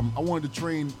with I wanted to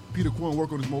train Peter Quill and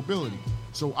work on his mobility.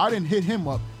 So I didn't hit him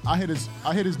up. I hit his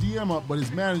DM up, but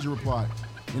his manager replied.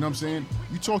 You know what I'm saying?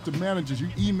 You talk to managers, you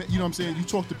email, you know what I'm saying? You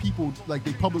talk to people like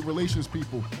they public relations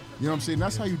people. You know what I'm saying?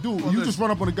 That's how you do it. You just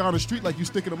run up on a guy on the street like you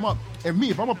sticking him up. And me,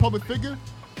 if I'm a public figure,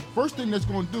 first thing that's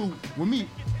gonna do with me,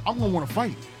 I'm gonna wanna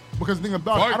fight. Because the thing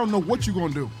about it, I don't know what you're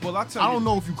gonna do. Well, I don't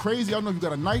know if you're crazy, I don't know if you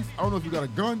got a knife, I don't know if you got a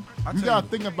gun. You gotta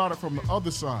think about it from the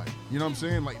other side. You know what I'm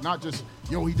saying? Like not just,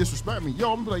 yo, he disrespect me.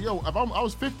 Yo, I'm gonna be like, yo, if I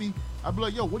was 50, I'd be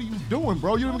like, yo, what are you doing,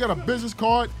 bro? You don't even got a business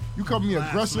card, you come me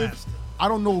aggressive. I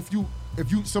don't know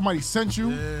if somebody sent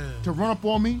you to run up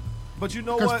on me. But you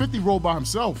know what? Because 50 rolled by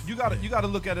himself. You gotta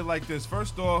look at it like this.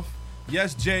 First off,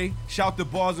 yes, Jay, shout the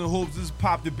bars and hoops. This is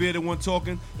Pop the Beard and one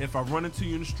talking. If I run into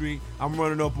you in the street, I'm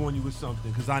running up on you with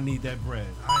something because I need that bread.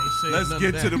 Let's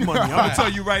get to the money. I'm gonna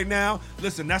tell you right now.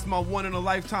 Listen, that's my one in a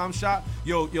lifetime shot.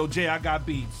 Yo, Jay, I got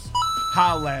beats.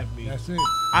 Holla at me. That's it.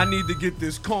 I need to get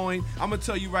this coin. I'm gonna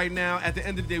tell you right now, at the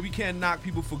end of the day, we can't knock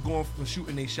people for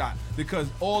shooting their shot because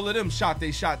all of them shot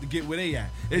their shot to get where they at.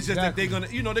 It's just that they're gonna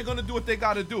do what they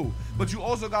gotta do. But you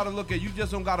also gotta look at, you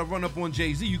just don't gotta run up on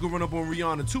Jay-Z. You can run up on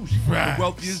Rihanna too. She's one of the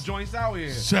wealthiest joints out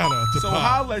here. Shout out to So Pop.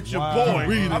 holla at your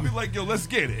boy. I'll be like, yo, let's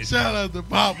get it. Shout out to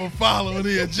Pop for following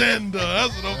the agenda.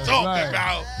 That's what I'm talking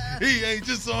about. He ain't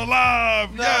just on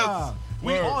live. Nah, Yes.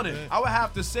 we Word, on it. man. I would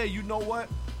have to say, you know what?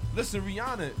 Listen,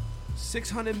 Rihanna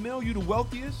 $600 million, you the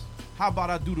wealthiest? How about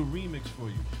I do the remix for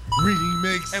you?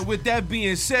 Remix. And with that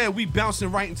being said, we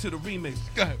bouncing right into the remix.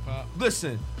 Go ahead, Pop.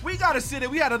 Listen, we gotta sit there.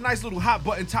 We had a nice little hot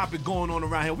button topic going on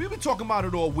around here. We've been talking about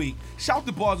it all week. Shout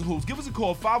to Bars and Hoops. Give us a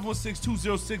call,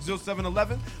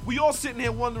 516-206-0711. We all sitting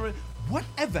here wondering,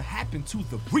 whatever happened to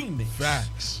the remix?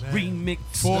 Facts. Remix.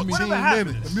 14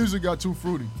 minutes. The music got too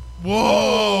fruity.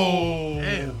 Whoa.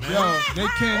 Yo, they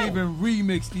can't even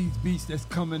remix these beats that's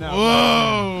coming out.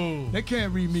 Whoa. They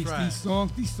can't remix these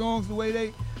songs. These songs, the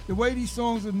way these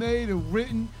songs are made and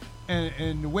written,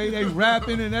 and the way they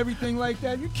rapping and everything like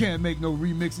that, you can't make no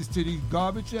remixes to these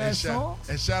garbage ass songs.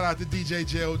 And shout out to DJ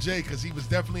JOJ because he was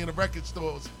definitely in the record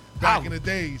stores back in the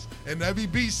days, and every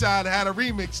B-side had a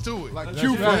remix to it. Like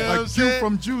Q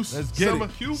from Juice. Let's get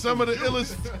some of the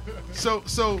illest. So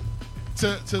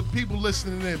to people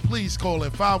listening in, please call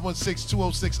in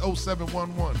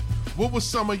 516-206-0711. What was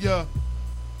some of your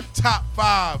top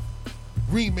 5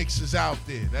 remixes out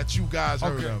there that you guys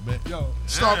heard of, man? Yo,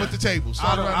 start with the table.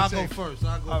 I'll go first.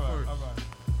 All right.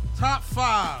 Top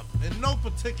 5 in no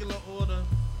particular order.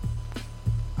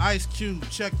 Ice Cube,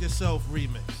 Check Yourself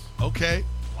remix. Okay.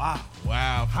 Wow.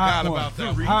 Forgot about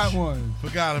that. Hot one.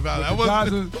 Forgot about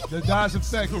that. The Daz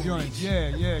Effect joints.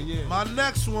 Yeah. My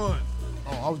next one.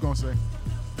 Oh, I was gonna say.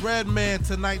 Redman,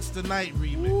 Tonight's the Night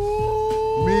remix.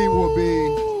 Me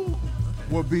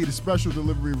would be the Special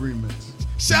Delivery remix.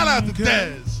 Shout out to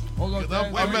Dez. Hold on,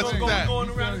 I'm messing with that. Going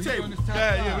around the table.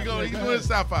 Yeah, we're going to do his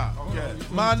top 5. Okay.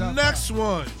 My next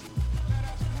one.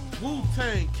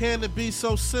 Wu-Tang, Can It Be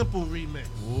So Simple remix.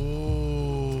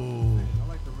 Ooh.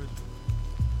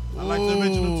 I like the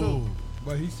original too.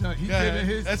 But he giving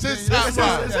his. That's his top 5.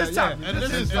 That's his top. And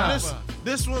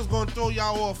this one's gonna throw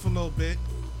y'all off a little bit.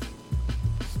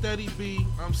 Steady B,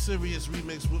 I'm Serious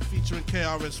remix with featuring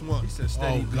KRS-One. He said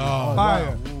Steady B. God.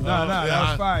 Fire. No, that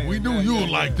was fire. We knew you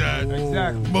would like that.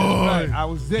 Exactly. Boy. Right. I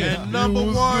was there. And number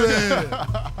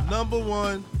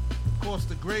one, of course,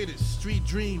 the greatest, Street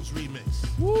Dreams remix.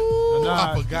 Woo!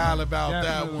 I forgot about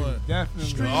that one.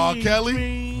 Definitely. R.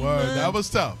 Kelly? Word. That was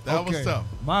tough. That was tough.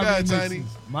 My Go ahead, remixes. Tiny.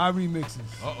 My remixes.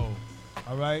 Uh-oh.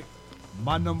 All right.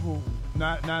 My number,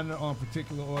 not in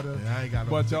particular order. Yeah, I ain't got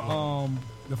no but particular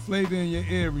the Flavor in Your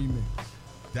Ear remix.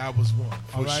 That was one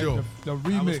for sure. The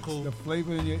remix, cool. the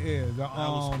Flavor in Your Ear.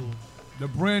 Cool. The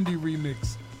Brandy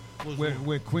remix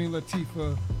with Queen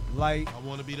Latifah, Light. I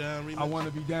Want to Be Down remix. I Want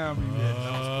to Be Down remix.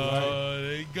 That was cool.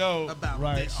 There you go. About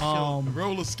Right. this show. The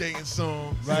roller skating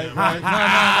song. Right. No.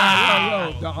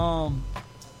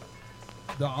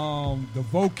 The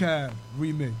Vocab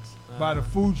remix by the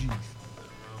Fugees.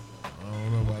 I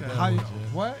don't know about that one, Jay.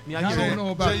 What? Yeah, Y'all don't know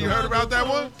about Jay, you heard about that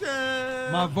one?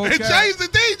 My Vocab. Hey, Jay's the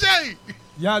DJ.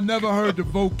 Y'all never heard the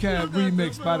Vocab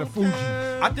remix by the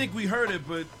Fugees. I think we heard it,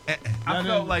 but I Y'all felt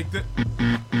didn't- like the.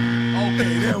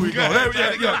 Okay, there we go. There we go.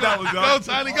 That was Go,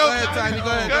 Tiny. Go. Go ahead, Tiny. Go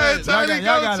ahead. Go ahead, Tiny.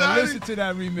 Y'all Go, gotta Tiny. listen to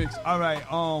that remix. All right.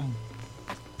 Oh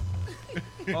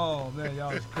man,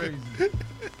 y'all is crazy.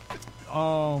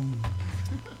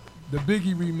 The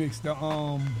Biggie remix.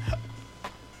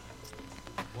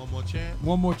 One More Chance.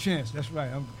 One More Chance. That's right.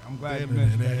 I'm glad you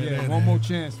mentioned that. Yeah, One More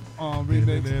Chance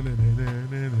remix.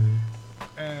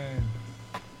 And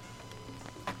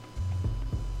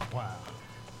wow,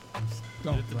 I'm Get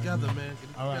stumped it together, right now. man. Get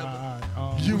it All together.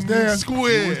 right. You was there.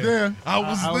 square. You was there. I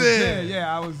was I was there. there.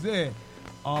 Yeah, I was there.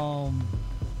 No,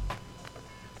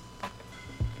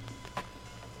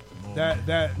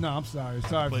 I'm sorry.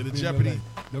 Sorry. Play for the being Jeopardy. late.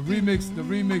 The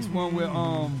remix one with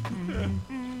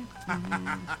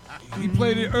he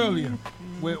played it earlier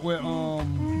with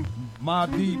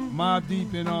Mobb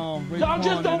Deep and Y'all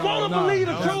just don't want to believe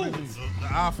the truth. The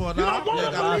Eye for an Eye. You don't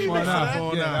wanna believe it.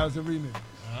 Yeah, that was a remix.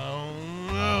 I don't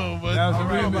know, but That was a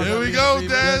remix. here we go,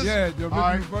 Dez. Yeah, the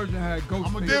original version had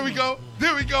Ghostface. There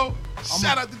we go.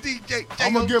 Shout out to DJ.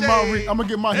 I'm gonna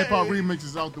get my hip hop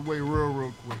remixes out the way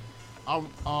real quick.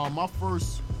 My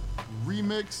first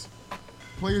remix,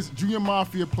 Junior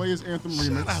Mafia Players Anthem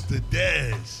remix. Shout out to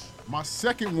Dez. My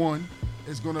second one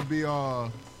is gonna be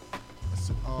I'm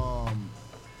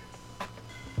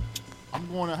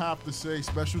gonna have to say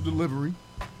Special Delivery.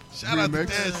 Shout out to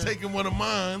Dez taking one of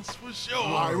mine for sure.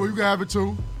 All right, well, you can have it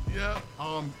too. Yeah.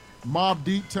 Mobb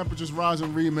Deep Temperatures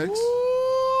Rising remix.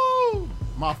 Woo!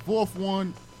 My fourth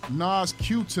one, Nas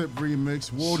Q-Tip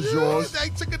remix. World is Yours. They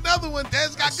took another one.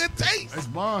 Dez got good taste. It's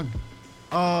mine.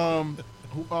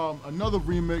 Another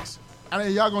remix. I know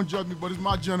y'all gonna judge me, but it's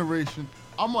my generation.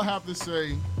 I'm gonna have to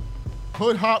say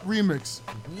Hood Hop remix.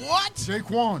 What?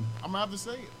 Jaquan. I'm gonna have to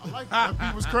say it. I like that. That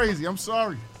beat was crazy. I'm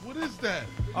sorry. What is that?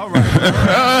 All right.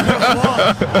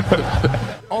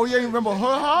 Oh, yeah, you remember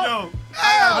Hood Hop?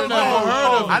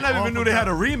 I never even knew they had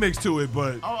a remix to it,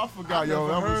 but I forgot, yo.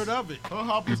 Never That was, heard of it. her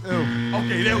hop was ill.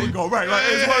 okay, there we go. Right,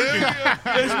 it's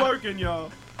working. It's working,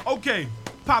 y'all. Okay,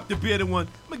 Pop the Bearded one.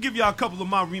 I'm gonna give y'all a couple of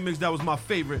my remix that was my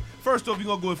favorite. First off, you're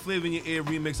gonna go with Flavor in Your Ear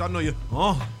remix. I know you.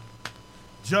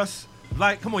 Just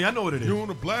like, come on, y'all know what it is. You on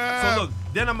the blast. So look,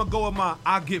 then I'm gonna go with my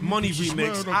I Get Money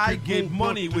remix. I Get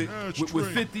Money with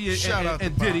 50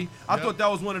 and Diddy. I thought that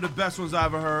was one of the best ones I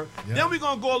ever heard. Yep. Then we're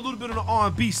gonna go a little bit on the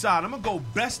R&B side. I'm gonna go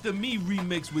Best of Me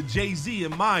remix with Jay-Z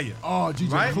and Maya. Oh,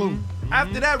 DJ Right? Clue.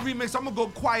 After that remix, I'm gonna go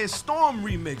Quiet Storm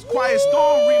remix. Quiet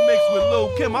Storm remix with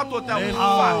Lil Kim. I thought that was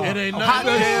fire. It ain't Hot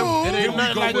nothing. damn. It Here ain't we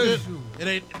nothing go like with this. it. It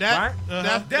ain't that.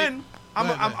 Right? Then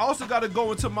I'm also got to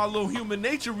go into my little Human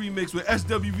Nature remix with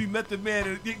SWV Method Man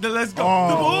and the Let's Go.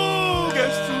 The Room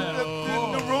gets to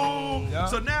the room. Yeah.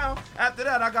 So now, after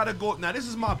that, I got to go. Now, this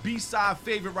is my B-side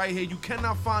favorite right here. You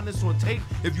cannot find this on tape.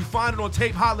 If you find it on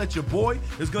tape, holla at your boy.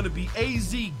 It's going to be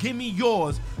AZ, Gimme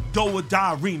Yours, Do or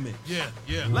Die remix. Yeah.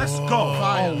 Let's go.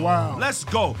 Fire. Oh, wow. Let's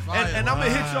go. And I'm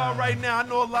going to hit y'all right now. I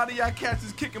know a lot of y'all cats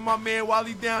is kicking my man while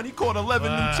he down. He caught 11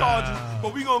 new charges.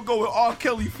 But we going to go with R.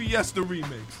 Kelly Fiesta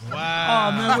remix.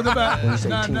 Oh, man, what about what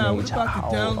about the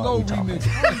Down Low remix?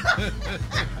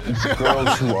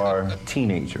 Girls who are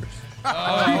teenagers.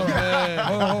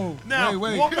 Now,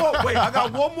 wait. one more. Wait, I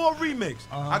got one more remix.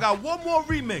 I got one more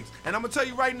remix. And I'm going to tell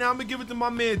you right now, I'm going to give it to my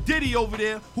man Diddy over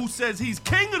there, who says he's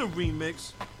king of the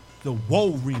remix, the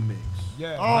Whoa remix.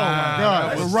 Yeah. Oh, my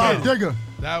God. With Rob Digger.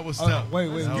 That was tough. Wait a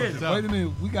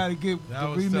minute. We got to get the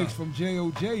remix tough. from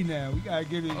J.O.J. now. We got to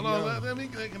get it. Hold on, let me.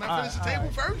 Can I finish the table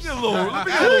first?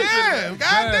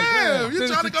 Goddamn.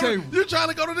 You trying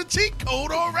to go to the cheat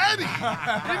code already?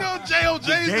 You know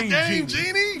J.O.J.'s the game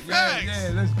genie. Facts.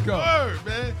 Yeah, let's go. Word,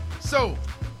 man. So,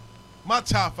 my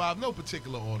top 5, no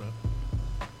particular order.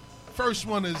 First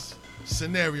one is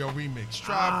Scenario remix.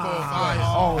 Tribe Called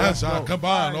Fire. That's how I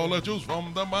combine all the juice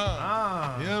from the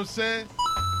mind. You know what I'm saying?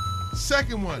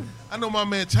 Second one, I know my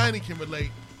man Tiny can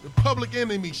relate. The Public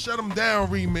Enemy Shut 'Em Down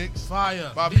remix.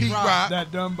 Fire. By Pete Rock.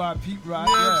 That done by Pete Rock.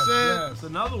 You know what I'm saying? That's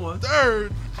another one.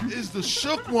 Third is the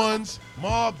Shook Ones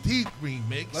Mobb Deep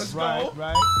remix. Let's go.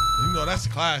 Right. You know, that's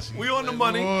classic. We on the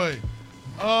money. Boy.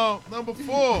 Number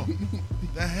 4,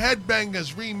 the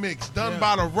Headbangers remix done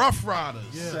by the Rough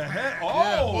Riders. The head. Boy, you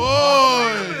know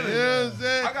what I'm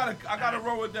saying? I gotta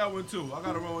roll with that one too.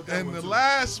 And the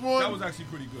last one, that was actually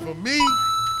pretty good for me,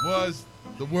 was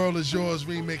the World Is Yours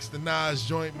remix, the Nas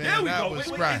joint, man. There we that go. was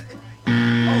Wait, right. Okay,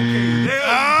 there we go.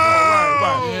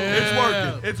 Right.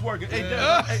 Yeah. It's working. Hey,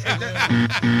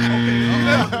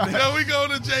 Now we go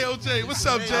to J.O.J. What's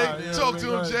up, Jay? Talk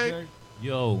to him, Jay.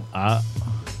 Yo, I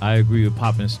agree with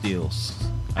Poppin' Steels.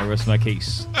 I rest my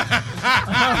case.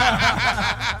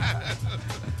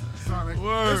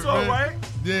 Word, It's all right.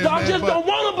 Yeah, Y'all man, just don't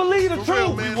want to believe the for real,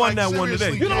 truth. man, We won that one seriously,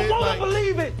 today. You don't kid, want to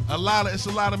believe it. It's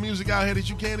a lot of music out here that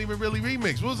you can't even really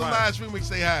remix. What was the last remix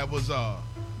they had? Was the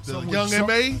Young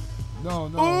M.A.? No.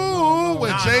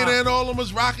 When Jada and all of them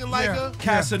was rocking like a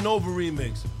Casanova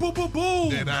remix. Boo boo boo.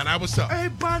 Yeah, nah, that was tough.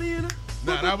 Everybody in it.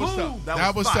 Nah, that was tough.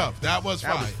 That was tough. That was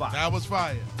fire. That was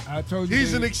fire. I told you.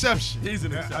 He's an exception.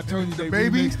 I told you they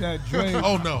Baby. remixed that Drake.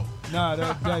 Oh no. Nah,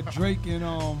 that Drake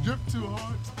and Drip too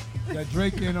hard. that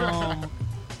Drake and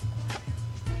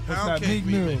what's that? Meek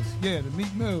Mills. Yeah, the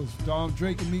Meek Mills.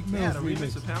 Drake and Meek Mills Yeah, the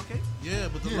remix of Pound Cake. Yeah,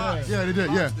 but the Yeah. Lox. Yeah, they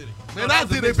did. Yeah. Man, I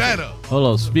did it better. Hold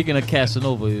on. Speaking of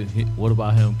Casanova, what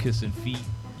about him kissing feet?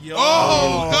 Yo.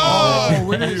 Oh, God.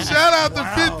 we didn't- Shout out to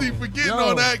 50 for getting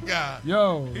on that guy.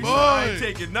 Yo. He Boy. said, I ain't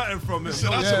taking nothing from him. He said,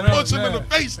 I Yeah, should that- punch him in yeah. the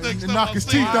face next And time knock I his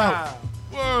see teeth him. out.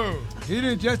 Word. He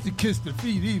didn't just to kiss the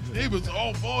feet either. He was,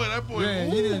 oh boy, that boy. Yeah,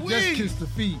 he didn't just kiss the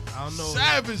feet. I don't know.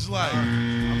 Savage like.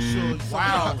 I'm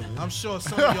sure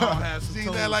some of y'all had some See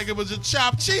toes. that like it was a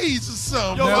chopped cheese or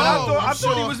something. Yo, but I Oh,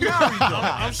 thought he was married though.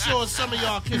 I'm sure some of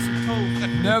y'all kissing toes.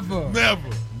 Never.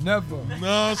 Never.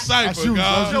 No, Cypher, you,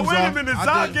 God. Yo, wait a minute. I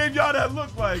Zod did. gave y'all that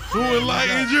look like. Who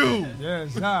enlightened you?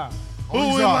 Yes, nah. Who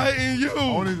enlightened you?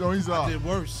 Only Zod. Did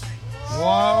worse.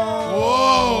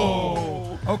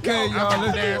 Whoa. Okay, y'all.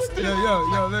 Let's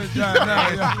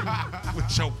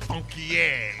With your funky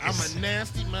ass. I'm a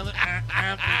nasty mother.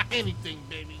 I'm anything,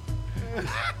 baby.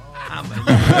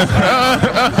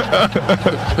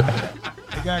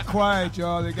 They got quiet,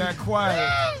 y'all. They got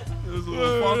quiet. It was a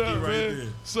little funky right there.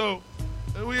 So,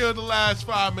 we are the last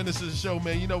 5 minutes of the show,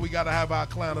 man. You know we got to have our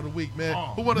clown of the week, man.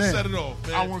 Who want to man. set it off,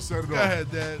 man? I want to set it Go off.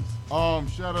 ahead, Dad.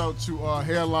 Shout out to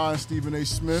Hairline Stephen A.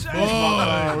 Smith.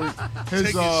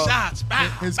 Taking shots.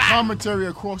 His commentary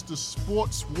across the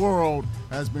sports world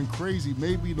has been crazy.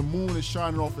 Maybe the moon is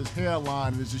shining off his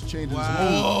hairline and it's just changing his mood.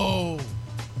 Whoa.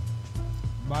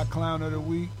 My clown of the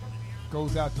week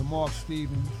goes out to Mark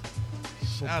Stevens for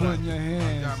Shout putting out. your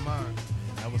hands. I got mine.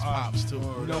 That was Pops too. You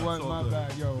know what? That's all My good.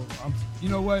 bad, yo. You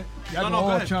know what? Y'all No, can go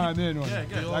all ahead. chime in on Yeah, it.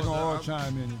 yeah. Y'all can all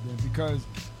chime in it then, because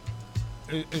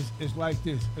it's like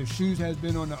this. If Shoes has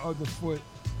been on the other foot,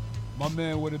 my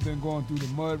man would have been going through the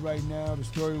mud right now. The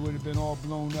story would have been all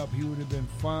blown up. He would have been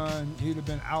fined. He'd have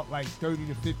been out like 30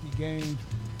 to 50 games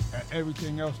and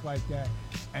everything else like that.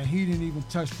 And he didn't even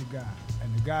touch the guy.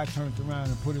 And the guy turned around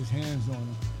and put his hands on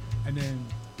him, and then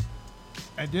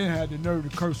had the nerve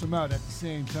to curse him out at the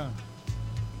same time.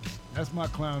 That's my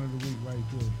clown of the week right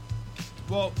there.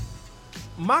 Well,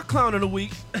 my clown of the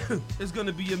week is going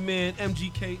to be your man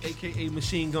MGK, a.k.a.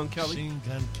 Machine Gun Kelly. Machine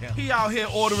Gun Kelly. He out here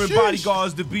ordering Sheesh.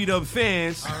 bodyguards to beat up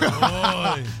fans.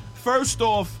 Boy. First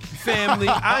off, family,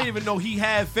 I didn't even know he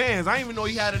had fans. I didn't even know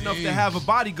he had enough to have a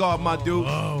bodyguard, my dude.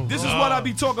 This is what I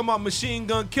be talking about, Machine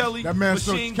Gun Kelly. That man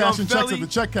still Machine Gun cashing checks Felly. at the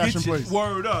check cashing Get your place.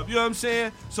 Word up. You know what I'm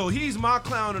saying? So he's my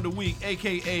clown of the week,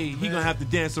 a.k.a. he going to have to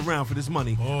dance around for this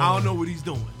money. I don't know what he's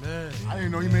doing. Man. I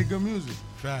didn't know he made good music.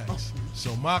 Facts.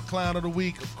 So my clown of the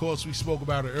week, of course, we spoke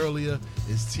about it earlier,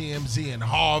 is TMZ and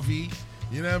Harvey.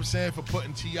 You know what I'm saying? For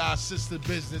putting T.I.'s sister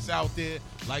business out there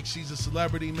like she's a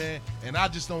celebrity, man. And I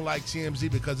just don't like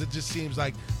TMZ because it just seems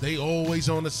like they always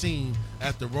on the scene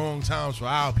at the wrong times for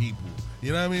our people.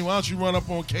 You know what I mean? Why don't you run up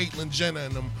on Caitlyn Jenner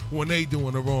and them when they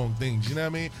doing the wrong things? You know what I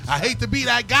mean? I hate to be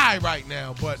that guy right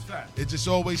now, but it just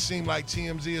always seemed like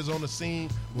TMZ is on the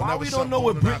scene. Why whenever we don't something know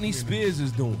what going on in our Britney community. Spears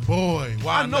is doing? Boy,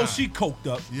 why I know not? she coked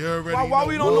up. You already Why know.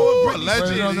 we don't know what Britney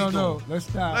Allegedly. Spears is doing? No. Let's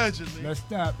stop. Allegedly. Let's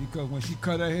stop, because when she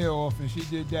cut her hair off and she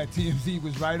did that, TMZ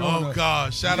was right on her. Oh,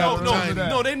 God. Shout out to Tiny.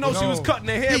 No, they know she was cutting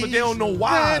her hair, but they don't know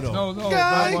why, though. No,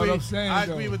 but what I'm saying, I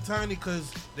though, agree with Tiny,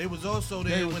 because they was also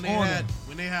there They was when they on had her.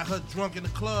 when they had her drunk in the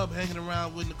club hanging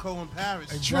around with Nicole in Paris.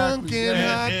 Drunk in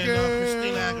hot and girl.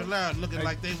 Christina Aguilera looking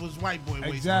like they was white boy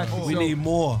wasting. Exactly. We need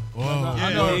more.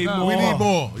 I know, We need no, more. We need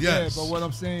more, yes. Yeah, but what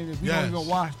I'm saying is we Yes. don't even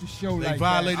watch the show They like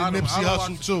violated that. Nipsey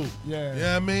Hussle, too. Yeah. You know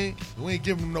what I mean? We ain't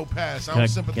giving them no pass. I Can don't I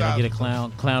sympathize. get a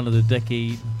clown of the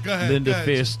decade? Go ahead, Linda go ahead.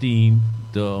 Fairstein,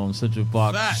 the Central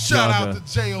Park. Shout out jogger.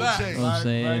 to J.O.J. You know what I'm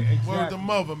saying? Word to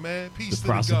mother, man. Peace The to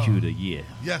prosecutor, the God. yeah.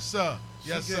 Yes, sir.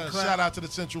 Yes, She sir. get clapped. Shout out to the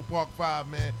Central Park 5,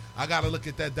 man. I got to look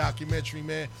at that documentary,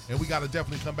 man. And we got to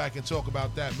definitely come back and talk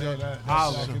about that, man. Yo, that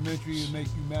documentary will make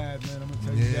you mad, man. I'm going to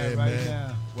tell you Yeah, that right man.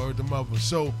 now. Word to mother.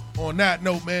 So, on that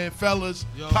note, man, fellas,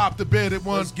 Yo. pop the bed at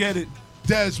one. Let's get it.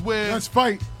 Des Ware. Let's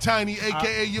fight. Tiny,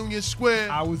 a.k.a. Union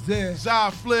Square. I was there. Zy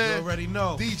You Flair. already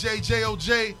know. DJ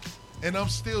J.O.J. And I'm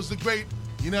Stills the Great.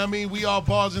 You know what I mean? We are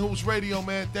Bars and Hoops Radio,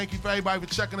 man. Thank you for everybody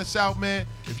for checking us out, man.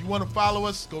 If you want to follow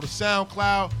us, go to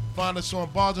SoundCloud. Find us on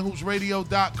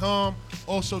barsandhoopsradio.com.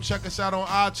 Also, check us out on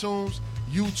iTunes.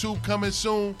 YouTube coming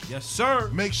soon. Yes, sir.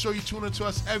 Make sure you tune into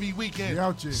us every weekend. We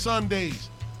out here. Sundays,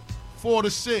 4 to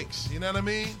 6. You know what I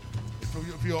mean?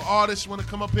 If you're an artist, want to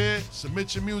come up here,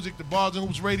 submit your music to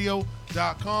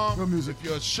barsandhoopsradio.com. Good music. If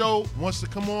you're a show, wants to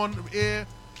come on the air,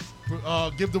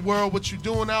 give the world what you're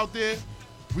doing out there,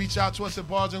 reach out to us at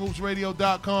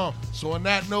barsandhoopsradio.com. So on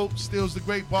that note, Stills the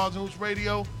Great, Bars and Hoops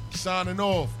Radio, signing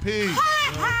off. Peace.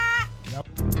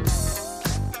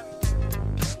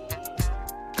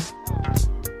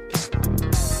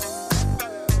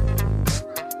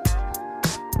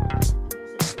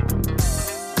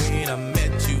 When I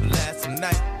met you last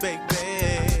night,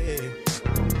 baby,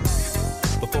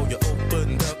 before you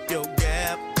opened up your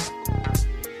gap,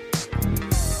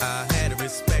 I had a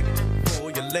respect for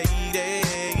your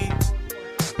lady,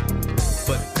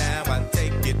 but now I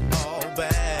take it all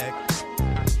back,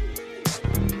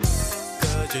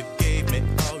 'cause you gave me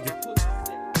all your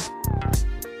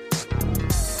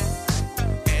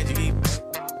and you keep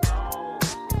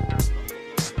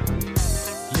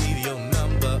leave your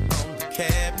number on the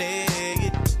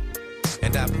cabinet,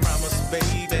 and I promise,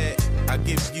 baby, I'll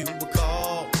give you a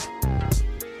call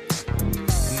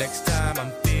next time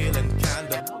I'm feeling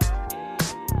kinda.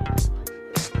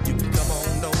 You can come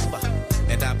on over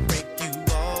and I break you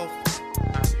off,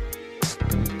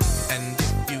 and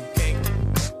if you can't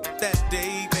that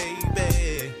day,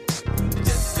 baby,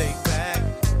 just lay back,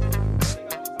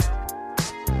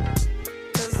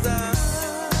 'cause I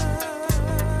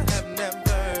have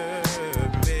never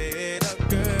met a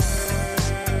girl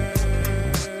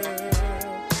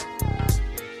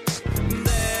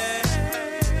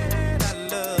that I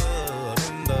love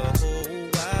in the whole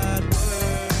wide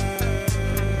world.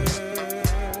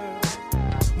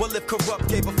 Well, if Corrupt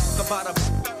gave a fuck about a,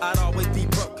 I'd always be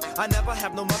broke. I never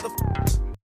have no mother.